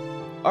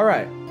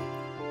 Alright.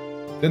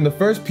 Then the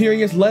first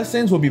period's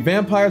lessons will be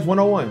Vampires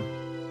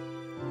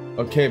 101.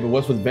 Okay, but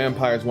what's with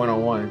Vampires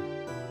 101?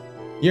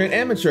 You're an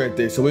amateur at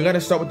this, so we gotta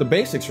start with the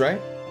basics,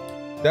 right?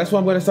 That's why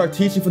I'm gonna start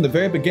teaching from the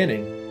very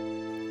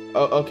beginning.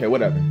 Oh, okay,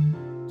 whatever.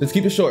 Just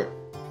keep it short.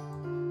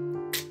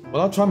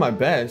 Well, I'll try my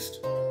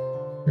best.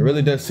 It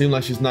really does seem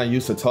like she's not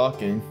used to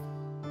talking.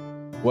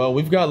 Well,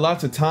 we've got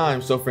lots of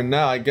time, so for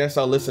now, I guess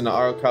I'll listen to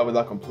Arukai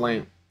without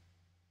complaint.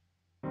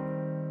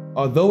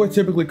 Although we're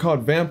typically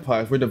called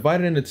vampires, we're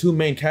divided into two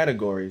main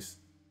categories.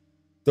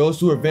 Those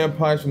who are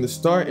vampires from the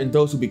start and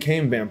those who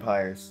became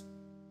vampires.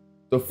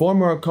 The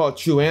former are called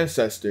true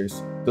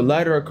ancestors, the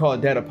latter are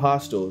called dead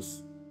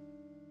apostles.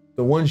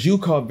 The ones you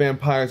call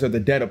vampires are the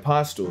dead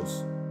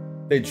apostles.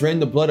 They drain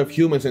the blood of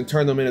humans and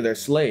turn them into their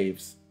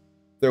slaves.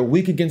 They're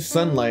weak against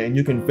sunlight and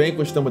you can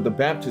vanquish them with the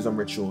baptism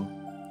ritual.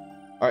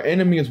 Our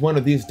enemy is one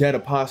of these dead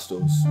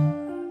apostles.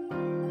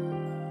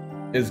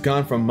 It's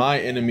gone from my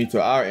enemy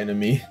to our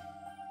enemy.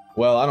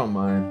 Well, I don't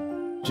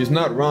mind. She's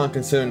not wrong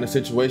considering the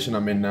situation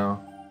I'm in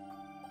now.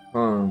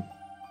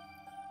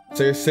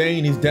 So you're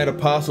saying these dead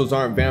apostles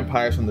aren't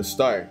vampires from the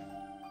start?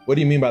 What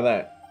do you mean by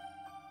that?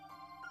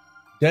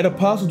 Dead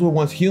apostles were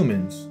once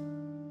humans.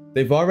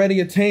 They've already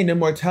attained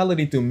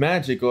immortality through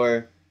magic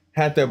or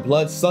had their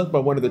blood sucked by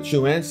one of the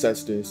true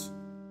ancestors.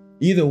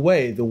 Either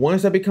way, the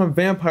ones that become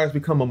vampires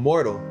become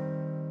immortal,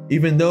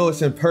 even though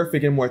it's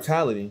imperfect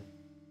immortality.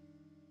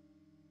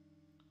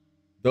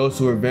 Those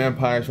who were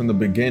vampires from the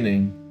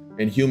beginning,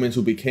 and humans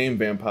who became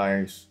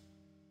vampires.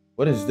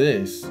 What is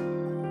this?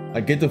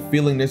 I get the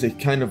feeling there's a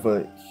kind of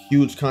a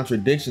huge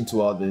contradiction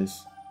to all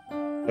this.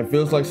 It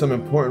feels like some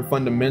important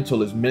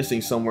fundamental is missing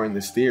somewhere in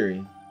this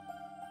theory.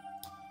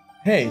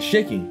 Hey,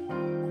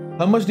 Shiki,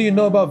 how much do you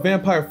know about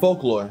vampire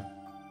folklore?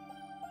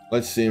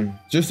 Let's see,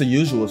 just the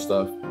usual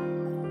stuff.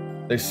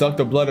 They suck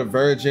the blood of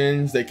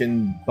virgins, they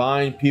can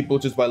bind people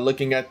just by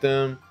looking at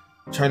them,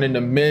 turn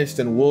into mist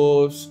and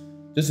wolves,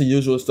 just the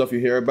usual stuff you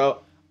hear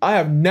about. I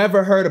have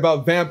never heard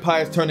about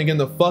vampires turning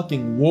into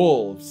fucking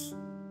wolves.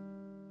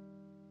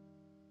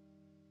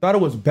 Thought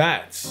it was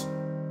bats.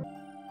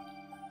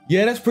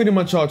 Yeah, that's pretty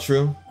much all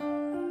true.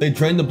 They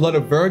drain the blood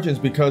of virgins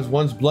because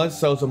one's blood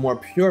cells are more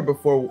pure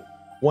before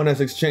one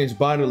has exchanged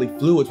bodily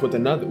fluids with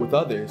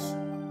others.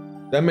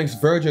 That makes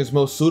virgins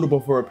most suitable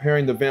for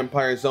repairing the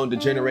vampire's own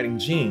degenerating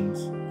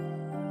genes.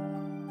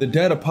 The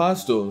dead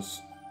apostles,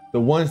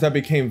 the ones that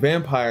became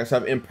vampires,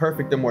 have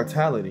imperfect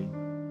immortality.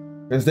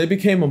 As they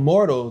became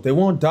immortal, they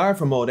won't die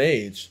from old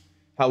age.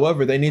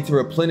 However, they need to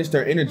replenish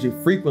their energy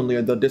frequently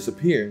or they'll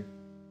disappear.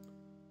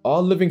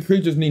 All living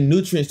creatures need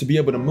nutrients to be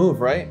able to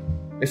move, right?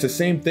 It's the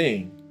same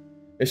thing.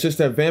 It's just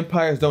that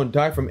vampires don't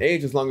die from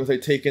age as long as they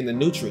take in the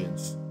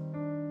nutrients.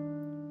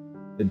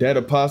 The dead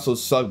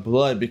apostles suck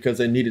blood because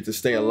they needed to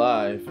stay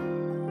alive.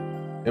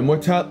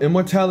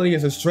 Immortality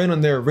is a strain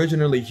on their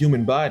originally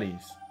human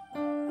bodies.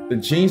 The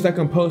genes that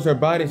compose their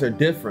bodies are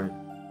different.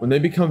 When they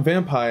become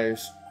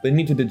vampires, they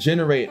begin to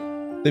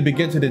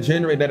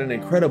degenerate at an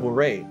incredible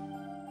rate.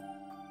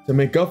 To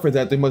make up for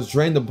that, they must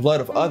drain the blood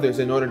of others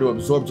in order to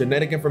absorb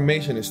genetic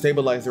information and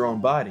stabilize their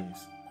own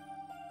bodies.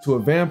 To a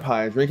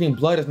vampire, drinking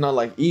blood is not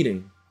like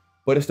eating,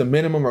 but it's the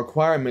minimum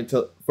requirement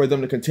for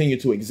them to continue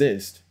to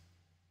exist.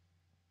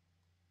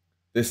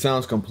 This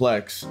sounds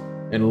complex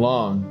and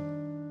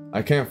long.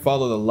 I can't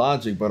follow the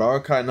logic, but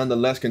Archive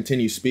nonetheless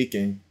continues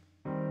speaking.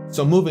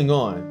 So moving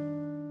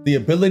on, the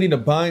ability to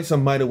bind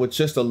somebody with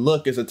just a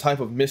look is a type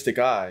of mystic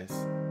eyes.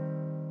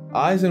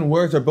 Eyes and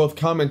words are both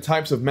common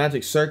types of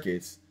magic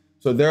circuits,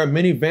 so there are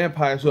many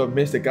vampires who have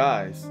mystic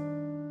eyes.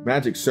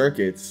 Magic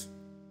circuits.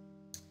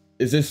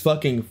 Is this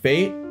fucking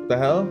fate? What the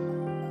hell?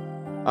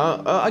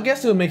 I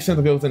guess it would make sense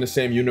if it was in the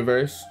same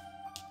universe.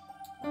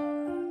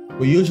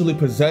 We usually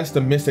possess the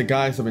mystic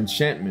eyes of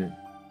enchantment.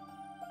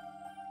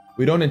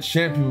 We don't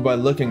enchant people by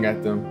looking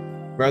at them.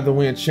 Rather,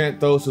 we enchant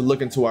those who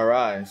look into our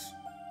eyes.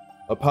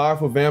 A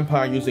powerful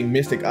vampire using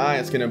mystic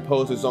eyes can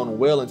impose his own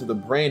will into the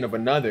brain of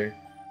another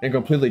and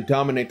completely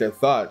dominate their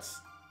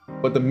thoughts.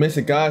 But the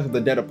mystic eyes of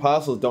the dead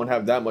apostles don't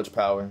have that much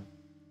power.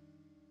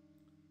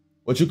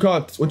 What you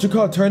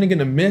call turning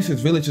into mist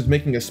is really just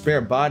making a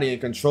spare body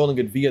and controlling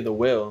it via the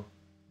will.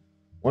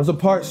 Once the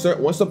part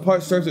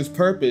serves its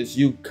purpose,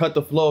 you cut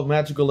the flow of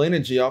magical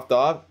energy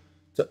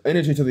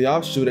to the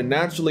offshoot, and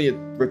naturally it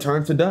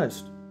returns to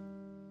dust.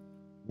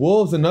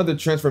 Wolves and other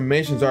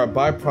transformations are a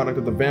byproduct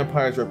of the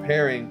vampire's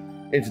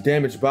repairing its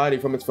damaged body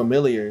from its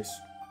familiars.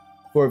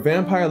 For a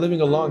vampire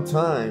living a long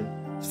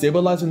time,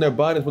 stabilizing their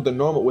bodies with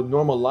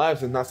normal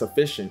lives is not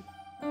sufficient.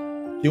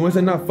 Humans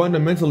are not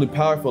fundamentally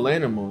powerful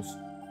animals,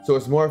 so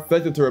it's more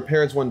effective to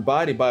repair its one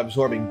body by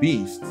absorbing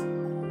beasts,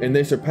 and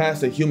they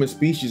surpass the human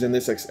species in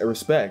this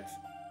respect.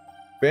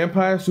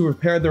 Vampires who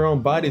repair their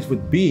own bodies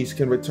with beasts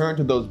can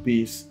return those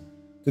beasts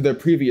to their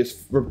previous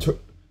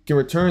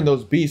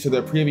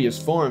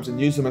forms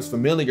and use them as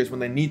familiars when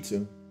they need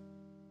to.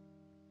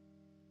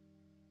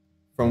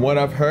 From what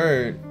I've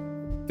heard,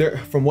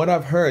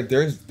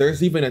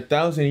 there's even a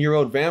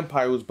 1,000-year-old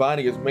vampire whose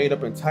body is made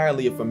up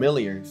entirely of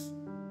familiars.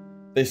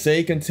 They say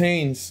he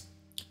contains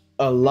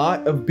a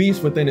lot of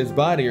beasts within his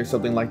body or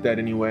something like that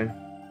anyway.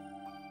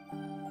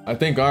 I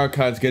think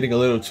Archive's getting a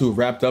little too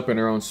wrapped up in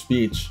her own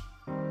speech.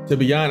 To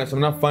be honest, I'm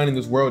not finding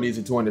this world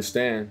easy to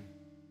understand.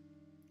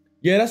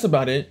 Yeah, that's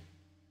about it.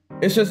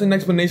 It's just an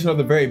explanation of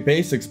the very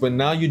basics, but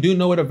now you do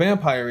know what a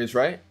vampire is,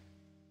 right?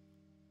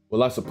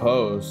 Well, I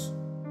suppose.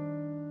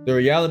 The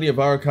reality of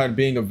Archive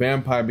being a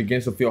vampire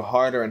begins to feel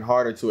harder and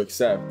harder to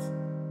accept.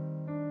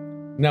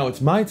 Now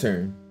it's my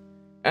turn.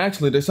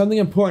 Actually, there's something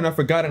important I've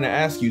forgotten to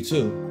ask you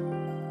too.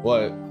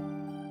 What?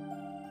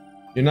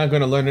 You're not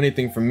gonna learn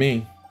anything from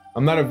me.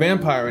 I'm not a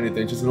vampire or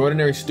anything, just an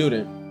ordinary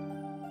student.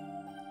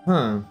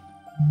 Huh.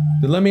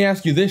 Then let me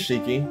ask you this,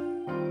 Shiki.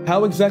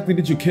 How exactly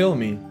did you kill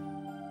me?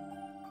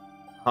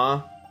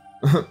 Huh?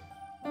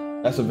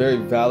 That's a very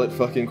valid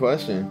fucking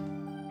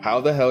question.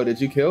 How the hell did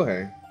you kill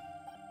her?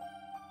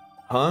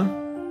 Huh?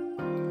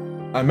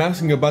 I'm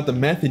asking about the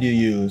method you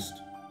used.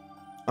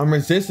 I'm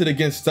resistant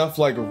against stuff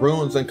like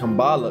runes and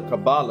Kabbalah.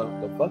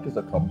 Kabbalah? The fuck is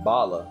a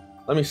Kabbalah?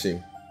 Let me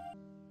see.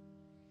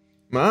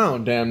 I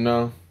don't damn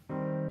know.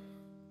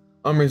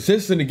 I'm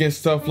resistant against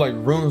stuff like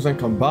runes and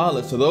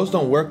Kabbalah, so those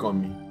don't work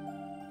on me.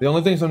 The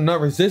only things I'm not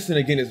resistant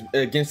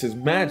against is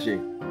magic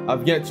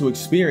I've yet to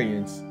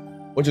experience,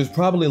 which is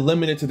probably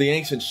limited to the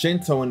ancient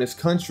Shinto in this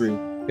country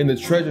and the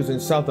treasures in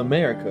South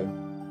America.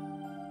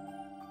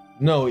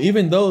 No,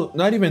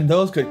 not even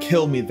those could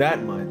kill me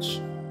that much.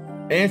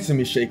 Answer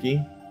me,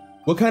 Shiki.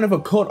 What kind of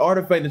occult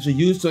artifact did you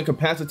use to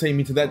incapacitate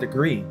me to that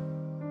degree?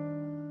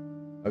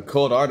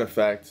 Occult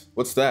artifact?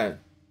 What's that?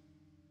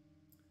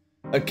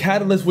 A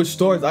catalyst which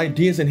stores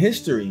ideas and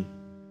history.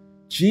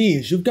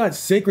 Jeez, you've got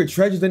sacred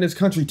treasures in this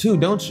country too,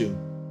 don't you?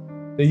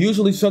 They're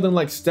usually something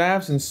like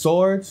staffs and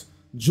swords,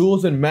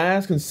 jewels and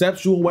masks,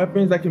 conceptual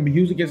weapons that can be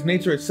used against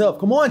nature itself.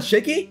 Come on,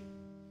 Shiki!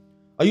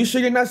 Are you sure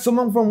you're not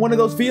someone from one of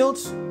those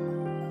fields?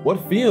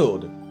 What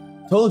field?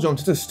 Told you, I'm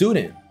just a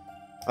student.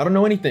 I don't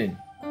know anything.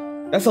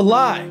 That's a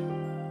lie.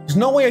 There's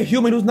no way a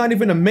human who's not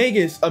even a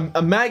magus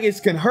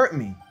can hurt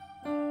me.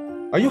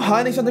 Are you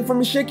hiding something from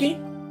me,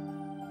 Shiki?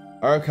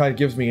 Archive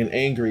gives me an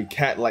angry,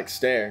 cat-like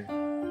stare.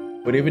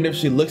 But even if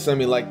she looks at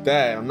me like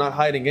that, I'm not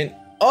hiding it.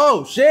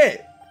 Oh,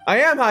 shit!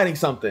 I am hiding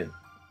something.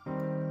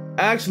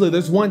 Actually,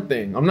 there's one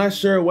thing. I'm not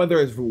sure whether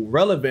it's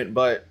relevant,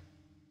 but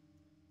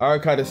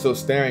Archive is still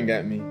staring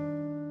at me.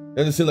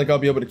 Doesn't seem like I'll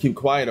be able to keep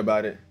quiet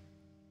about it.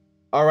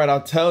 Alright,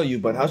 I'll tell you,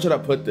 but how should I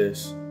put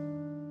this?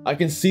 I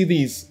can see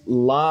these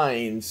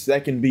lines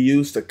that can be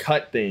used to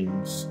cut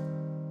things.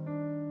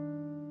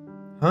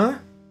 Huh?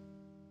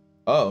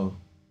 Oh,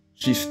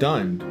 she's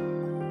stunned.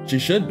 She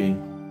should be.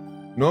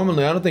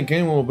 Normally, I don't think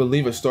anyone will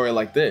believe a story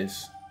like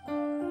this.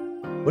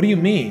 What do you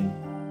mean?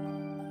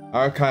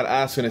 Archive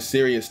asks in a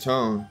serious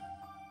tone.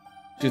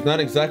 She's not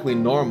exactly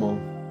normal.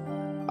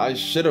 I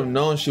should have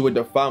known she would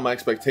defy my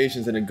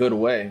expectations in a good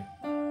way.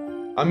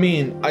 I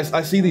mean,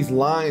 I see these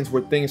lines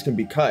where things can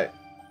be cut.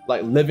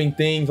 Like living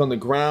things on the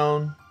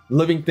ground,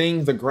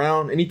 the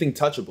ground, anything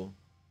touchable.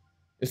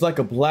 It's like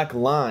a black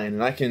line,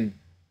 and I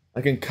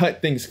can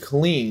cut things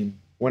clean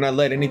when I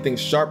let anything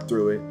sharp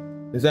through it.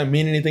 Does that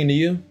mean anything to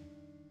you?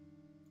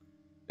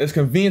 It's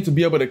convenient to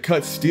be able to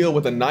cut steel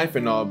with a knife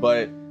and all,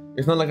 but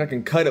it's not like I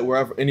can cut it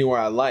anywhere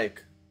I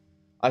like.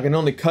 I can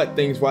only cut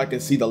things where I can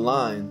see the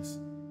lines.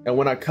 And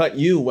when I cut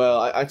you,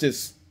 well,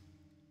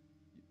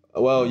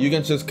 you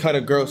can just cut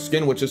a girl's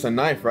skin with just a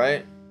knife,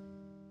 right?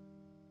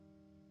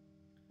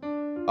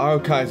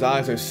 Arukai's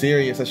eyes are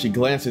serious as she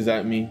glances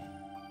at me.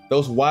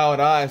 Those wild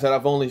eyes that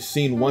I've only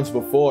seen once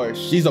before.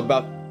 She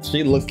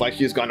looks like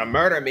she's gonna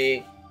murder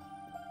me.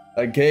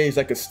 A gaze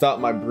that could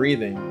stop my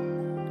breathing.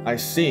 I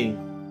see.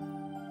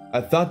 I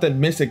thought that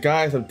mystic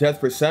eyes of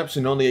death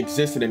perception only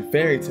existed in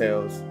fairy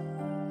tales.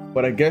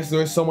 But I guess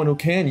there is someone who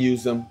can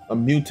use them, a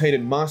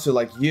mutated monster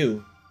like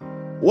you.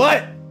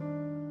 What?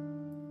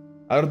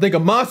 I don't think a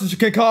monster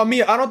can call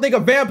me, I don't think a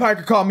vampire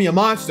can call me a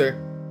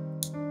monster.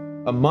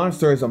 A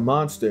monster is a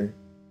monster.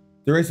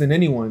 There isn't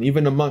anyone,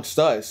 even amongst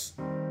us,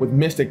 with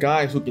mystic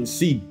eyes who can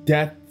see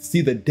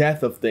the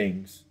death of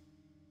things.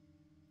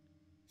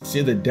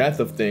 See the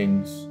death of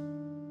things.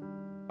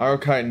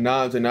 Arukai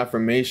nods in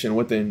affirmation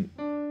with an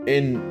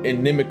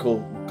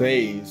inimical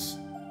gaze.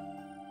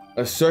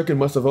 A circuit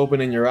must have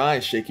opened in your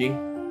eyes, Shiki.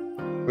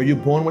 Were you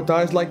born with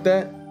eyes like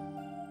that?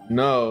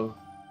 No.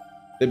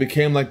 They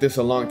became like this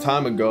a long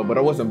time ago, but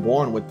I wasn't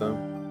born with them.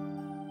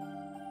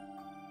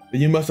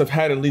 Then you must have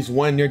had at least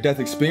one near-death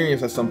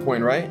experience at some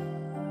point, right?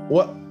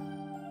 What?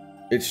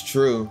 It's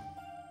true.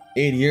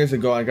 8 years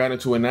ago, I got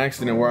into an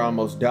accident where I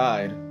almost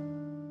died.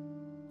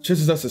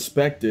 Just as I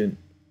suspected.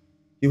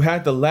 You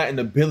had the Latin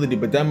ability,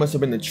 but that must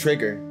have been the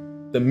trigger.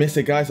 The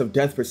mystic eyes of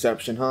death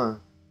perception, huh?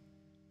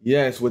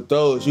 Yes, with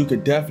those, you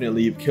could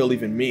definitely kill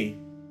even me.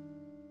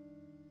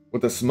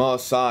 With a small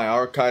sigh,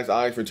 Arukai's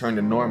eyes returned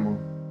to normal.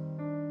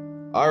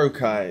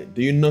 Arukai,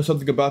 do you know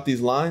something about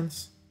these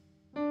lines?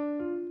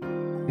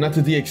 Not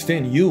to the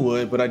extent you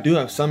would, but I do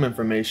have some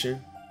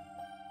information.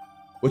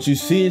 What you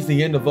see is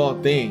the end of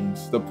all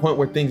things, the point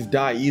where things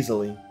die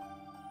easily.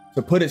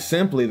 To put it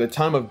simply, the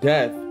time of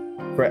death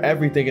for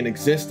everything in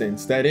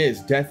existence, that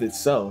is, death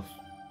itself.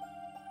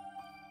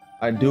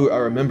 I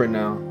remember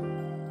now.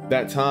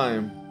 That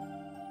time,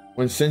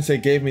 when Sensei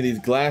gave me these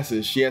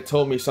glasses, she had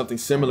told me something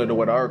similar to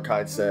what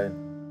Arukai said.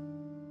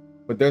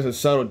 But there's a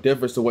subtle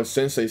difference to what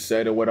Sensei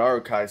said and what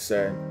Arukai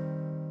said.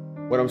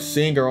 What I'm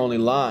seeing are only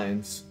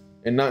lines,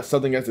 and not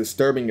something as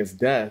disturbing as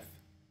death.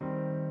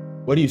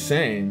 What are you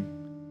saying?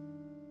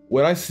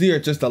 What I see are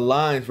just the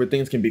lines where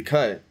things can be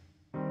cut.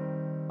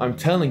 I'm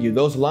telling you,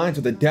 those lines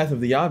are the death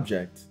of the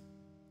object.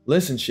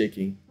 Listen,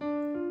 Shiki.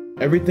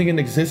 Everything in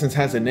existence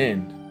has an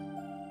end.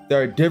 There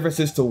are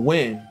differences to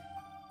when,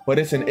 but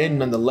it's an end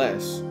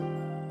nonetheless.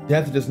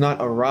 Death does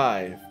not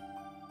arrive.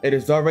 It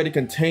is already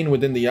contained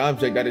within the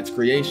object at its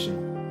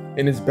creation,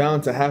 and is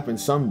bound to happen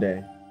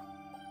someday.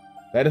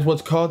 That is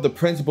what's called the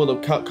principle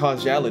of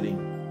causality.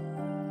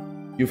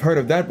 You've heard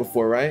of that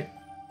before, right?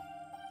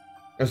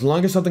 As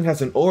long as something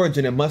has an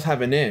origin, it must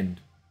have an end.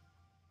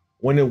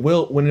 When it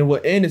will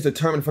end is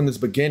determined from its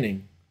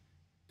beginning.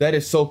 That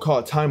is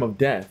so-called time of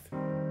death.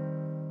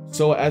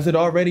 So as it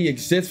already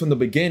exists from the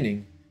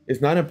beginning,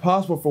 it's not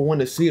impossible for one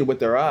to see it with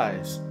their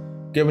eyes,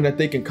 given that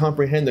they can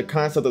comprehend the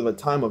concept of the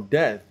time of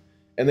death,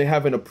 and they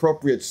have an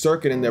appropriate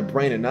circuit in their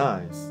brain and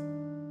eyes.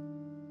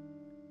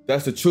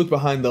 That's the truth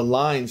behind the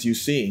lines you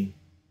see.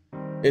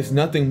 This is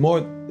nothing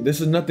more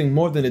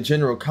than a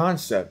general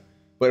concept,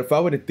 but if I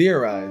were to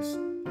theorize,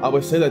 I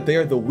would say that they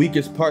are the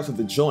weakest parts of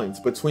the joints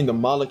between the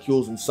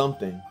molecules and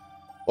something,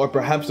 or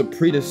perhaps a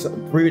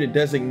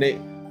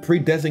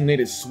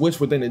predesignated switch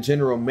within the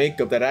general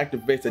makeup that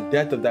activates the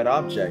death of that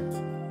object.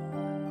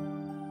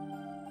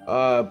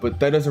 But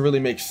that doesn't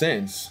really make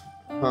sense,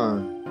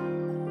 huh?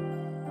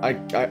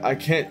 I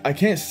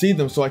can't see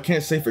them, so I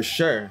can't say for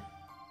sure.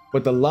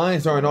 But the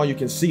lines aren't all you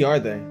can see, are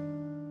they?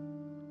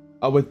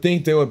 I would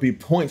think there would be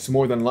points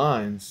more than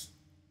lines.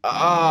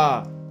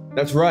 Ah,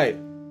 that's right.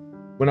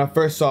 When I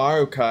first saw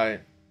Arukai,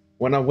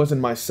 when I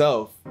wasn't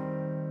myself,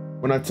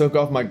 when I took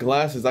off my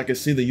glasses, I could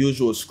see the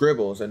usual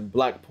scribbles and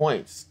black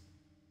points,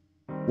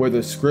 where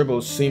the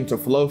scribbles seemed to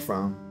flow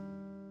from.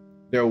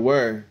 There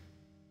were.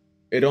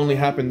 It only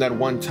happened that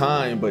one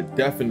time, but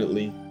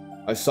definitely,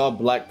 I saw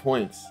black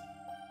points.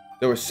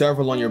 There were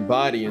several on your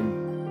body,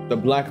 and the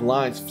black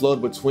lines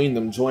flowed between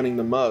them, joining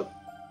them up.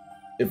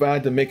 If I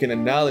had to make an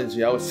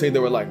analogy, I would say they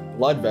were like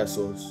blood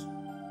vessels.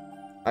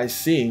 I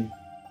see.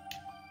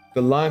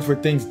 The lines where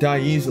things die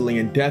easily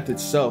and death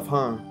itself,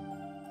 huh?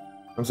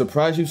 I'm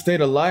surprised you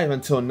stayed alive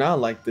until now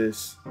like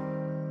this.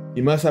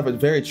 You must have a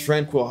very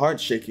tranquil heart,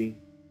 Shiki.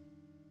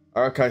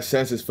 Arukai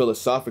says this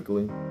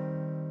philosophically.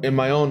 In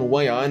my own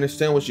way, I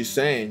understand what she's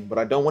saying, but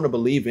I don't want to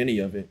believe any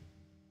of it.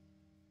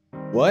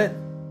 What?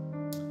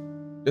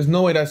 There's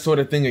no way that sort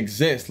of thing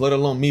exists, let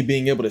alone me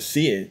being able to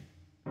see it.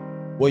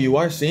 Well, you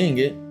are seeing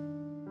it.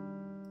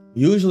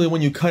 Usually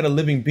when you cut a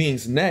living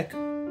being's neck,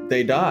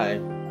 they die.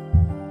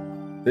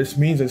 This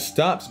means it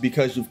stops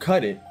because you've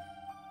cut it.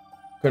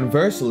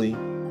 Conversely,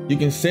 you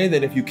can say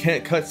that if you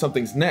can't cut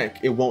something's neck,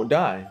 it won't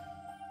die.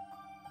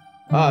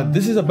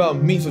 This is about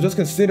me, so just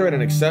consider it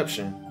an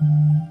exception.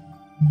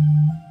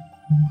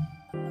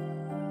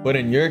 But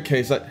in your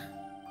case,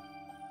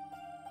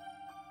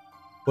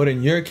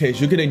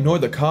 you can ignore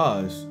the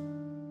cause.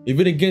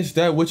 Even against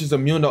that which is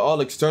immune to all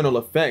external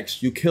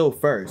effects, you kill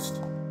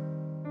first.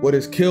 What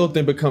is killed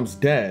then becomes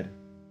dead.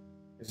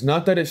 It's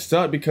not that it's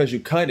stopped because you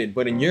cut it,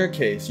 but in your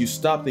case, you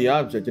stop the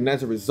object and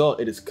as a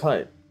result, it is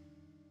cut.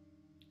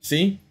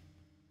 See?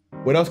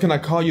 What else can I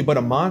call you but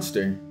a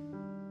monster?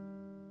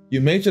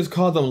 You may just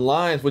call them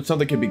lines which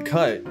something can be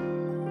cut,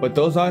 but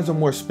those eyes are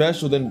more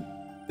special than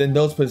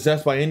those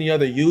possessed by any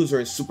other user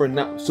in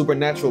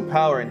supernatural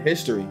power in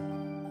history.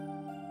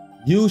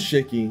 You,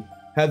 Shiki,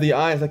 have the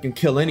eyes that can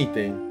kill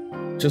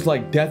anything, just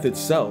like death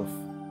itself.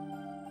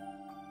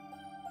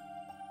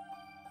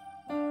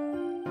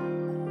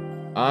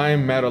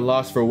 I'm at a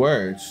loss for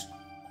words.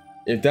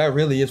 If that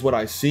really is what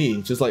I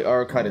see, just like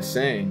Arukite is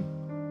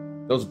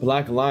saying, those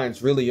black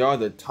lines really are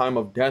the time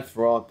of death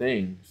for all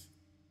things.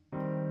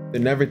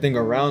 Then everything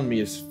around me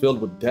is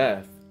filled with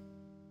death.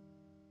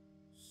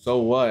 So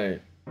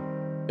what?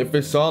 If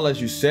it's all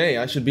as you say,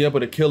 I should be able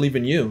to kill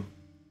even you.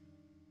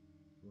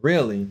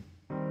 Really?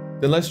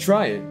 Then let's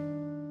try it.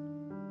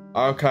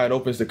 Arukite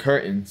opens the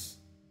curtains.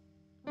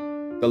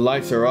 The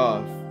lights are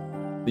off.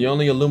 The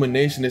only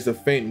illumination is the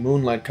faint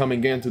moonlight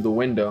coming in through the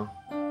window.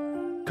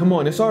 Come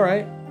on, it's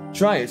alright.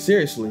 Try it,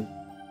 seriously.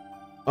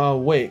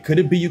 Wait, could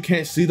it be you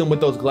can't see them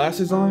with those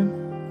glasses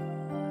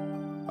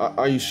on?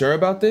 Are you sure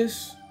about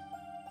this?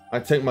 I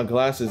take my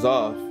glasses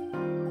off,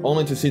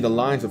 only to see the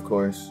lines, of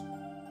course.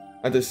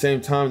 At the same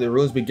time, the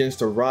room begins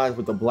to rise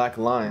with the black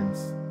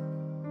lines.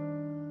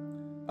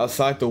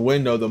 Outside the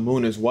window, the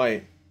moon is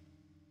white.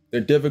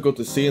 They're difficult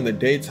to see in the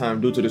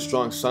daytime due to the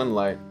strong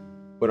sunlight,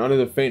 but under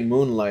the faint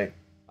moonlight,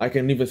 I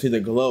can even see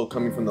the glow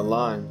coming from the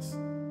lines.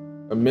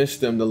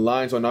 Amidst them, the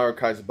lines on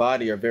Arukite's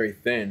body are very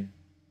thin.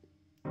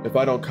 If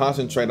I don't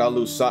concentrate, I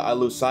lose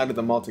sight of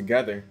them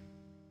altogether.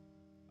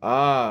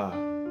 Ah.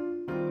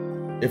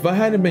 If I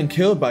hadn't been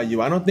killed by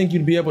you, I don't think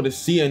you'd be able to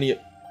see any.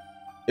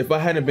 If I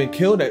hadn't been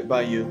killed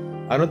by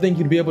you, I don't think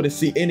you'd be able to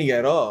see any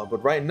at all,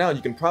 but right now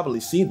you can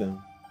probably see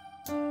them.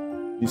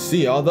 You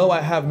see, although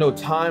I have no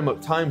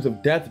times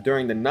of death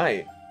during the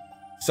night,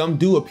 some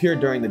do appear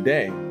during the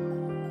day.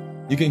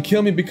 You could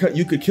kill me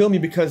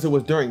because it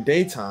was during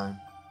daytime,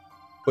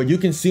 but you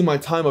can see my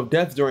time of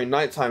death during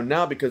nighttime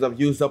now because I've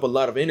used up a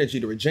lot of energy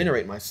to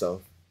regenerate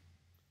myself.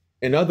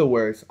 In other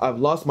words, I've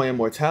lost my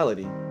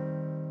immortality.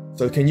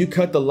 So can you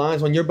cut the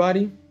lines on your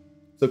body?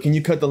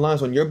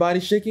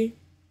 Shiki?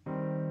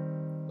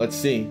 Let's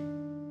see.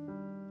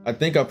 I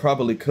think I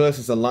probably could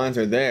since the lines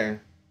are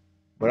there,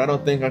 but I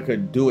don't think I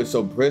could do it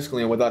so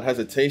briskly and without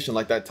hesitation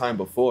like that time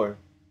before.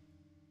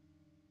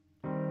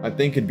 I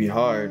think it'd be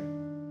hard.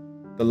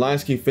 The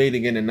lines keep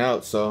fading in and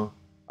out, so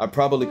I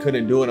probably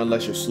couldn't do it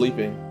unless you're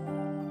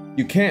sleeping.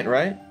 You can't,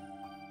 right?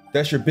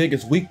 That's your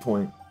biggest weak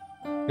point.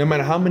 No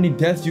matter how many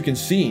deaths you can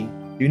see,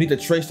 you need to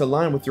trace the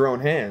line with your own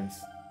hands.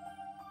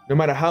 No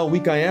matter how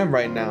weak I am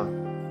right now,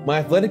 my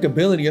athletic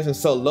ability isn't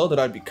so low that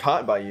I'd be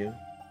caught by you.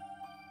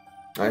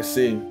 I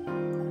see.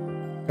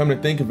 Come to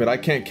think of it, I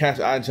can't catch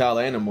agile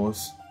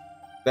animals.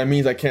 That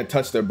means I can't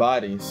touch their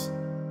bodies.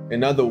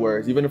 In other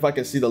words, even if I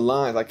can see the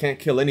lines, I can't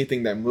kill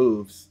anything that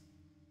moves.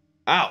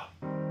 Ow!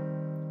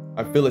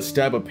 I feel a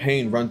stab of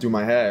pain run through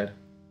my head.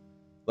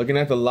 Looking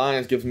at the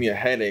lines gives me a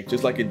headache,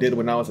 just like it did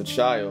when I was a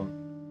child.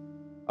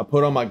 I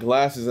put on my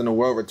glasses and the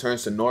world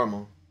returns to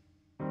normal.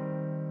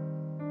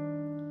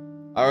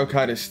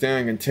 Arukite is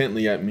staring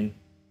intently at me.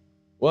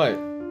 What?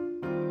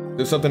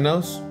 There's something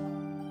else?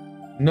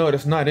 No,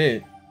 that's not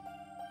it.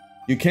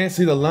 You can't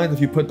see the lines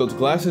if you put those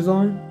glasses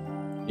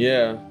on?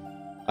 Yeah,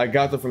 I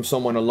got them from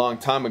someone a long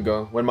time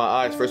ago, when my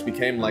eyes first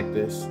became like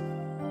this.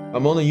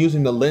 I'm only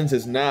using the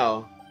lenses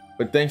now,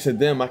 but thanks to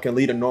them I can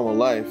lead a normal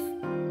life.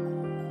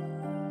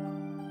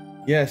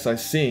 Yes, I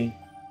see.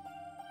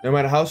 No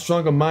matter how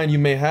strong a mind you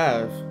may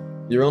have,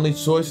 your only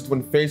choices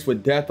when faced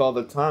with death all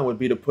the time would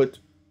be to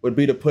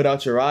put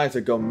out your eyes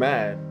or go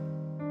mad.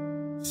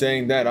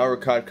 Saying that,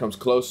 Arukite comes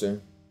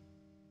closer.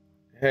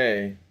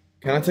 Hey,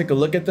 can I take a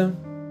look at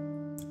them?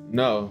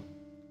 No,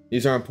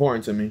 these are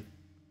important to me.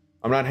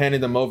 I'm not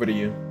handing them over to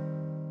you.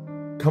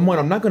 Come on,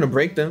 I'm not gonna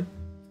break them.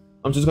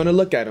 I'm just gonna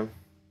look at them.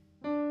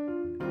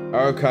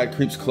 Arukite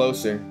creeps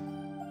closer.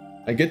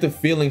 I get the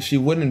feeling she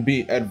wouldn't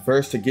be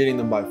adverse to getting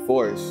them by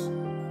force.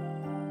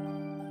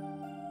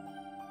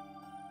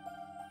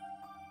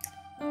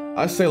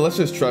 I say let's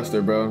just trust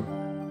her, bro.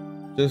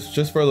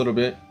 Just for a little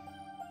bit.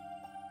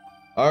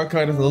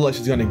 Arukite doesn't look like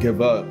she's gonna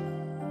give up.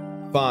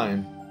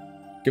 Fine.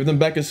 Give them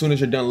back as soon as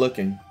you're done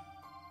looking.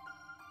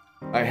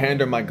 I hand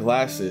her my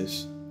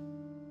glasses.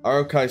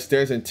 Arukite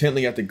stares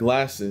intently at the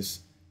glasses,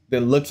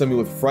 then looks at me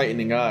with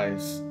frightening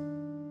eyes.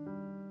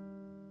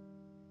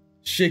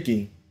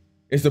 Shiki,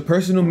 is the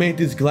person who made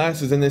these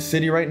glasses in this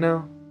city right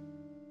now?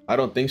 I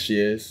don't think she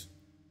is.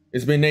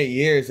 It's been 8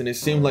 years and it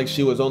seemed like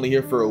she was only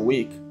here for a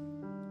week.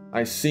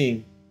 I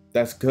see.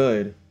 That's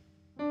good.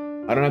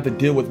 I don't have to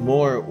deal with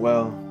more,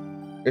 well,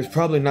 it's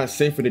probably not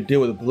safer to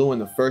deal with Blue in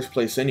the first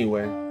place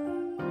anyway.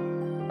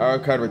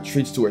 Arukite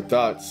retreats to her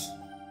thoughts.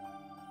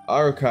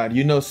 Arukite,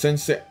 you know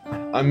Sensei...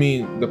 I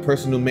mean, the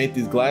person who made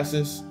these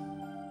glasses?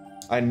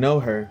 I know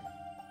her.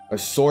 A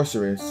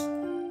sorceress.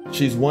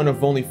 She's one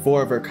of only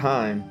 4 of her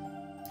kind.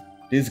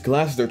 These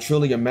glasses are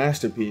truly a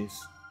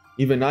masterpiece.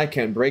 Even I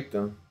can't break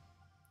them.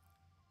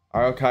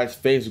 Arukai's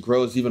face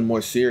grows even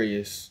more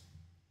serious.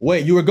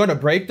 Wait, you were gonna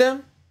break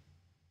them?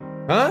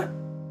 Huh?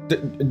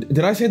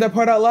 Did I say that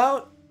part out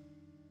loud?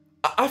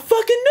 I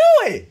fucking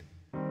knew it!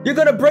 You're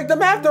gonna break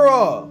them after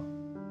all!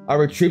 I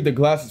retrieved the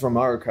glasses from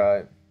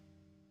Arukai.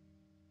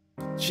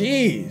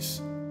 Jeez.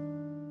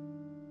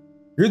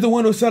 You're the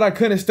one who said I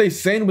couldn't stay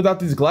sane without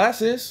these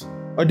glasses?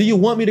 Or do you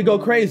want me to go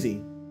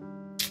crazy?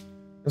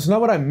 That's not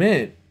what I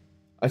meant.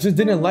 I just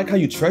didn't like how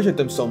you treasured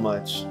them so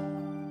much.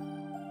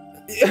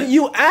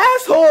 You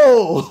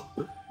asshole!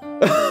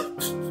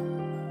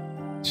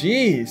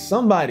 Jeez,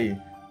 somebody,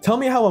 tell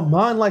me how a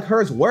mind like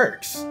hers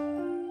works.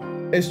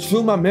 It's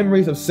true my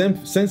memories of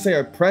Sensei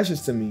are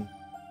precious to me,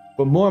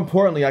 but more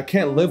importantly, I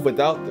can't live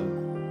without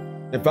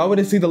them. If I were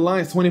to see the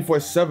lines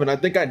 24/7, I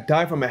think I'd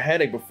die from a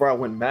headache before I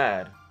went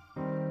mad.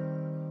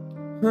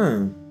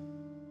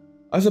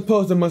 I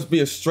suppose there must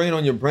be a strain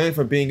on your brain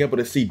from being able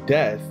to see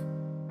death.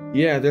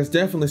 Yeah, there's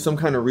definitely some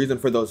kind of reason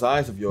for those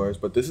eyes of yours,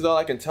 but this is all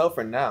I can tell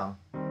for now.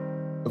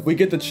 If we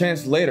get the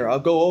chance later, I'll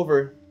go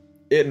over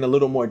it in a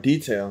little more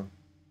detail.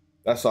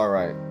 That's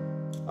alright.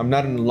 I'm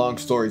not into long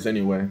stories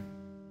anyway.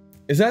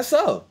 Is that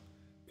so?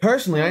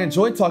 Personally, I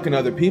enjoy talking to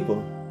other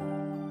people.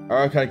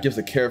 Arukai gives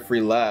a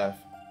carefree laugh.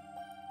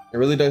 It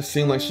really does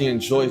seem like she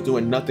enjoys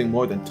doing nothing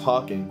more than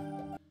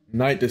talking.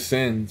 Night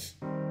descends.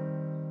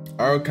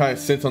 Arukai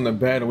sits on the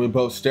bed and we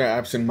both stare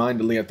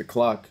absent-mindedly at the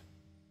clock.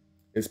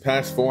 It's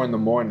past 4 in the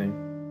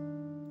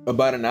morning.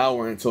 About an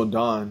hour until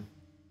dawn.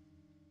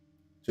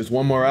 Just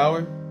one more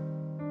hour?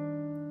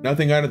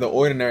 Nothing out of the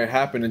ordinary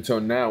happened until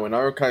now, and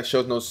Arukai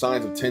shows no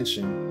signs of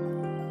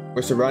tension.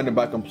 We're surrounded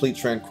by complete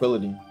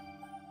tranquility.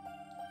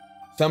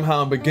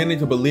 Somehow I'm beginning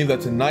to believe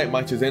that tonight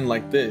might just end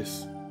like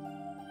this.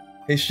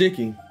 Hey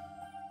Shiki.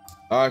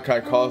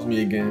 Arukai calls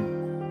me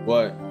again.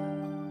 What?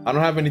 I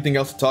don't have anything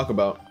else to talk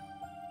about.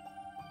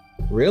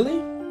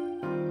 Really?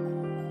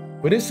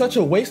 But it's such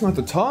a waste not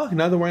to talk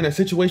now that we're in a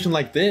situation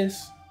like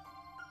this.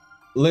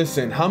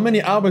 Listen, how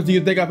many hours do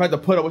you think I've had to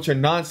put up with your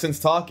nonsense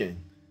talking?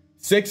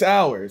 6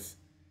 hours.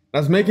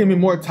 That's making me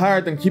more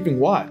tired than keeping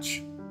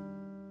watch.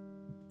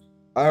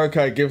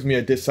 Arukai gives me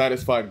a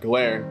dissatisfied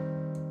glare.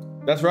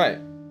 That's right.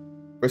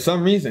 For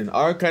some reason,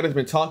 Arukai has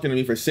been talking to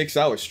me for 6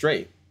 hours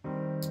straight.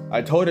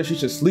 I told her she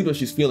should sleep if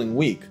she's feeling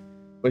weak,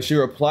 but she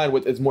replied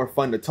with, "It's more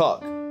fun to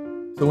talk."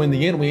 So in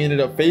the end, we ended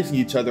up facing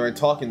each other and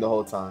talking the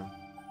whole time.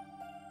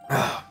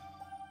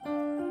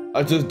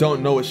 I just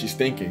don't know what she's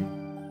thinking.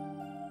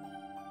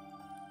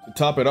 To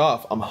top it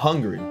off, I'm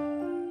hungry.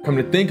 Come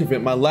to think of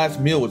it, my last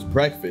meal was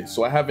breakfast,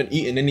 so I haven't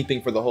eaten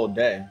anything for the whole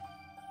day.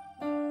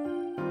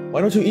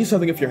 Why don't you eat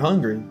something if you're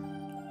hungry?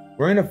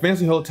 We're in a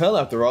fancy hotel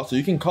after all, so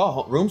you can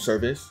call room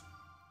service.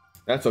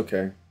 That's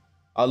okay.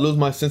 I'll lose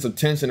my sense of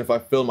tension if I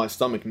fill my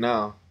stomach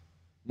now.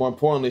 More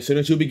importantly,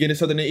 shouldn't you be getting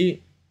something to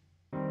eat?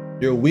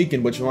 You're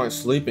weakened, but you aren't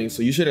sleeping,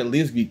 so you should at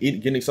least be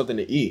getting something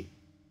to eat.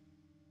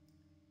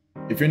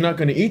 If you're not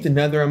going to eat, then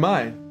neither am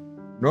I.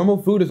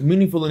 Normal food is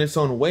meaningful in its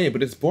own way,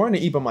 but it's boring to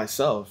eat by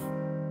myself.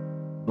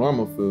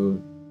 Normal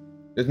food.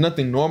 There's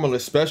nothing normal or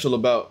special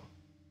about...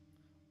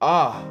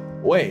 Ah,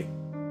 wait.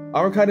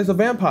 Arukai is a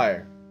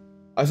vampire.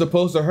 I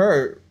suppose to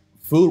her,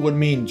 food would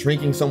mean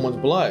drinking someone's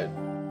blood.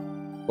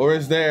 Or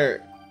is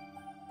there...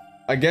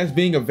 I guess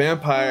being a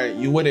vampire,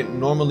 you wouldn't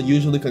normally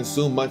usually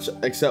consume much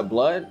except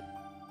blood?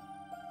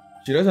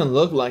 She doesn't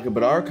look like it,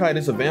 but Arukai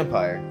is a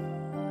vampire.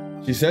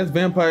 She says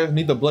vampires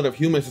need the blood of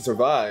humans to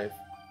survive.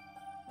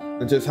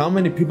 And just how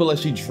many people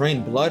has she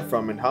drained blood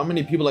from, and how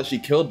many people has she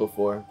killed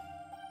before?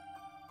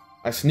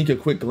 I sneak a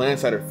quick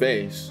glance at her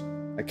face.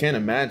 I can't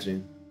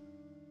imagine.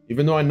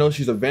 Even though I know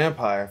she's a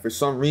vampire, for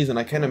some reason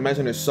I can't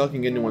imagine her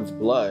sucking anyone's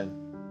blood.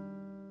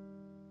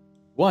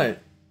 What?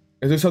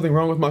 Is there something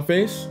wrong with my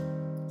face?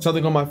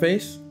 Something on my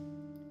face?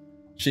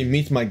 She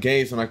meets my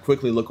gaze and I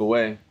quickly look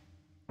away.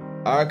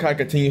 Arukai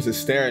continues to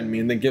stare at me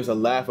and then gives a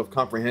laugh of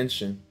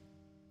comprehension.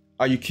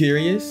 Are you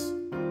curious?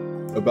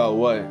 About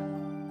what?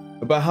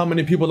 About how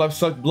many people I've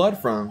sucked blood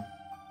from.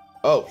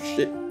 Oh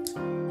shit.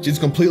 She's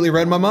completely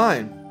read my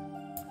mind.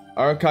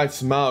 Arukai's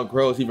smile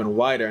grows even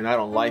wider and I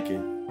don't like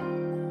it.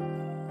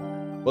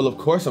 Well, of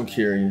course I'm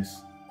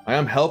curious. I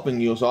am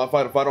helping you, so if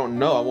I don't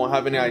know, I won't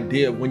have any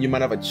idea of when you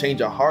might have a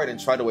change of heart and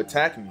try to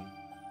attack me.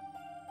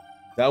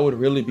 That would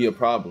really be a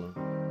problem.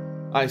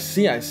 I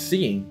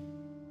see.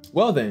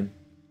 Well then,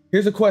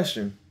 here's a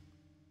question.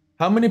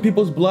 How many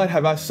people's blood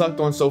have I sucked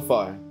on so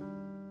far?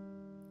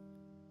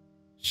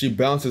 She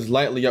bounces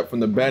lightly up from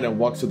the bed and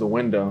walks to the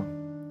window.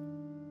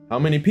 How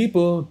many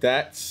people?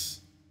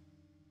 That's...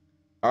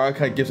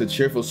 Arukai gives a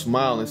cheerful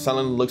smile and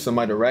silently looks in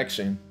my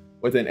direction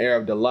with an air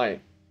of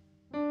delight.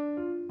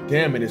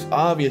 Damn, it is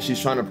obvious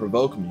she's trying to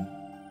provoke me.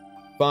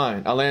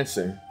 Fine, I'll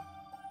answer.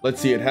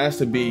 Let's see, it has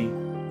to be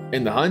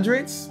in the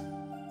hundreds?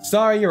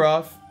 Sorry, you're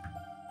off.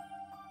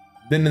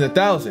 Then in the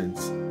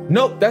thousands?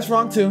 Nope, that's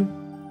wrong too.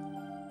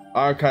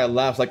 Arukai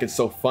laughs like it's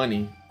so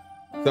funny.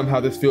 Somehow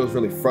this feels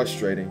really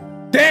frustrating.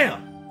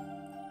 Damn!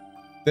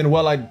 Then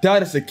well, I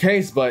doubt it's the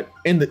case, but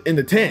in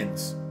the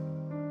tens.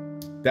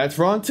 That's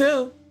wrong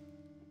too.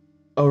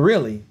 Oh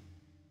really?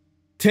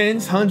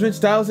 Tens, hundreds,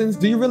 thousands?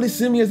 Do you really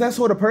see me as that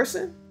sort of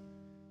person?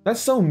 That's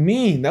so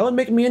mean. That would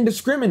make me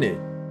indiscriminate.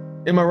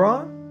 Am I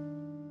wrong?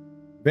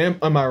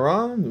 Am I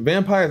wrong?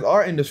 Vampires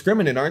are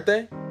indiscriminate, aren't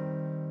they?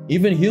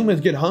 Even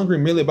humans get hungry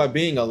merely by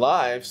being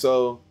alive,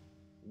 so...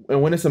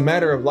 And when it's a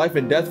matter of life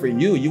and death for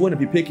you, you wouldn't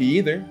be picky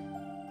either.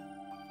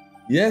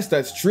 Yes,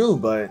 that's true,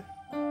 but...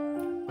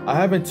 I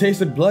haven't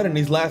tasted blood in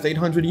these last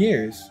 800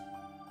 years.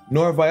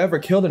 Nor have I ever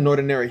killed an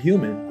ordinary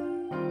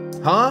human.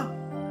 Huh?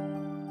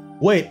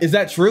 Wait, is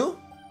that true?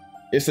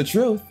 It's the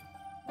truth.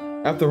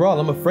 After all,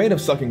 I'm afraid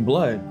of sucking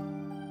blood.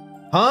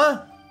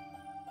 Huh?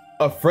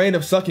 Afraid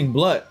of sucking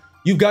blood?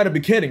 You've got to be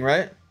kidding,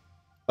 right?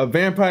 A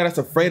vampire that's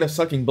afraid of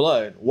sucking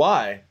blood.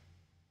 Why?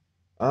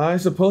 I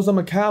suppose I'm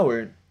a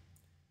coward.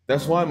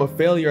 That's why I'm a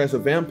failure as a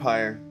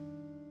vampire.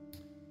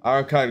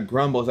 Arukai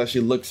grumbles as she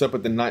looks up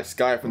at the night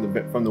sky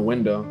from the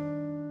window.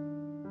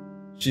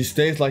 She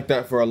stays like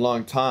that for a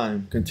long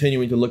time,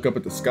 continuing to look up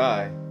at the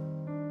sky.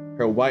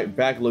 Her white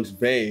back looks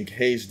vague,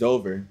 hazed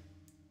over,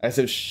 as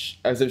if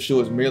she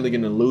was merely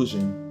an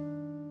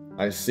illusion.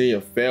 I see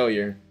a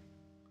failure.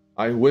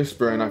 I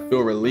whisper and I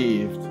feel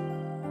relieved.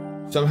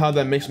 Somehow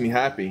that makes me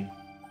happy.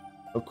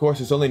 Of course,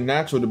 it's only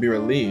natural to be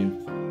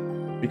relieved,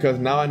 because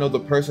now I know the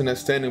person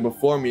that's standing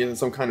before me isn't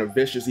some kind of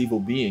vicious evil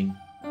being.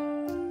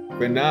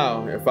 For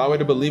now, if I were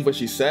to believe what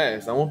she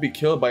says, I won't be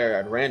killed by her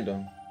at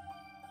random.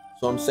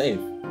 So I'm safe.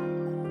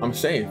 I'm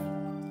safe.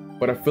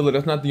 But I feel that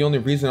that's not the only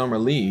reason I'm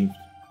relieved.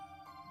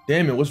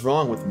 Damn it, what's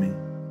wrong with me?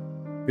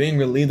 Being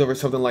relieved over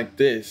something like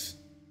this.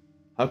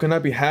 How can I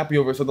be happy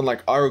over something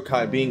like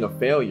Arukai being a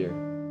failure?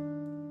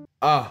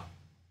 Ah.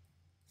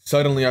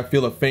 Suddenly I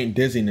feel a faint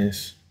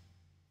dizziness.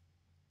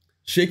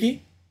 Shiki?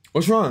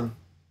 What's wrong?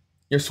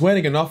 You're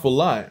sweating an awful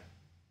lot.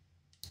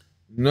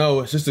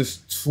 No, it's just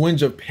this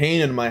twinge of pain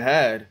in my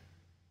head.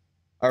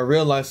 I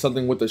realize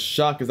something with a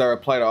shock as I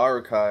reply to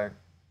Arukai.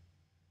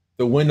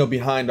 The window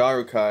behind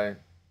Arukai,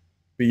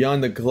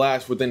 beyond the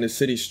glass within the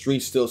city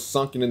streets still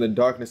sunken in the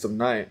darkness of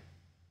night,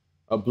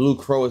 a blue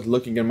crow is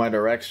looking in my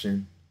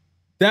direction.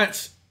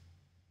 That's...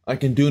 I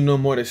can do no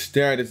more to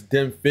stare at its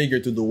dim figure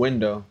through the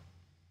window.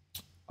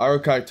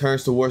 Arukai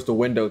turns towards the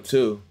window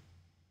too.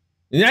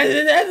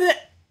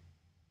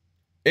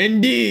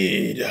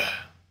 Indeed!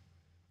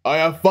 I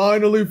have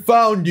finally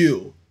found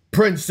you,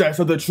 princess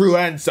of the true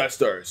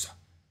ancestors!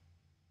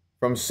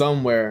 From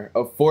somewhere,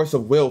 a force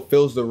of will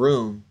fills the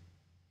room.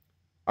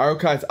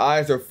 Arukai's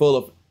eyes are full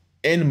of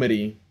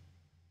enmity.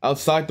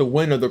 Outside the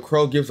window, the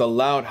crow gives a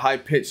loud,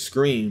 high-pitched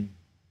scream.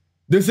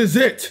 This is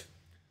it!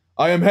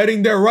 I am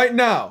heading there right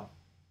now!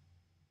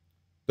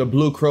 The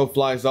blue crow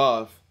flies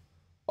off.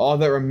 All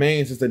that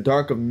remains is the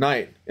dark of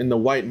night and the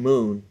white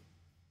moon.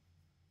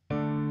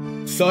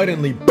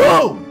 Suddenly,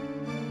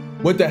 boom!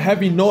 With a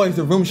heavy noise,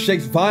 the room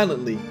shakes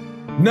violently.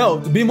 No,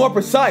 to be more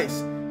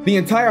precise, the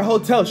entire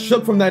hotel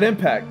shook from that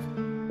impact.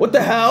 What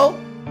the hell?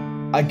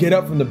 I get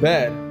up from the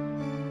bed.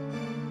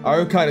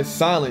 Arukai is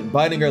silent,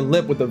 biting her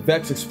lip with a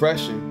vexed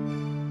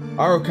expression.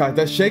 Arukai,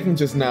 that's shaking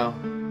just now.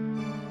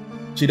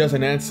 She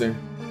doesn't answer.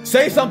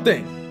 Say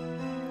something!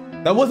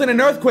 That wasn't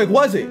an earthquake,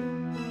 was it?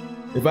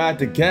 If I had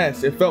to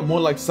guess, it felt more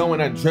like someone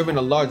had driven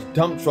a large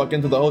dump truck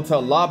into the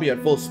hotel lobby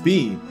at full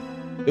speed.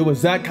 It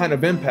was that kind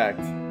of impact.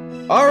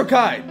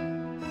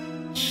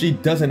 Arukai! She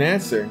doesn't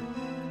answer.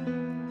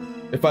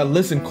 If I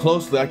listen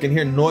closely, I can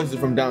hear noises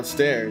from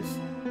downstairs.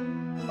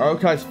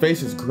 Arukai's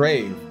face is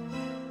grave.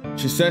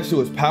 She says she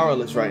was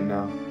powerless right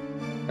now.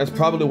 That's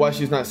probably why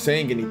she's not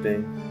saying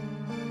anything.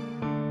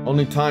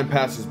 Only time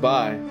passes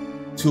by.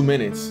 2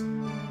 minutes.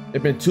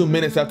 It's been 2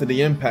 minutes after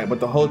the impact, but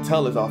the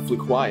hotel is awfully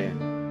quiet.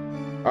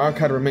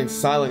 Arukai remains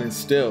silent and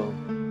still,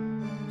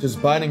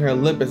 just biting her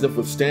lip as if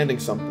withstanding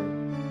something.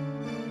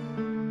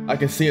 I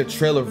can see a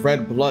trail of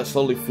red blood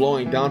slowly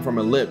flowing down from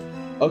her lip.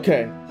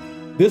 Okay,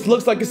 this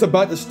looks like it's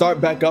about to start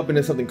back up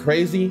into something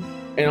crazy,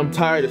 and I'm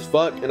tired as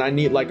fuck, and I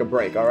need like a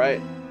break,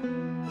 alright?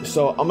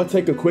 So I'm gonna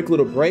take a quick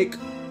little break,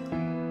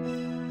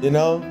 you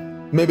know,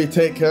 maybe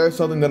take care of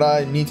something that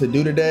I need to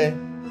do today,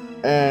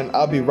 and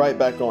I'll be right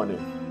back on it.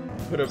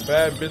 Put a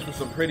bad bitch with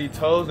some pretty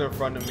toes in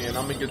front of me and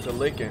I'm gonna get to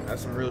licking.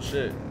 That's some real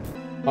shit.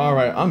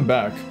 Alright, I'm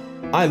back.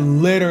 I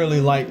literally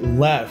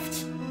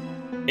left,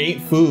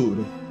 ate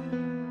food,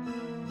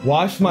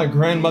 washed my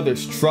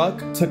grandmother's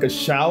truck, took a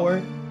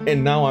shower,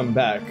 and now I'm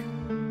back.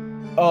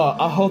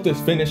 I hope this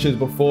finishes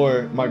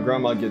before my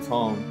grandma gets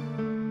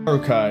home.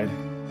 Arukai.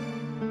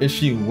 Is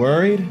she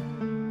worried?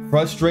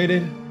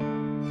 Frustrated?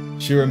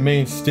 She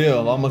remains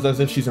still, almost as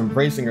if she's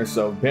embracing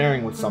herself,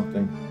 bearing with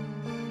something.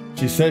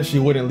 She says she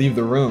wouldn't leave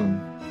the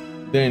room.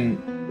 Then,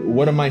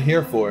 what am I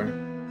here for?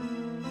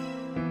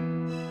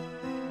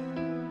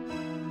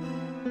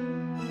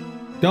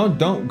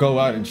 Don't go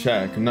out and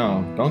check.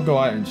 No, don't go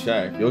out and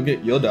check.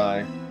 You'll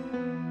die.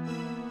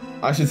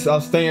 I'll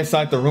stay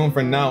inside the room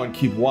for now and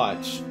keep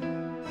watch.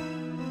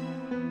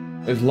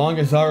 As long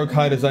as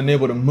Arukai is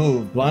unable to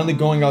move, blindly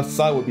going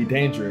outside would be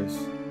dangerous.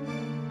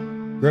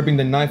 Gripping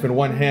the knife in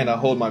one hand, I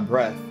hold my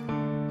breath.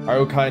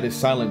 Arukai is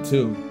silent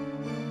too.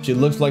 She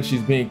looks like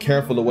she's being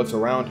careful of what's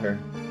around her.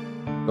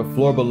 The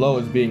floor below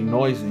is being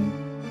noisy.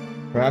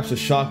 Perhaps the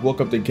shock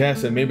woke up the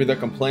guests and maybe they're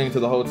complaining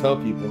to the hotel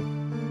people.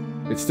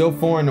 It's still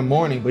 4 in the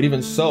morning, but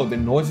even so, the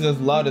noise is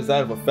as loud as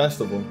that of a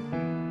festival.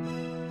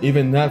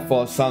 Even that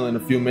falls silent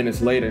a few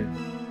minutes later.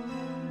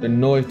 The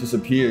noise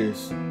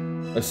disappears.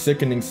 A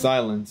sickening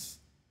silence.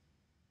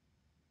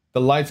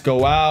 The lights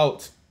go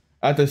out.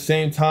 At the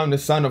same time, the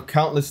sound of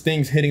countless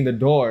things hitting the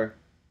door.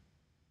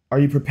 Are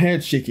you prepared,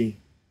 Shiki?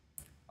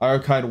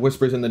 Arukai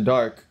whispers in the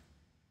dark.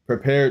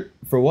 Prepared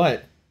for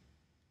what?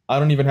 I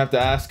don't even have to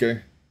ask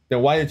her.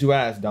 Then why did you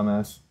ask,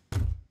 dumbass?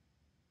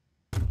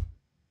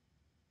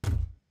 The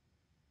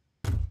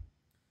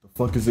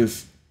fuck is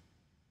this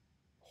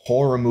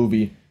horror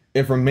movie?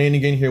 If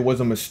remaining in here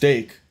was a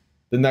mistake,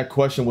 then that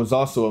question was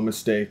also a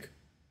mistake.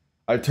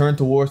 I turn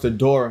towards the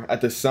door at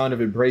the sound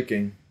of it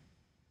breaking.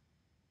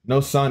 No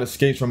sound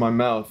escapes from my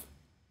mouth.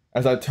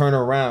 As I turn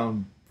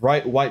around,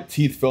 bright white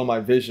teeth fill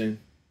my vision.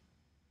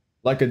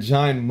 Like a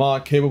giant maw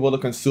capable of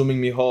consuming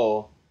me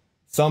whole,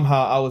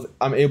 somehow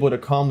I'm able to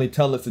calmly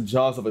tell it's the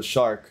jaws of a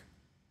shark.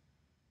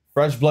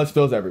 Fresh blood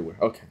spills everywhere.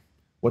 Okay.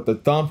 With a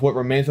thump, what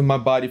remains of my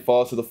body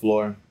falls to the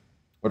floor.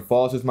 What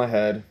falls is my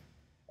head.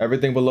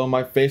 Everything below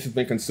my face has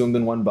been consumed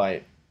in one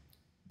bite.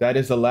 That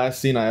is the last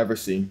scene I ever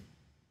see.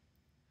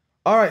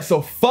 Alright,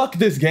 so fuck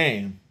this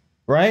game,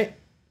 right?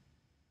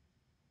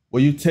 Will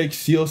you take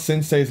Seal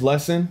Sensei's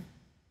lesson?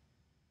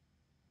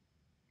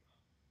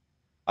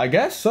 I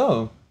guess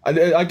so.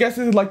 I guess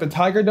this is like the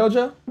Tiger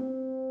Dojo.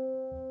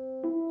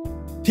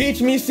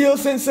 Teach me, Seal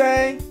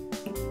Sensei!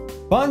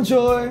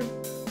 Bonjour!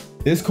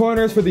 This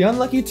corner is for the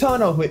unlucky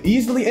Tano who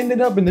easily ended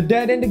up in the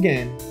dead end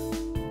again.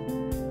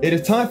 It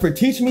is time for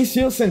Teach Me,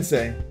 Seal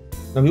Sensei.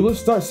 Now we will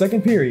start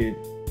second period.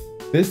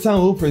 This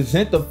time we'll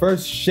present the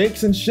first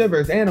Shakes and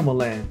Shivers Animal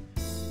Land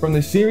from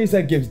the series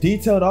that gives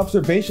detailed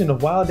observation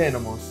of wild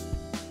animals.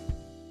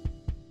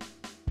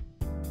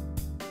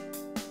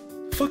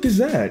 The fuck is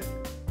that?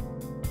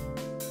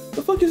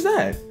 The fuck is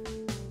that?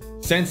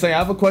 Sensei, I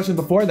have a question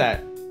before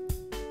that.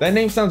 That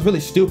name sounds really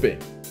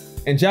stupid.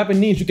 In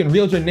Japanese, you can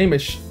read your name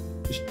as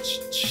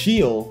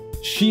Shiel.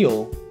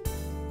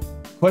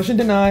 Question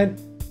denied.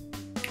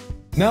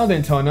 Now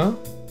then, Tono.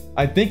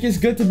 I think it's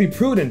good to be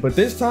prudent, but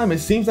this time it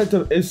seems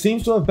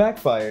to have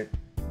backfired.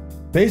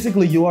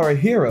 Basically, you are a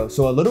hero,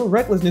 so a little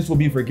recklessness will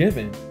be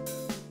forgiven.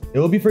 It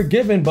will be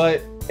forgiven,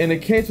 but in the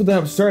case with an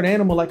absurd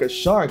animal like a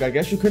shark, I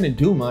guess you couldn't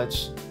do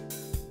much.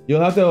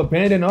 You'll have to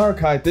abandon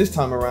Arukai this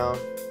time around.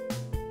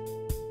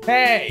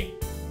 Hey!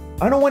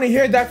 I don't want to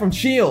hear that from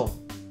Chiel.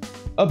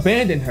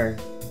 Abandon her.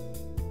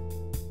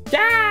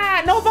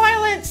 Yeah, no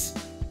violence!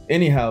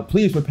 Anyhow,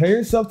 please prepare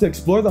yourself to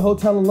explore the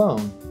hotel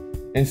alone.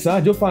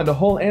 Inside, you'll find a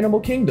whole animal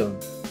kingdom.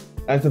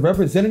 As the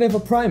representative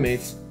of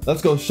primates,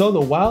 let's go show the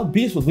wild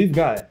beasts what we've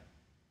got.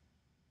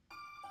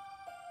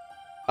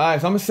 Alright,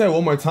 so I'm gonna say it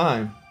one more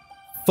time.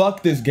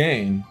 Fuck this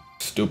game.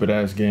 Stupid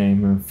ass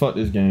game, man. Fuck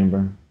this game,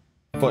 bro.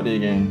 Fuck this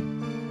game.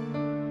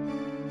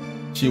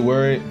 She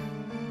worried.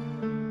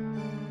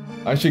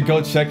 I should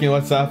go check in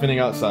what's happening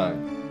outside.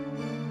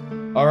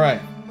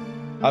 Alright.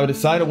 I've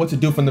decided what to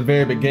do from the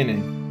very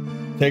beginning.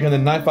 Taking the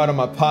knife out of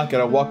my pocket,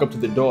 I walk up to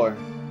the door.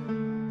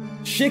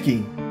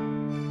 Shiki!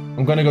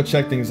 I'm gonna go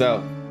check things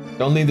out.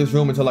 Don't leave this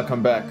room until I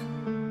come back.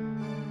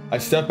 I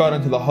step out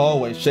into the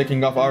hallway,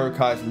 shaking off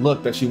Arukai's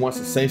look that she wants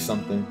to say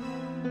something.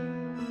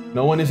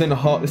 No one is in the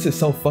hall. This is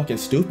so fucking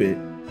stupid.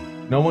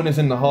 No one is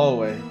in the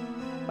hallway.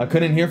 I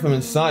couldn't hear from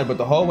inside, but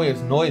the hallway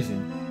is noisy.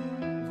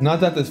 It's not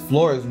that this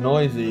floor is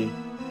noisy,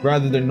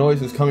 rather the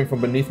noise is coming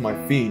from beneath my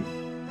feet.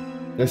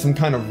 There's some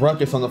kind of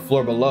ruckus on the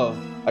floor below.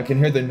 I can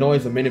hear the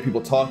noise of many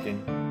people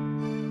talking.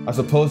 I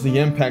suppose the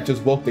impact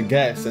just woke the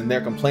guests and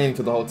they're complaining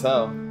to the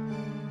hotel.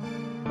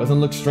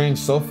 Doesn't look strange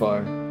so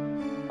far.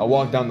 I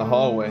walk down the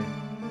hallway.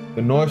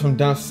 The noise from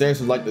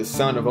downstairs is like the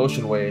sound of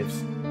ocean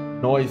waves.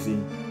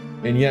 Noisy,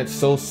 and yet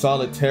so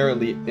very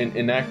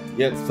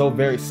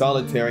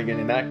solitary and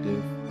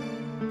inactive.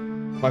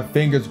 My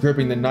fingers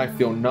gripping the knife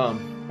feel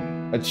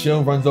numb. A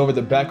chill runs over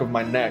the back of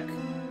my neck.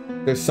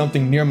 There's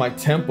something near my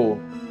temple.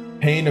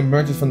 Pain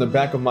emerges from the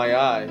back of my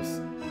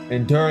eyes.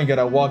 Enduring it,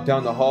 I walk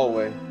down the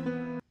hallway.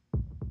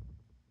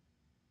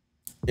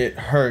 It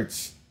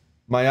hurts.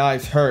 My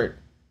eyes hurt.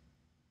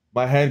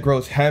 My head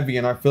grows heavy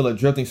and I feel a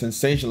drifting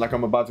sensation like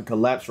I'm about to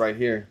collapse right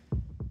here.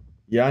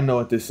 Yeah, I know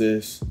what this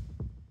is.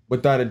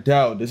 Without a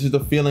doubt, this is the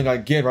feeling I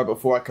get right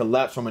before I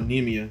collapse from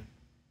anemia.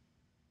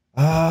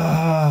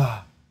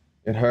 Ah,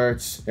 it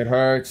hurts. It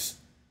hurts.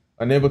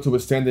 Unable to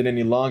withstand it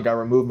any longer, I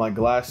remove my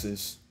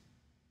glasses.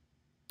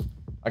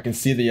 I can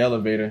see the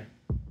elevator.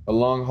 A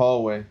long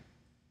hallway.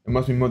 It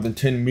must be more than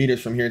 10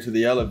 meters from here to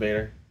the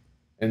elevator.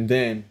 And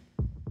then,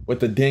 with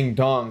the ding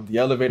dong, the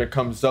elevator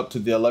comes up to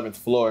the 11th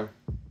floor.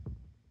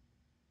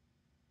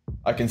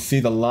 I can see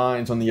the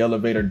lines on the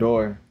elevator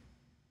door.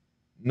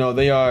 No,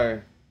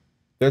 they're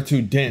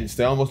too dense.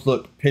 They almost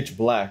look pitch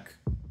black.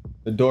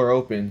 The door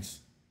opens.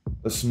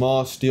 The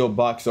small steel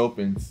box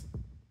opens.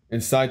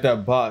 Inside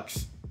that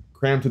box,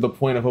 crammed to the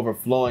point of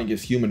overflowing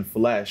is human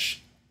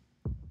flesh.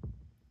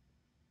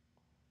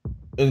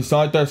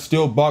 Inside that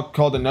steel box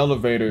called an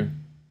elevator,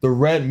 the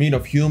red meat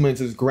of humans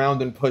is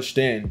ground and pushed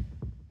in.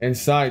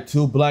 Inside,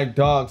 two black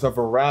dogs are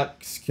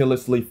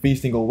miraculously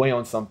feasting away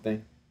on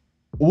something.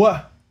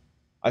 What?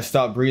 I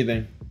stopped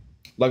breathing,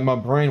 like my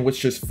brain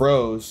which just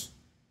froze.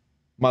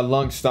 My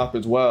lungs stopped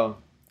as well.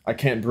 I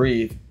can't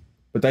breathe,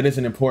 but that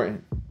isn't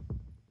important.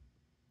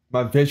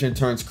 My vision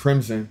turns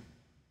crimson.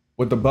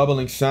 With the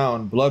bubbling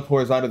sound, blood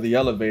pours out of the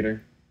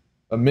elevator.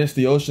 Amidst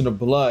the ocean of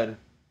blood,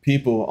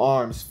 people,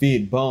 arms,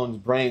 feet, bones,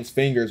 brains,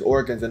 fingers,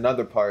 organs, and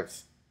other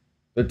parts.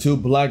 The two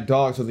black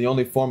dogs are the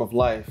only form of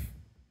life.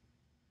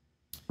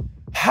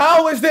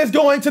 How is this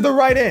going to the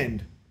right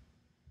end?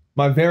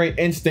 My very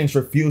instincts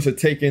refuse to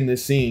take in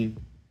this scene.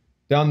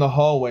 Down the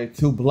hallway,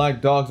 two black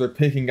dogs are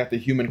picking at the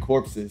human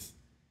corpses.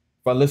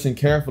 If I listen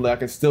carefully, I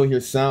can still hear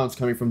sounds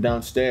coming from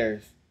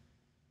downstairs.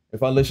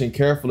 If I listen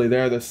carefully,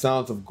 there are the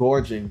sounds of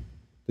gorging,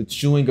 the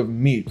chewing of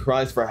meat,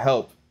 cries for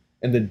help,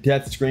 and the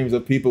death screams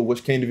of people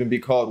which can't even be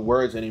called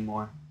words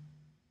anymore.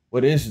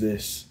 What is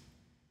this?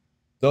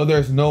 Though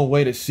there's no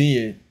way to see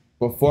it,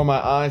 before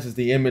my eyes is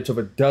the image of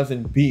a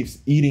dozen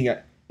beasts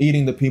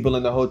eating the people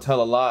in the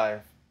hotel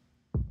alive.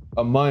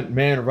 A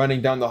man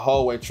running down the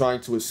hallway trying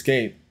to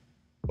escape,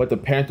 but the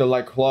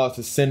panther-like claws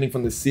descending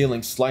from the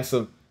ceiling slice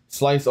him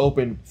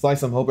open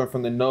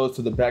from the nose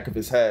to the back of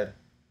his head.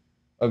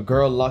 A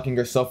girl locking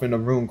herself in a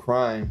room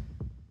crying.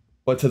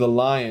 But to the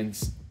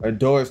lions, a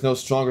door is no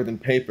stronger than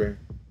paper,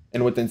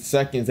 and within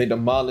seconds they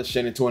demolish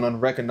it into an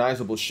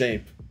unrecognizable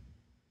shape.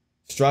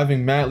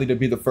 Striving madly to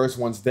be the first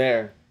ones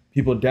there,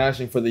 people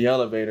dashing for the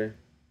elevator,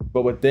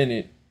 but within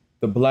it,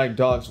 the black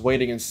dogs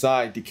waiting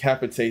inside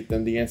decapitate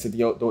them the instant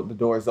the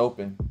door is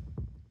open.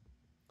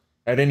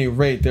 At any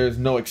rate, there is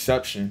no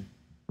exception.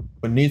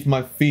 Beneath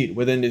my feet,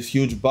 within this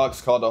huge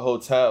box called a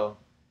hotel,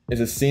 is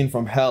a scene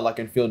from hell I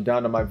can feel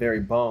down to my very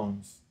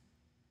bones.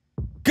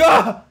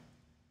 Gah!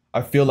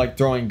 I feel like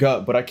throwing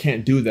up, but I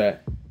can't do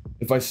that.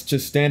 If I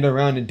just stand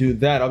around and do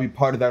that, I'll be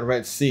part of that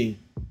Red Sea.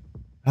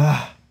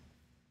 Okay.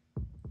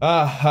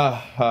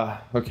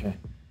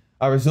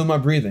 I resume my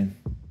breathing.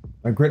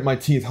 I grit my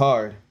teeth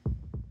hard.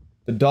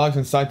 The dogs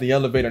inside the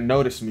elevator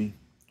notice me.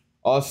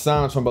 All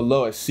sounds from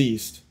below have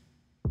ceased.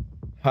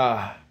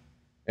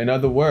 In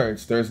other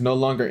words, there is no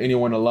longer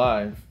anyone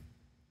alive.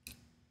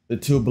 The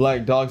two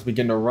black dogs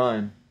begin to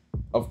run,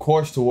 of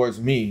course towards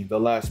me, the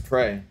last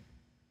prey.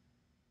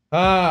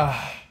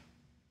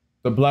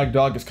 The black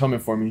dog is coming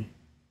for me.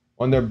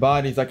 On their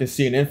bodies I can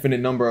see an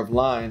infinite number of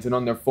lines, and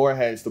on their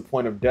foreheads the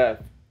point of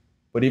death.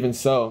 But even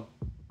so,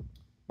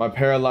 my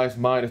paralyzed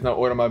mind does not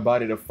order my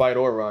body to fight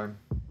or run.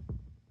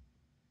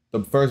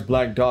 The first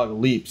black dog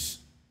leaps.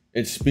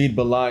 Its speed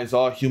belies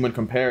all human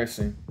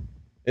comparison.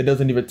 It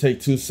doesn't even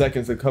take 2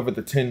 seconds to cover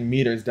the 10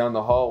 meters down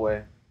the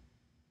hallway.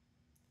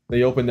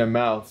 They open their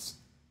mouths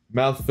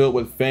filled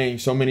with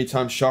fangs so many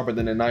times sharper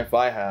than the knife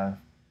I have,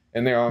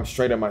 and their arms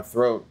straight at my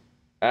throat,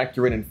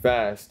 accurate and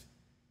fast.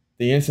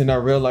 The instant I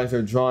realize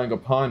they're drawing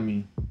upon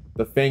me,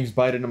 the fangs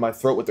bite into my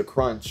throat with a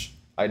crunch.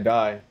 I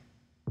die.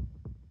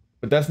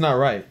 But that's not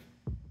right.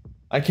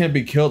 I can't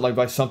be killed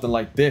by something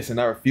like this,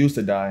 and I refuse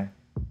to die.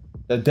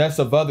 The deaths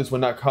of others would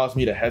not cause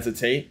me to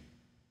hesitate.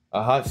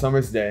 A hot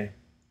summer's day.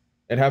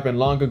 It happened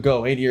long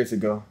ago, 8 years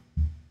ago.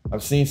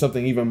 I've seen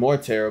something even more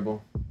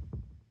terrible.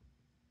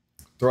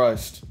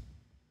 Thrust.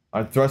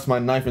 I thrust my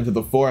knife into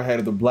the forehead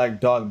of the black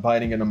dog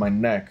biting into my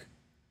neck.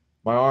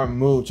 My arm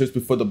moved just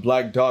before the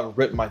black dog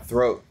ripped my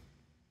throat.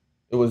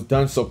 It was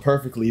done so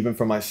perfectly even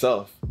for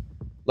myself.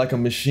 Like a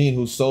machine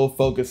whose sole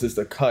focus is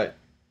to cut,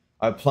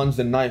 I plunged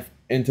the knife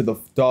into the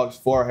dog's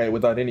forehead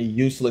without any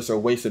useless or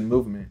wasted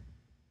movement,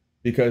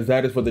 because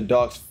that is what the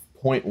dog's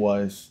point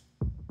was.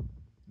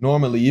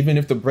 Normally, even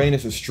if the brain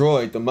is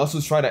destroyed, the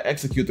muscles try to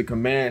execute the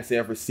commands they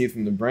have received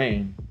from the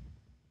brain.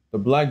 The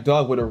black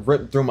dog would have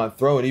ripped through my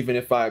throat even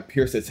if I had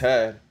pierced its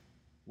head.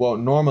 Well,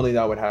 normally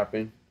that would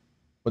happen,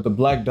 but the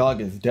black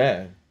dog is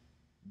dead.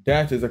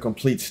 Death is a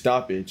complete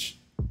stoppage.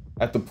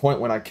 At the point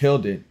when I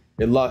killed it,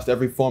 it lost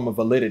every form of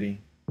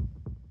validity.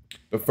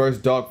 The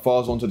first dog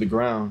falls onto the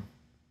ground.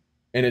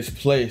 In its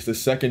place, the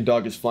second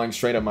dog is flying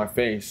straight at my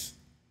face.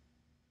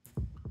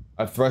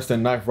 I thrust a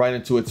knife right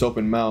into its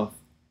open mouth,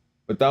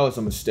 but that was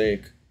a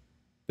mistake.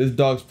 This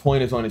dog's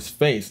point is on its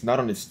face, not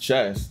on its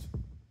chest.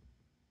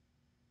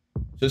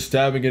 Just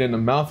stabbing it in the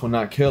mouth will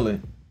not kill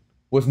it.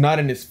 Was not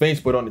in its face,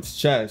 but on its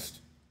chest.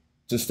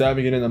 Just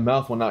stabbing it in the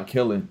mouth will not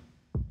kill it.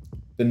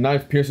 The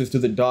knife pierces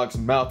through the dog's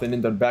mouth and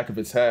in the back of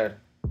its head.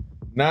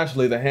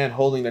 Naturally, the hand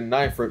holding the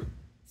knife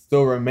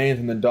still remains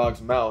in the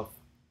dog's mouth.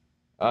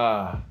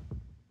 The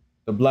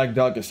black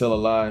dog is still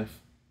alive.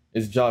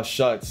 Its jaw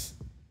shuts.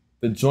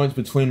 The joints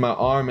between my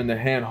arm and the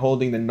hand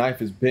holding the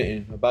knife is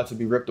bitten, about to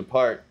be ripped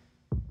apart.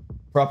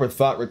 Proper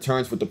thought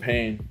returns with the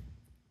pain.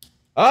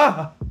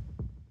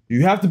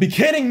 You have to be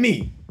kidding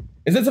me!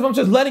 It's as if I'm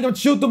just letting him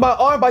chew through my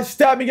arm by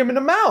stabbing him in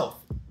the mouth!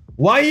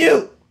 Why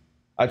you?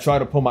 I try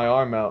to pull my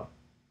arm out.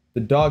 The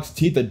dog's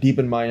teeth are deep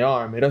in my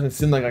arm. It doesn't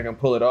seem like I can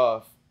pull it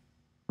off.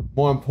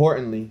 More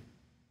importantly,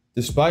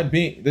 Despite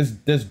being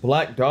this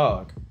black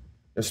dog,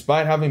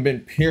 despite having been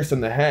pierced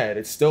in the head,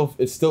 it's still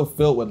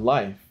filled with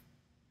life.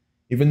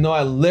 Even though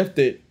I lift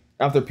it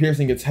after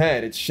piercing its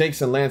head, it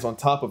shakes and lands on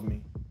top of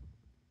me.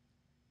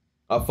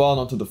 I fall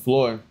onto the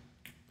floor.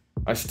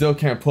 I still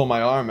can't pull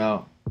my arm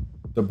out.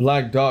 The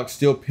black dog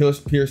still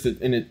pierced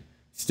in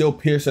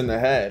the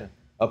head,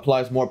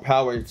 applies more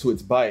power to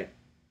its bite.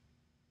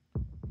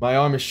 My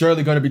arm is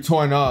surely going to be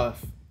torn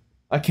off.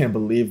 I can't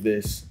believe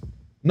this.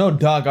 No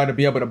dog ought to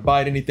be able to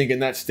bite anything in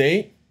that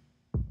state.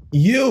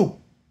 You!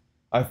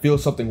 I feel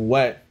something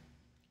wet.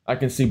 I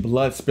can see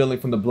blood spilling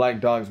from the black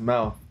dog's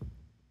mouth.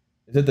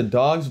 Is it the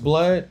dog's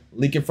blood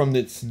leaking from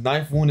its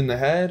knife wound in the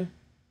head?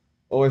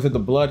 Or is it the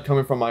blood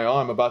coming from my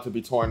arm about to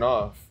be torn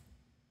off?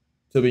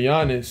 To be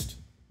honest,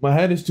 my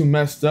head is too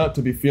messed up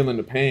to be feeling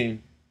the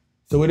pain,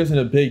 so it isn't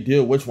a big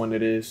deal which one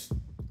it is.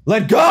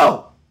 Let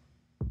go!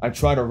 I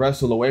try to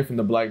wrestle away from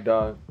the black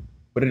dog,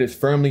 but it is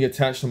firmly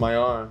attached to my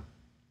arm.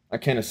 I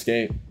can't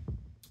escape.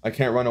 I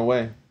can't run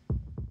away.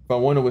 If I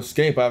want to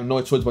escape, I have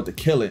no choice but to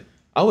kill it.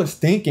 I was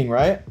thinking,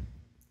 right?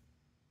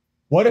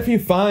 What if he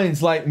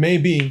finds, like,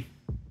 maybe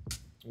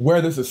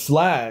where there's a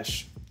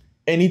slash,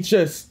 and he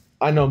just,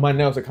 I know my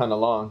nails are kind of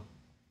long.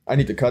 I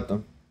need to cut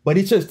them. But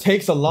he just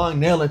takes a long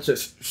nail and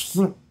just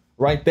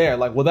right there.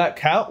 Like, will that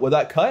count? Will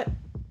that cut?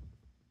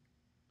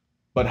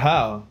 But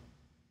how?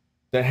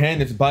 The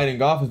hand it's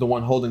biting off is the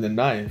one holding the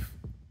knife.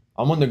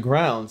 I'm on the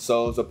ground,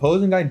 so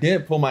supposing I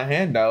did pull my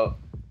hand out,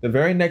 the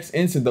very next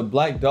instant the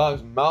black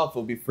dog's mouth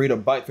will be free to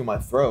bite through my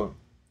throat.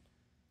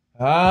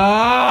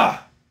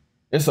 Ah!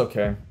 It's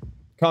okay.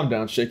 Calm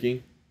down,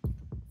 Shiki.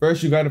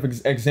 First, you gotta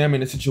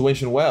examine the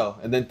situation well,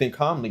 and then think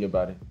calmly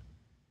about it.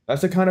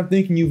 That's the kind of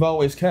thinking you've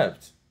always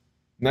kept.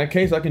 In that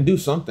case, I can do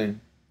something.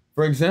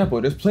 For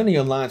example, there's plenty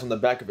of lines on the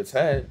back of its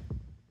head.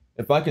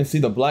 If I can see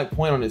the black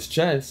point on its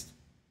chest,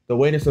 the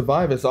way to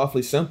survive is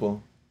awfully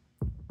simple.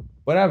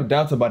 But I have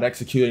doubts about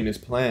executing this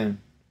plan.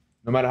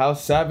 No matter how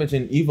savage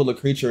and evil a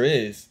creature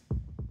is,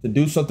 to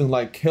do something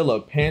like kill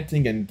a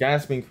panting and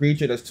gasping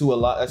creature that's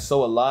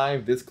so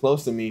alive this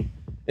close to me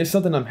is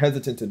something I'm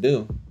hesitant to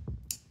do.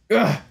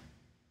 Ugh.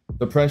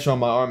 The pressure on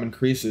my arm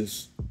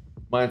increases.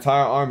 My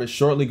entire arm is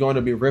shortly going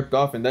to be ripped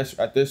off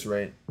at this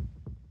rate.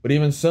 But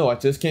even so, I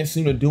just can't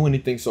seem to do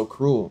anything so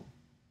cruel.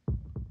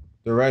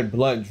 The red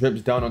blood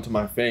drips down onto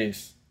my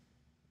face.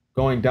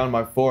 Going down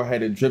my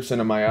forehead, it drips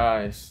into my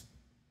eyes.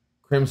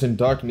 Crimson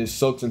darkness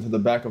soaks into the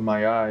back of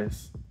my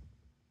eyes.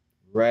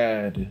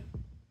 Red.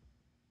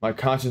 My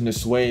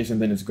consciousness sways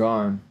and then it's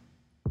gone.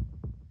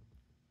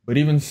 But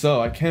even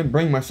so, I can't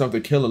bring myself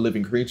to kill a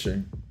living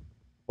creature.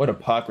 What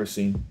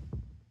hypocrisy.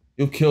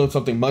 You've killed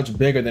something much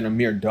bigger than a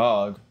mere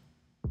dog.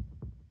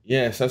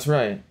 Yes, that's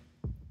right.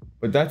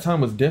 But that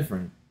time was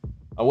different.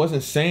 I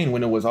wasn't sane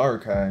when it was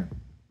archived.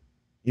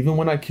 Even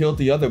when I killed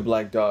the other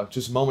black dog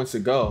just moments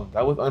ago,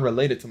 that was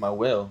unrelated to my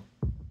will.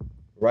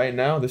 Right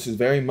now, this is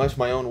very much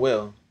my own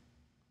will.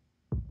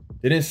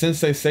 Didn't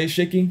Sensei say,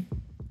 Shiki?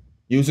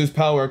 Use his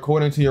power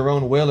according to your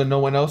own will and no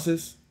one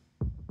else's?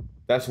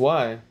 That's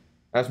why,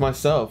 as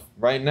myself,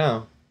 right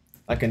now,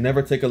 I can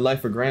never take a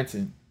life for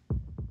granted.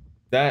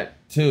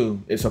 That,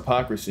 too, is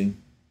hypocrisy.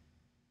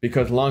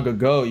 Because long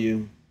ago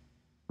you...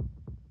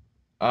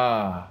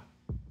 that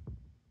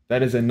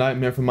is a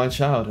nightmare from my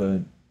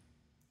childhood.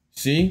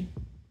 See?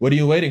 What are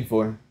you waiting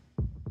for?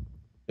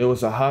 It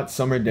was a hot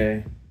summer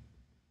day.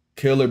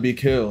 Kill or be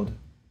killed.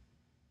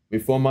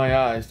 Before my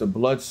eyes, the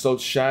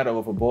blood-soaked shadow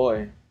of a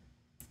boy.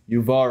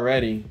 You've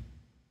already...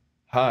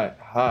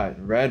 Hot,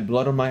 red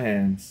blood on my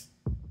hands.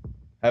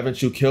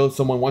 Haven't you killed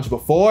someone once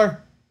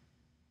before?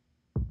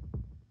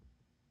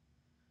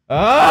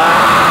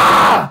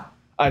 Ah!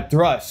 I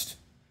thrust.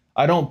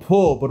 I don't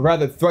pull, but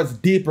rather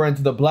thrust deeper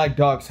into the black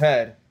dog's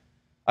head.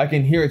 I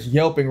can hear its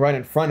yelping right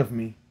in front of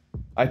me.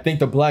 I think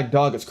the black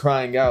dog is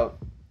crying out.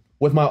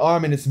 With my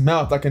arm in its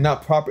mouth, it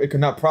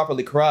cannot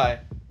properly cry,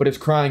 but it's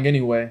crying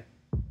anyway.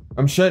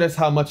 I'm sure that's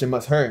how much it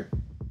must hurt.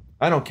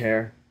 I don't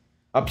care.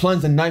 I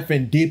plunge the knife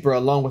in deeper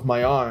along with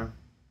my arm.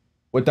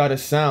 Without a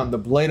sound, the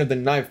blade of the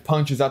knife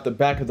punctures out the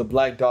back of the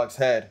black dog's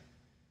head.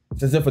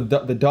 It's as if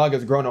the dog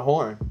has grown a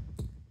horn.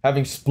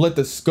 Having split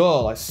the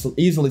skull, I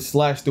easily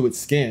slash through its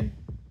skin.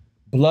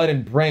 Blood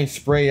and brain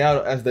spray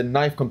out as the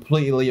knife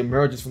completely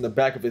emerges from the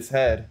back of his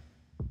head.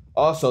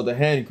 Also, the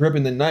hand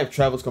gripping the knife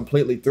travels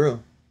completely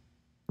through.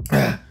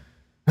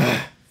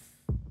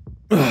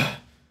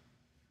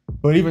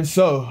 But even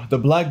so, the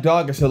black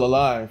dog is still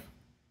alive.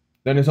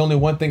 Then there's only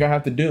one thing I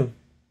have to do.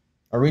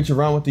 I reach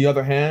around with the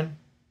other hand,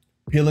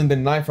 peeling the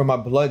knife from my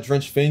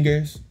blood-drenched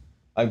fingers.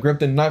 I grip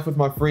the knife with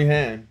my free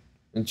hand,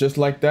 and just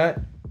like that,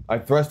 I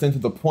thrust into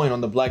the point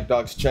on the black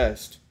dog's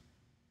chest.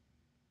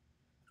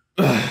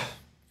 And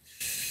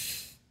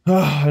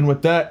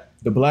with that,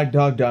 the black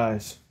dog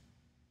dies.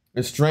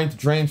 Its strength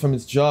drains from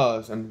its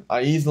jaws, and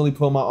I easily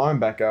pull my arm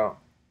back out.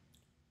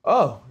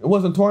 Oh, it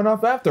wasn't torn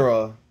off after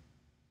all.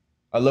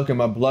 I look at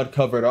my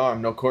blood-covered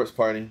arm, no corpse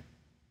party.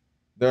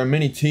 There are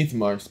many teeth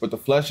marks, but the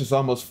flesh is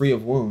almost free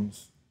of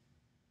wounds.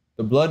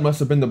 The blood must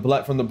have been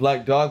from the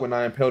black dog when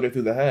I impaled it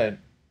through the head.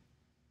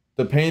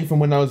 The pain from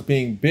when I was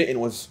being bitten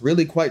was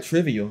really quite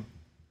trivial,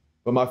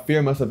 but my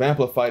fear must have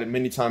amplified it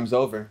many times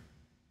over.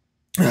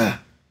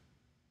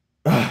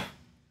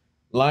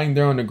 Lying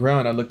there on the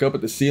ground, I look up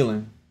at the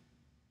ceiling.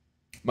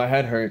 My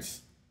head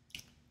hurts.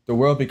 The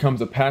world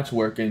becomes a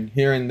patchwork, and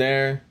here and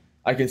there,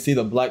 I can see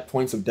the black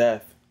points of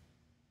death.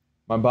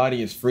 My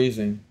body is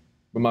freezing,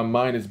 but my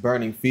mind is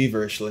burning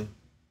feverishly.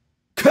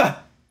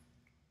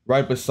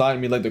 Right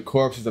beside me lay the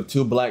corpses of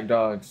 2 black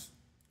dogs.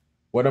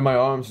 One of my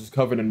arms is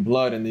covered in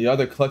blood, and the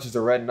other clutches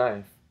a red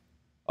knife.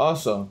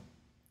 Also,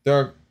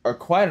 there are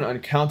quite an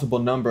uncountable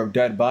number of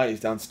dead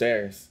bodies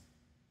downstairs.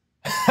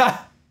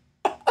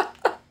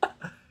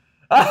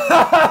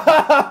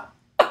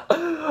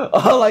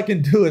 All I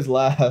can do is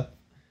laugh,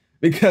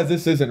 because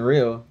this isn't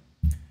real.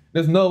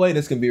 There's no way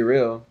this can be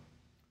real.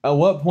 At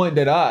what point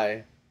did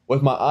I,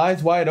 with my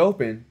eyes wide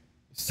open,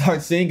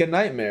 start seeing a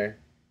nightmare?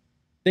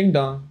 Ding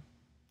dong.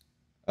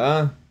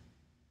 A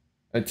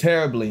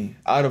terribly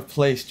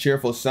out-of-place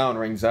cheerful sound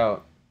rings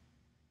out.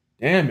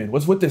 Damn it,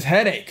 what's with this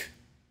headache?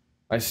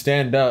 I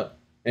stand up,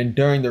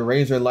 enduring the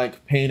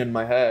razor-like pain in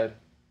my head.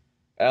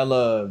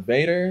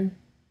 Elevator?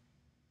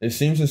 It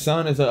seems to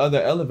sound as the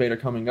other elevator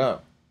coming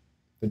up.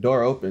 The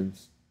door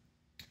opens.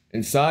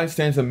 Inside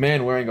stands a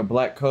man wearing a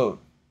black coat.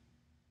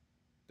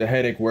 The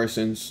headache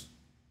worsens.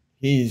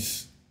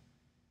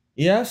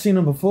 Yeah, I've seen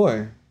him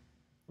before.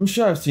 I'm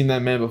sure I've seen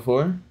that man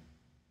before.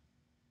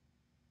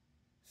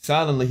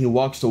 Silently, he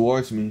walks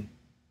towards me.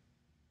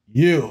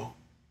 You!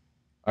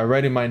 I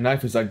ready my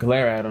knife as I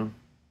glare at him.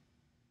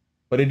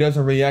 But he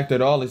doesn't react at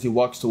all as he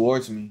walks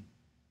towards me.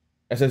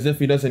 It's as if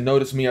he doesn't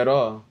notice me at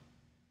all.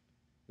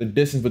 The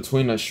distance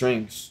between us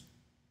shrinks.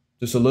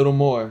 Just a little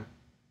more,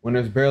 when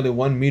there's barely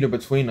 1 meter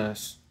between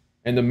us,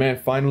 and the man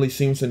finally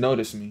seems to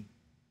notice me.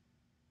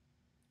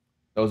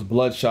 Those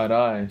bloodshot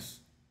eyes.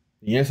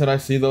 The instant I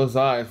see those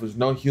eyes, which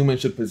no human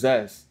should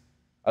possess,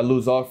 I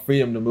lose all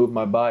freedom to move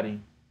my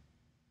body.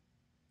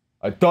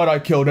 I thought I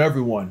killed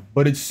everyone,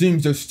 but it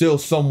seems there's still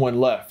someone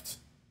left.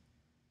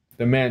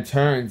 The man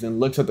turns and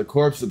looks at the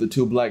corpses of the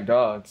 2 black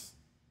dogs.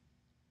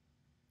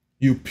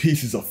 You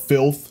pieces of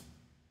filth.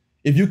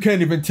 If you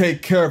can't even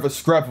take care of a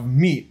scrap of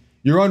meat,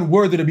 you're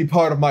unworthy to be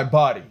part of my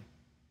body.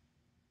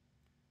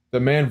 The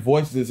man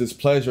voices his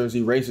pleasure as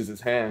he raises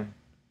his hand.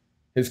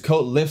 His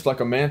coat lifts like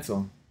a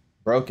mantle,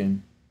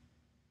 broken.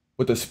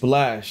 With a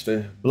splash,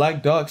 the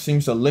black dog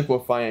seems to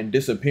liquefy and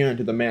disappear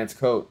into the man's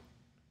coat.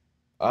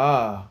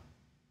 Ah.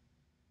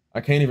 I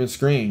can't even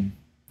scream.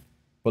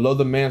 Below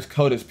the man's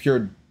coat is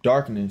pure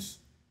darkness,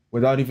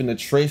 without even the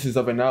traces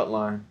of an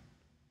outline.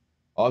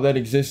 All that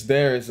exists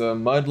there is a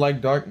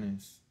mud-like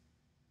darkness.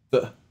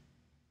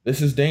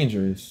 This is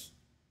dangerous.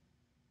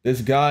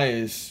 This guy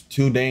is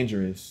too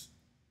dangerous.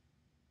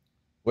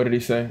 What did he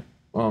say?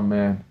 Oh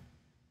man.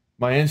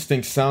 My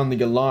instincts sound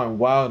the alarm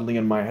wildly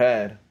in my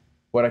head,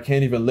 but I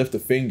can't even lift a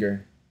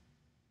finger.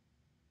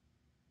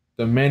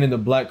 The man in the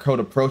black coat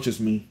approaches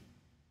me.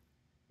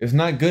 It's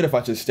not good if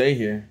I should stay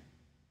here.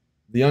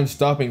 The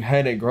unstopping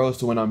headache grows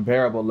to an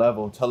unbearable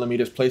level, telling me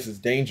this place is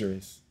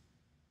dangerous.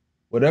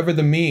 Whatever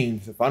the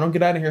means, if I don't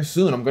get out of here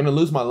soon, I'm going to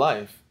lose my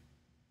life.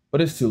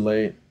 But it's too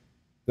late.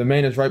 The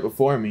man is right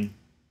before me.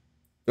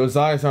 Those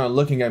eyes aren't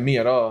looking at me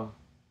at all.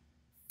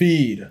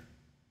 Feed.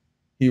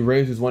 He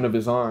raises one of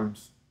his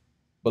arms.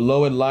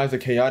 Below it lies a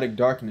chaotic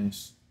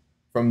darkness.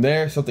 From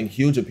there, something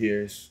huge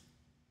appears.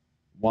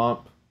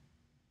 Womp.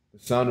 The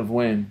sound of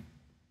wind.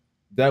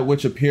 That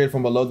which appeared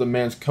from below the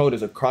man's coat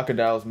is a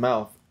crocodile's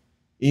mouth,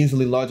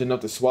 easily large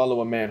enough to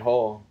swallow a man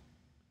whole.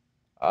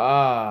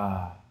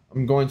 Ah,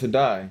 I'm going to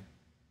die.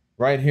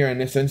 Right here in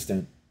this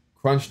instant,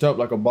 crunched up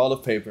like a ball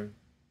of paper.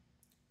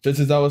 Just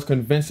as I was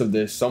convinced of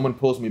this, someone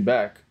pulls me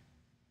back.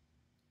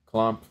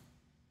 Clomp.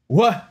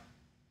 What?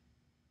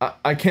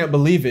 I can't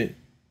believe it.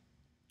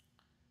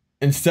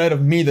 Instead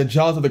of me, the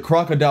jaws of the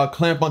crocodile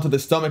clamp onto the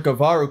stomach of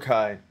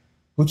Arukai,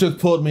 who just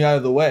pulled me out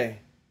of the way.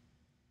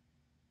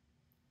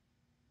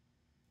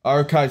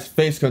 Arukai's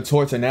face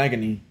contorts in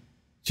agony.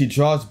 She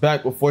draws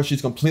back before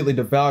she's completely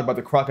devoured by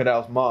the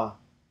crocodile's maw.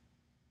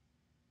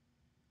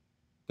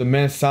 The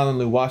man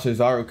silently watches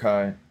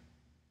Arukai.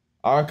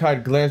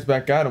 Arukai glares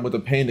back at him with a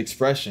pained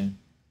expression,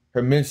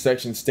 her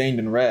midsection stained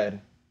in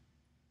red.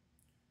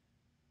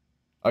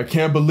 I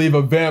can't believe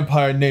a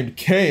vampire named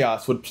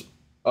Chaos would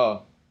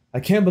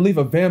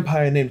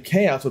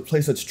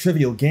play such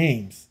trivial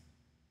games.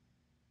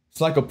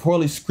 It's like a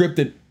poorly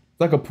scripted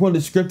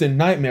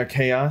nightmare,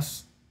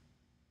 Chaos.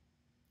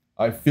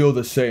 I feel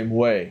the same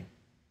way.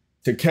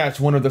 To catch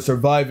one of the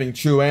surviving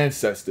true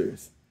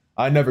ancestors,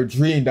 I never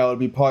dreamed I would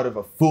be part of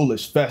a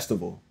foolish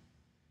festival.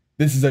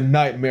 This is a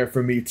nightmare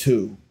for me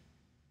too.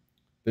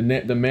 The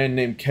man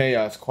named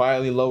Chaos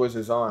quietly lowers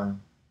his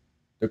arm.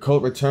 The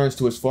coat returns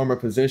to its former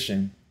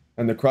position,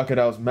 and the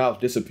crocodile's mouth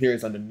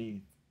disappears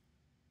underneath.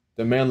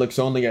 The man looks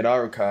only at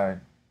Arukai,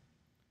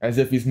 as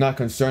if he's not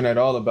concerned at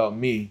all about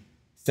me,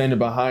 standing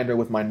behind her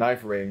with my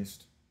knife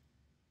raised.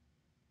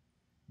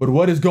 But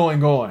what is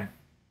going on?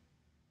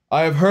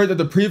 I have heard that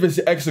the previous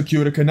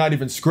executor could not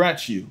even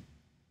scratch you.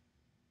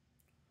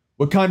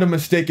 What kind of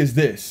mistake is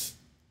this?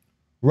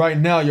 Right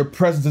now, your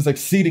presence is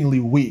exceedingly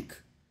weak.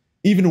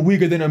 Even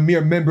weaker than a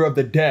mere member of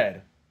the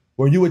dead.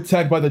 Were you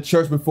attacked by the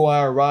church before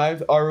I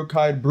arrived,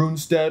 Arukide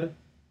Brunstead?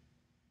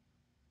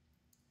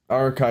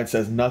 Arukide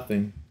says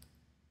nothing.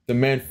 The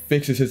man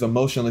fixes his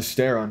emotionless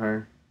stare on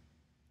her.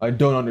 I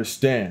don't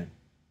understand.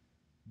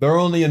 There are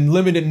only a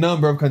limited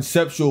number of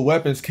conceptual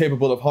weapons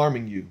capable of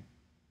harming you.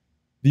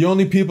 The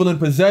only people in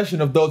possession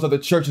of those are the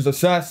church's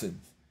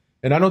assassins,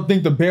 and I don't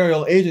think the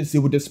burial agency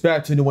would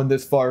dispatch anyone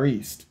this far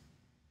east.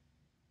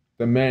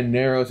 The man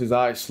narrows his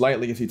eyes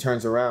slightly as he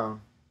turns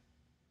around.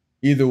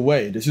 Either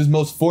way, this is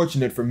most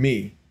fortunate for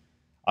me.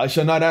 I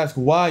shall not ask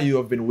why you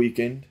have been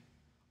weakened.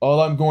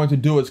 All I'm going to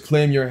do is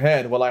claim your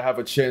head while I have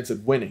a chance at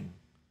winning.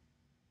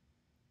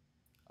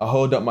 I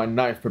hold up my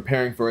knife,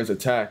 preparing for his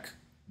attack,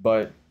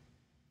 but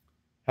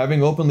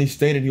having openly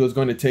stated he was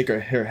going to take her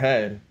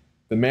head,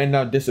 the man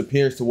now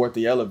disappears toward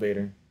the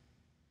elevator.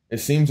 It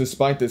seems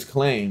despite this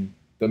claim,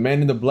 the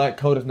man in the black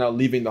coat is now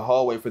leaving the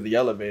hallway for the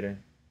elevator.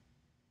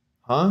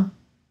 Huh?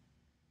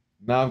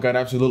 Now I've got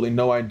absolutely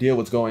no idea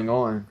what's going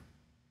on.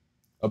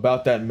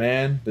 About that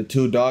man, the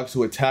two dogs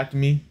who attacked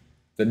me,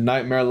 the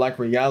nightmare-like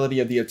reality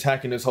of the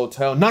attack in this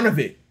hotel, none of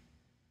it!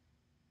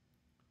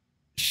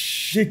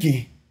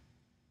 Shiki.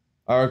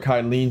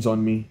 Arukide leans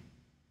on me.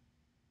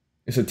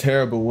 It's a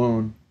terrible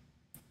wound.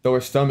 Though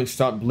her stomach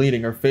stopped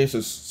bleeding, her face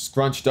is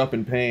scrunched up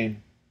in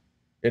pain.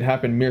 It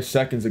happened mere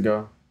seconds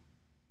ago.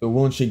 The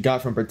wound she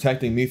got from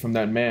protecting me from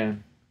that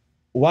man.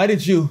 Why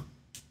did you?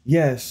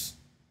 Yes.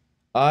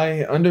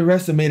 I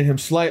underestimated him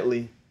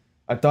slightly.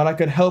 I thought I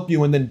could help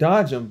you and then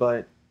dodge him,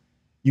 but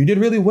you did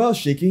really well,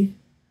 Shiki.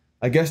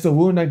 I guess the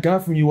wound I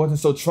got from you wasn't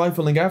so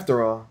trifling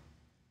after all.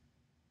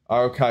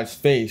 Arukide's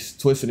face,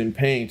 twisted in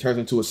pain, turns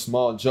into a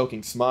small,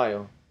 joking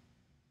smile.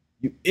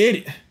 You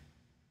idiot!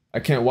 I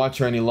can't watch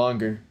her any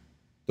longer.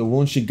 The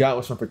wound she got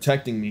was from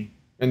protecting me,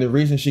 and the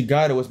reason she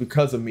got it was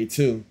because of me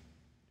too.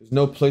 There's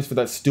no place for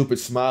that stupid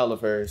smile of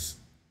hers.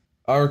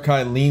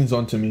 Arukide leans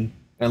onto me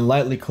and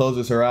lightly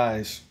closes her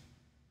eyes.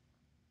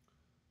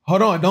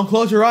 Hold on, don't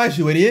close your eyes,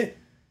 you idiot.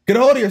 Get a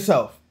hold of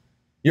yourself.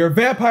 You're a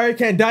vampire, you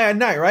can't die at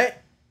night, right?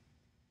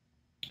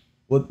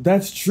 Well,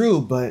 that's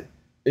true, but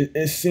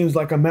it seems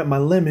like I'm at my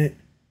limit.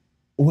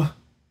 What?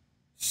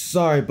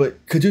 Sorry,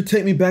 but could you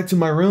take me back to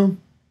my room?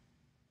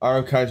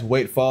 Arukide's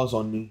weight falls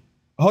on me.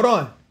 Hold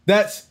on,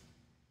 that's...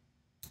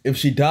 If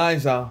she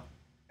dies, I'll...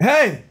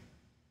 Hey!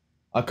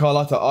 I call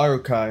out to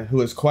Arukide, who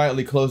has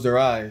quietly closed her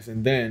eyes,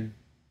 and then...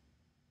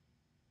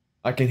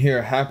 I can hear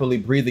her happily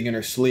breathing in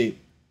her sleep.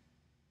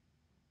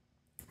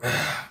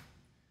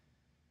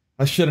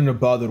 I shouldn't have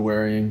bothered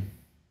worrying.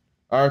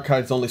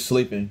 Arukide's only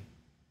sleeping.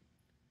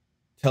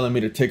 Telling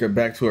me to take her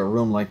back to her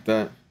room like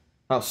that.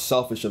 How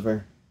selfish of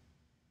her.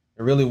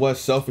 It really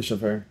was selfish of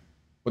her,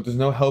 but there's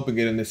no helping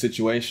it in this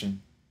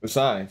situation.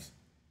 Besides,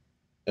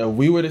 if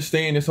we were to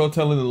stay in this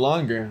hotel any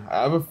longer,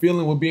 I have a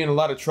feeling we'll be in a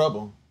lot of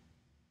trouble.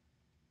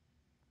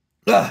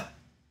 Ugh!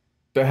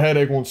 The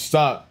headache won't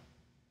stop.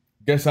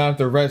 Guess I have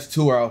to rest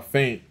too or I'll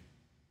faint.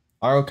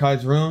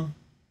 Arukide's room?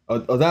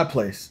 Oh, that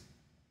place.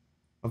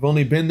 I've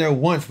only been there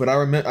once, but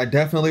I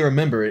definitely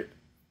remember it.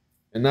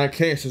 In that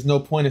case, there's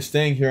no point in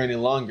staying here any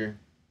longer.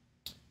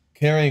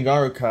 Carrying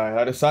Arukide,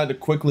 I decide to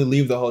quickly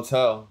leave the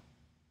hotel.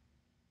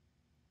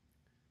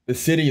 The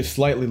city is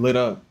slightly lit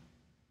up.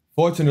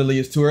 Fortunately,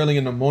 it's too early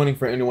in the morning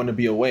for anyone to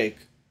be awake,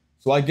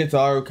 so I get to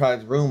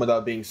Arukide's room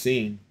without being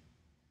seen.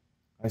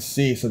 I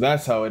see, so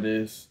that's how it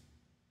is.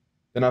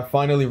 Then I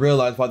finally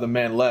realize why the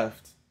man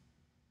left.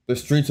 The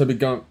streets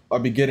are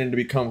beginning to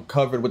become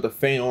covered with a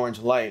faint orange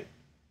light.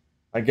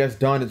 I guess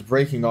dawn is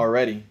breaking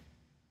already.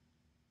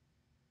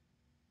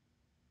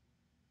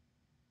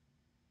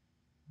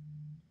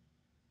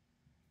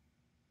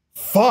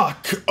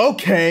 Fuck!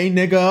 Okay,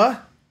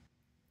 nigga!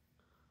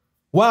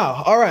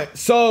 Wow, alright,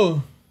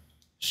 so...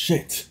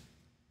 Shit.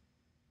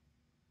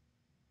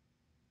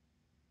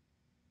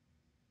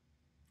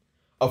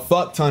 A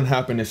fuck ton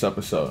happened this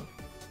episode.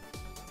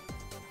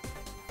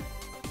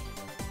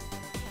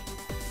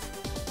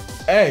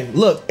 Hey,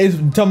 look,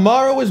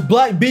 tomorrow is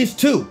Black Beast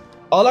 2.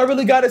 All I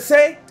really gotta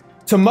say,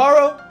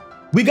 tomorrow,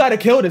 we gotta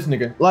kill this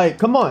nigga. Like,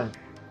 come on.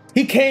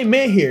 He came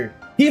in here.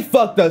 He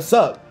fucked us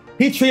up.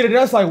 He treated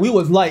us like we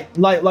was like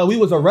we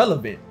was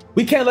irrelevant.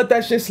 We can't let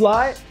that shit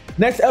slide.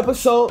 Next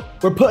episode,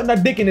 we're putting our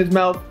dick in his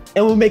mouth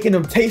and we're making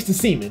him taste the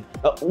semen.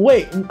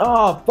 Wait,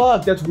 oh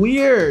fuck, that's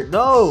weird.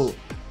 No.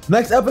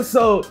 Next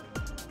episode,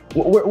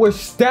 we're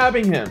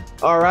stabbing him,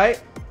 all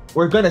right?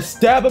 We're gonna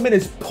stab him in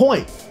his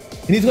point,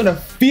 and he's gonna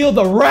feel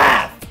the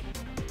wrath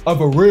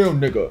of a real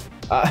nigga.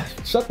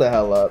 Shut the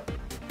hell up.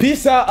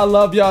 Peace out, I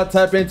love y'all.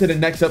 Tap into the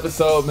next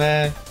episode,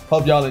 man.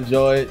 Hope y'all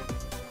enjoyed.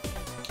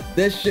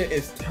 This shit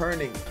is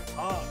turning